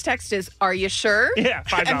 the next text is, "Are you sure?" Yeah,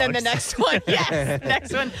 $5. And then the next one, yes.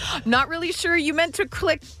 Next one, "Not really sure you meant to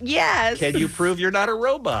click yes." Can you prove you're not a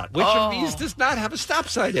robot? Which of these does not have a stop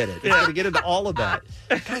sign in it? It's going to get into all of that.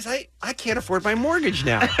 Guys, I can't afford my mortgage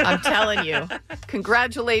now. I'm telling you.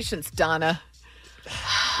 Congratulations, Donna.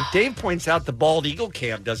 Dave points out the bald eagle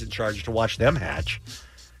cam doesn't charge to watch them hatch.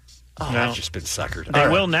 Oh, No. I've just been suckered. They All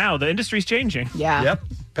right. will now. The industry's changing. Yeah. Yep.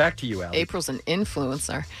 Back to you, Allie. April's an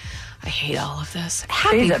influencer. I hate all of this.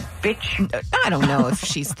 She's a bitch. I don't know if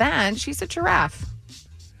she's that. She's a giraffe.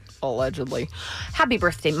 Allegedly. Happy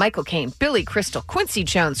birthday, Michael Caine, Billy Crystal, Quincy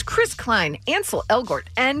Jones, Chris Klein, Ansel Elgort,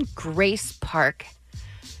 and Grace Park.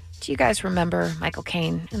 Do you guys remember Michael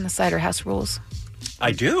Caine in the Cider House Rules?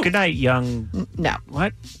 I do. Good night, young. No.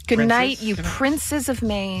 What? Good Princess? night, you princes of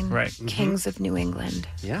Maine, Right. kings of New England.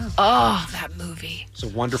 Yeah. Oh, that movie. It's a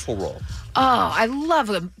wonderful role. Oh, I love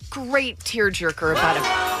a great tearjerker about him.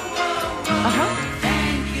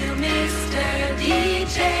 Thank you, Mr.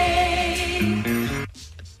 DJ.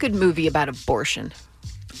 Good movie about abortion.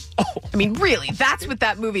 I mean, really, that's what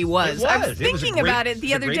that movie was. It I was. was It was a thinking great- about it it's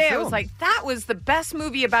the a other great day. I film. was like, that was the best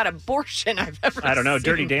movie about abortion I've ever seen. I don't know.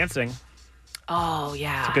 Dirty Dancing. Oh,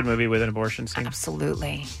 yeah. It's a good movie with an abortion scene.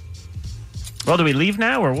 Absolutely. Well, do we leave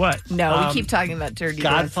now or what? No, we keep talking about Dirty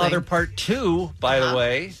Godfather Dancing. Part 2, by Uh-huh. the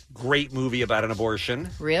way. Great movie about an abortion.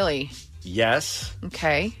 Really? Yes.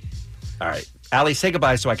 Okay. All right. Allie, say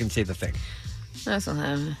goodbye so I can say the thing. That's not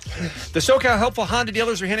happening. The SoCal Helpful Honda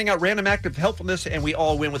dealers are handing out random act of helpfulness, and we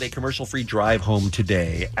all win with a commercial-free drive home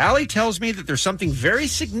today. Allie tells me that there's something very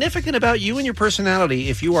significant about you and your personality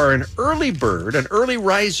if you are an early bird, an early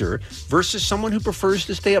riser, versus someone who prefers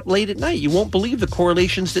to stay up late at night. You won't believe the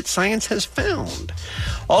correlations that science has found.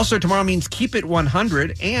 Also, tomorrow means Keep It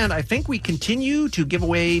 100, and I think we continue to give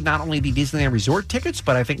away not only the Disneyland Resort tickets,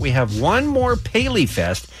 but I think we have one more Paley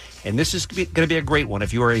Fest. And this is going to be a great one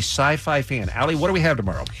if you are a sci-fi fan. Allie, what do we have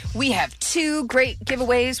tomorrow? We have 2 great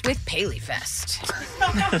giveaways with Paley Fest.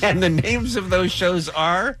 And the names of those shows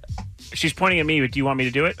are? She's pointing at me, but do you want me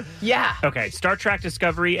to do it? Yeah. Okay, Star Trek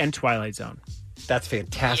Discovery and Twilight Zone. That's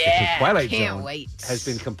fantastic. Yeah, Twilight can't Zone wait. has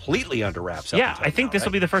been completely under wraps. Yeah, I think this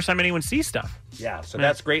will be the first time anyone sees stuff. Yeah, so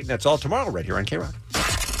that's great. And that's all tomorrow right here on K-Rock.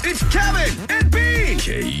 It's Kevin and Bean.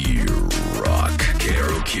 K-Rock.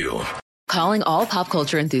 KROQ. Calling all pop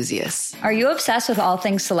culture enthusiasts. Are you obsessed with all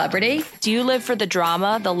things celebrity? Do you live for the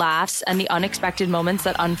drama, the laughs, and the unexpected moments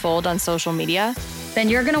that unfold on social media? Then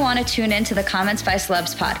you're going to want to tune in to the Comments by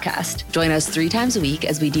Celebs podcast. Join us 3 times a week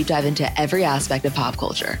as we deep dive into every aspect of pop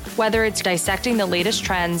culture. Whether it's dissecting the latest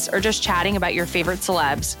trends or just chatting about your favorite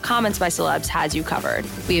celebs, Comments by Celebs has you covered.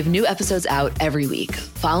 We have new episodes out every week.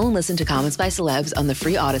 Follow and listen to Comments by Celebs on the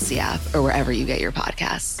free Odyssey app or wherever you get your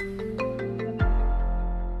podcasts.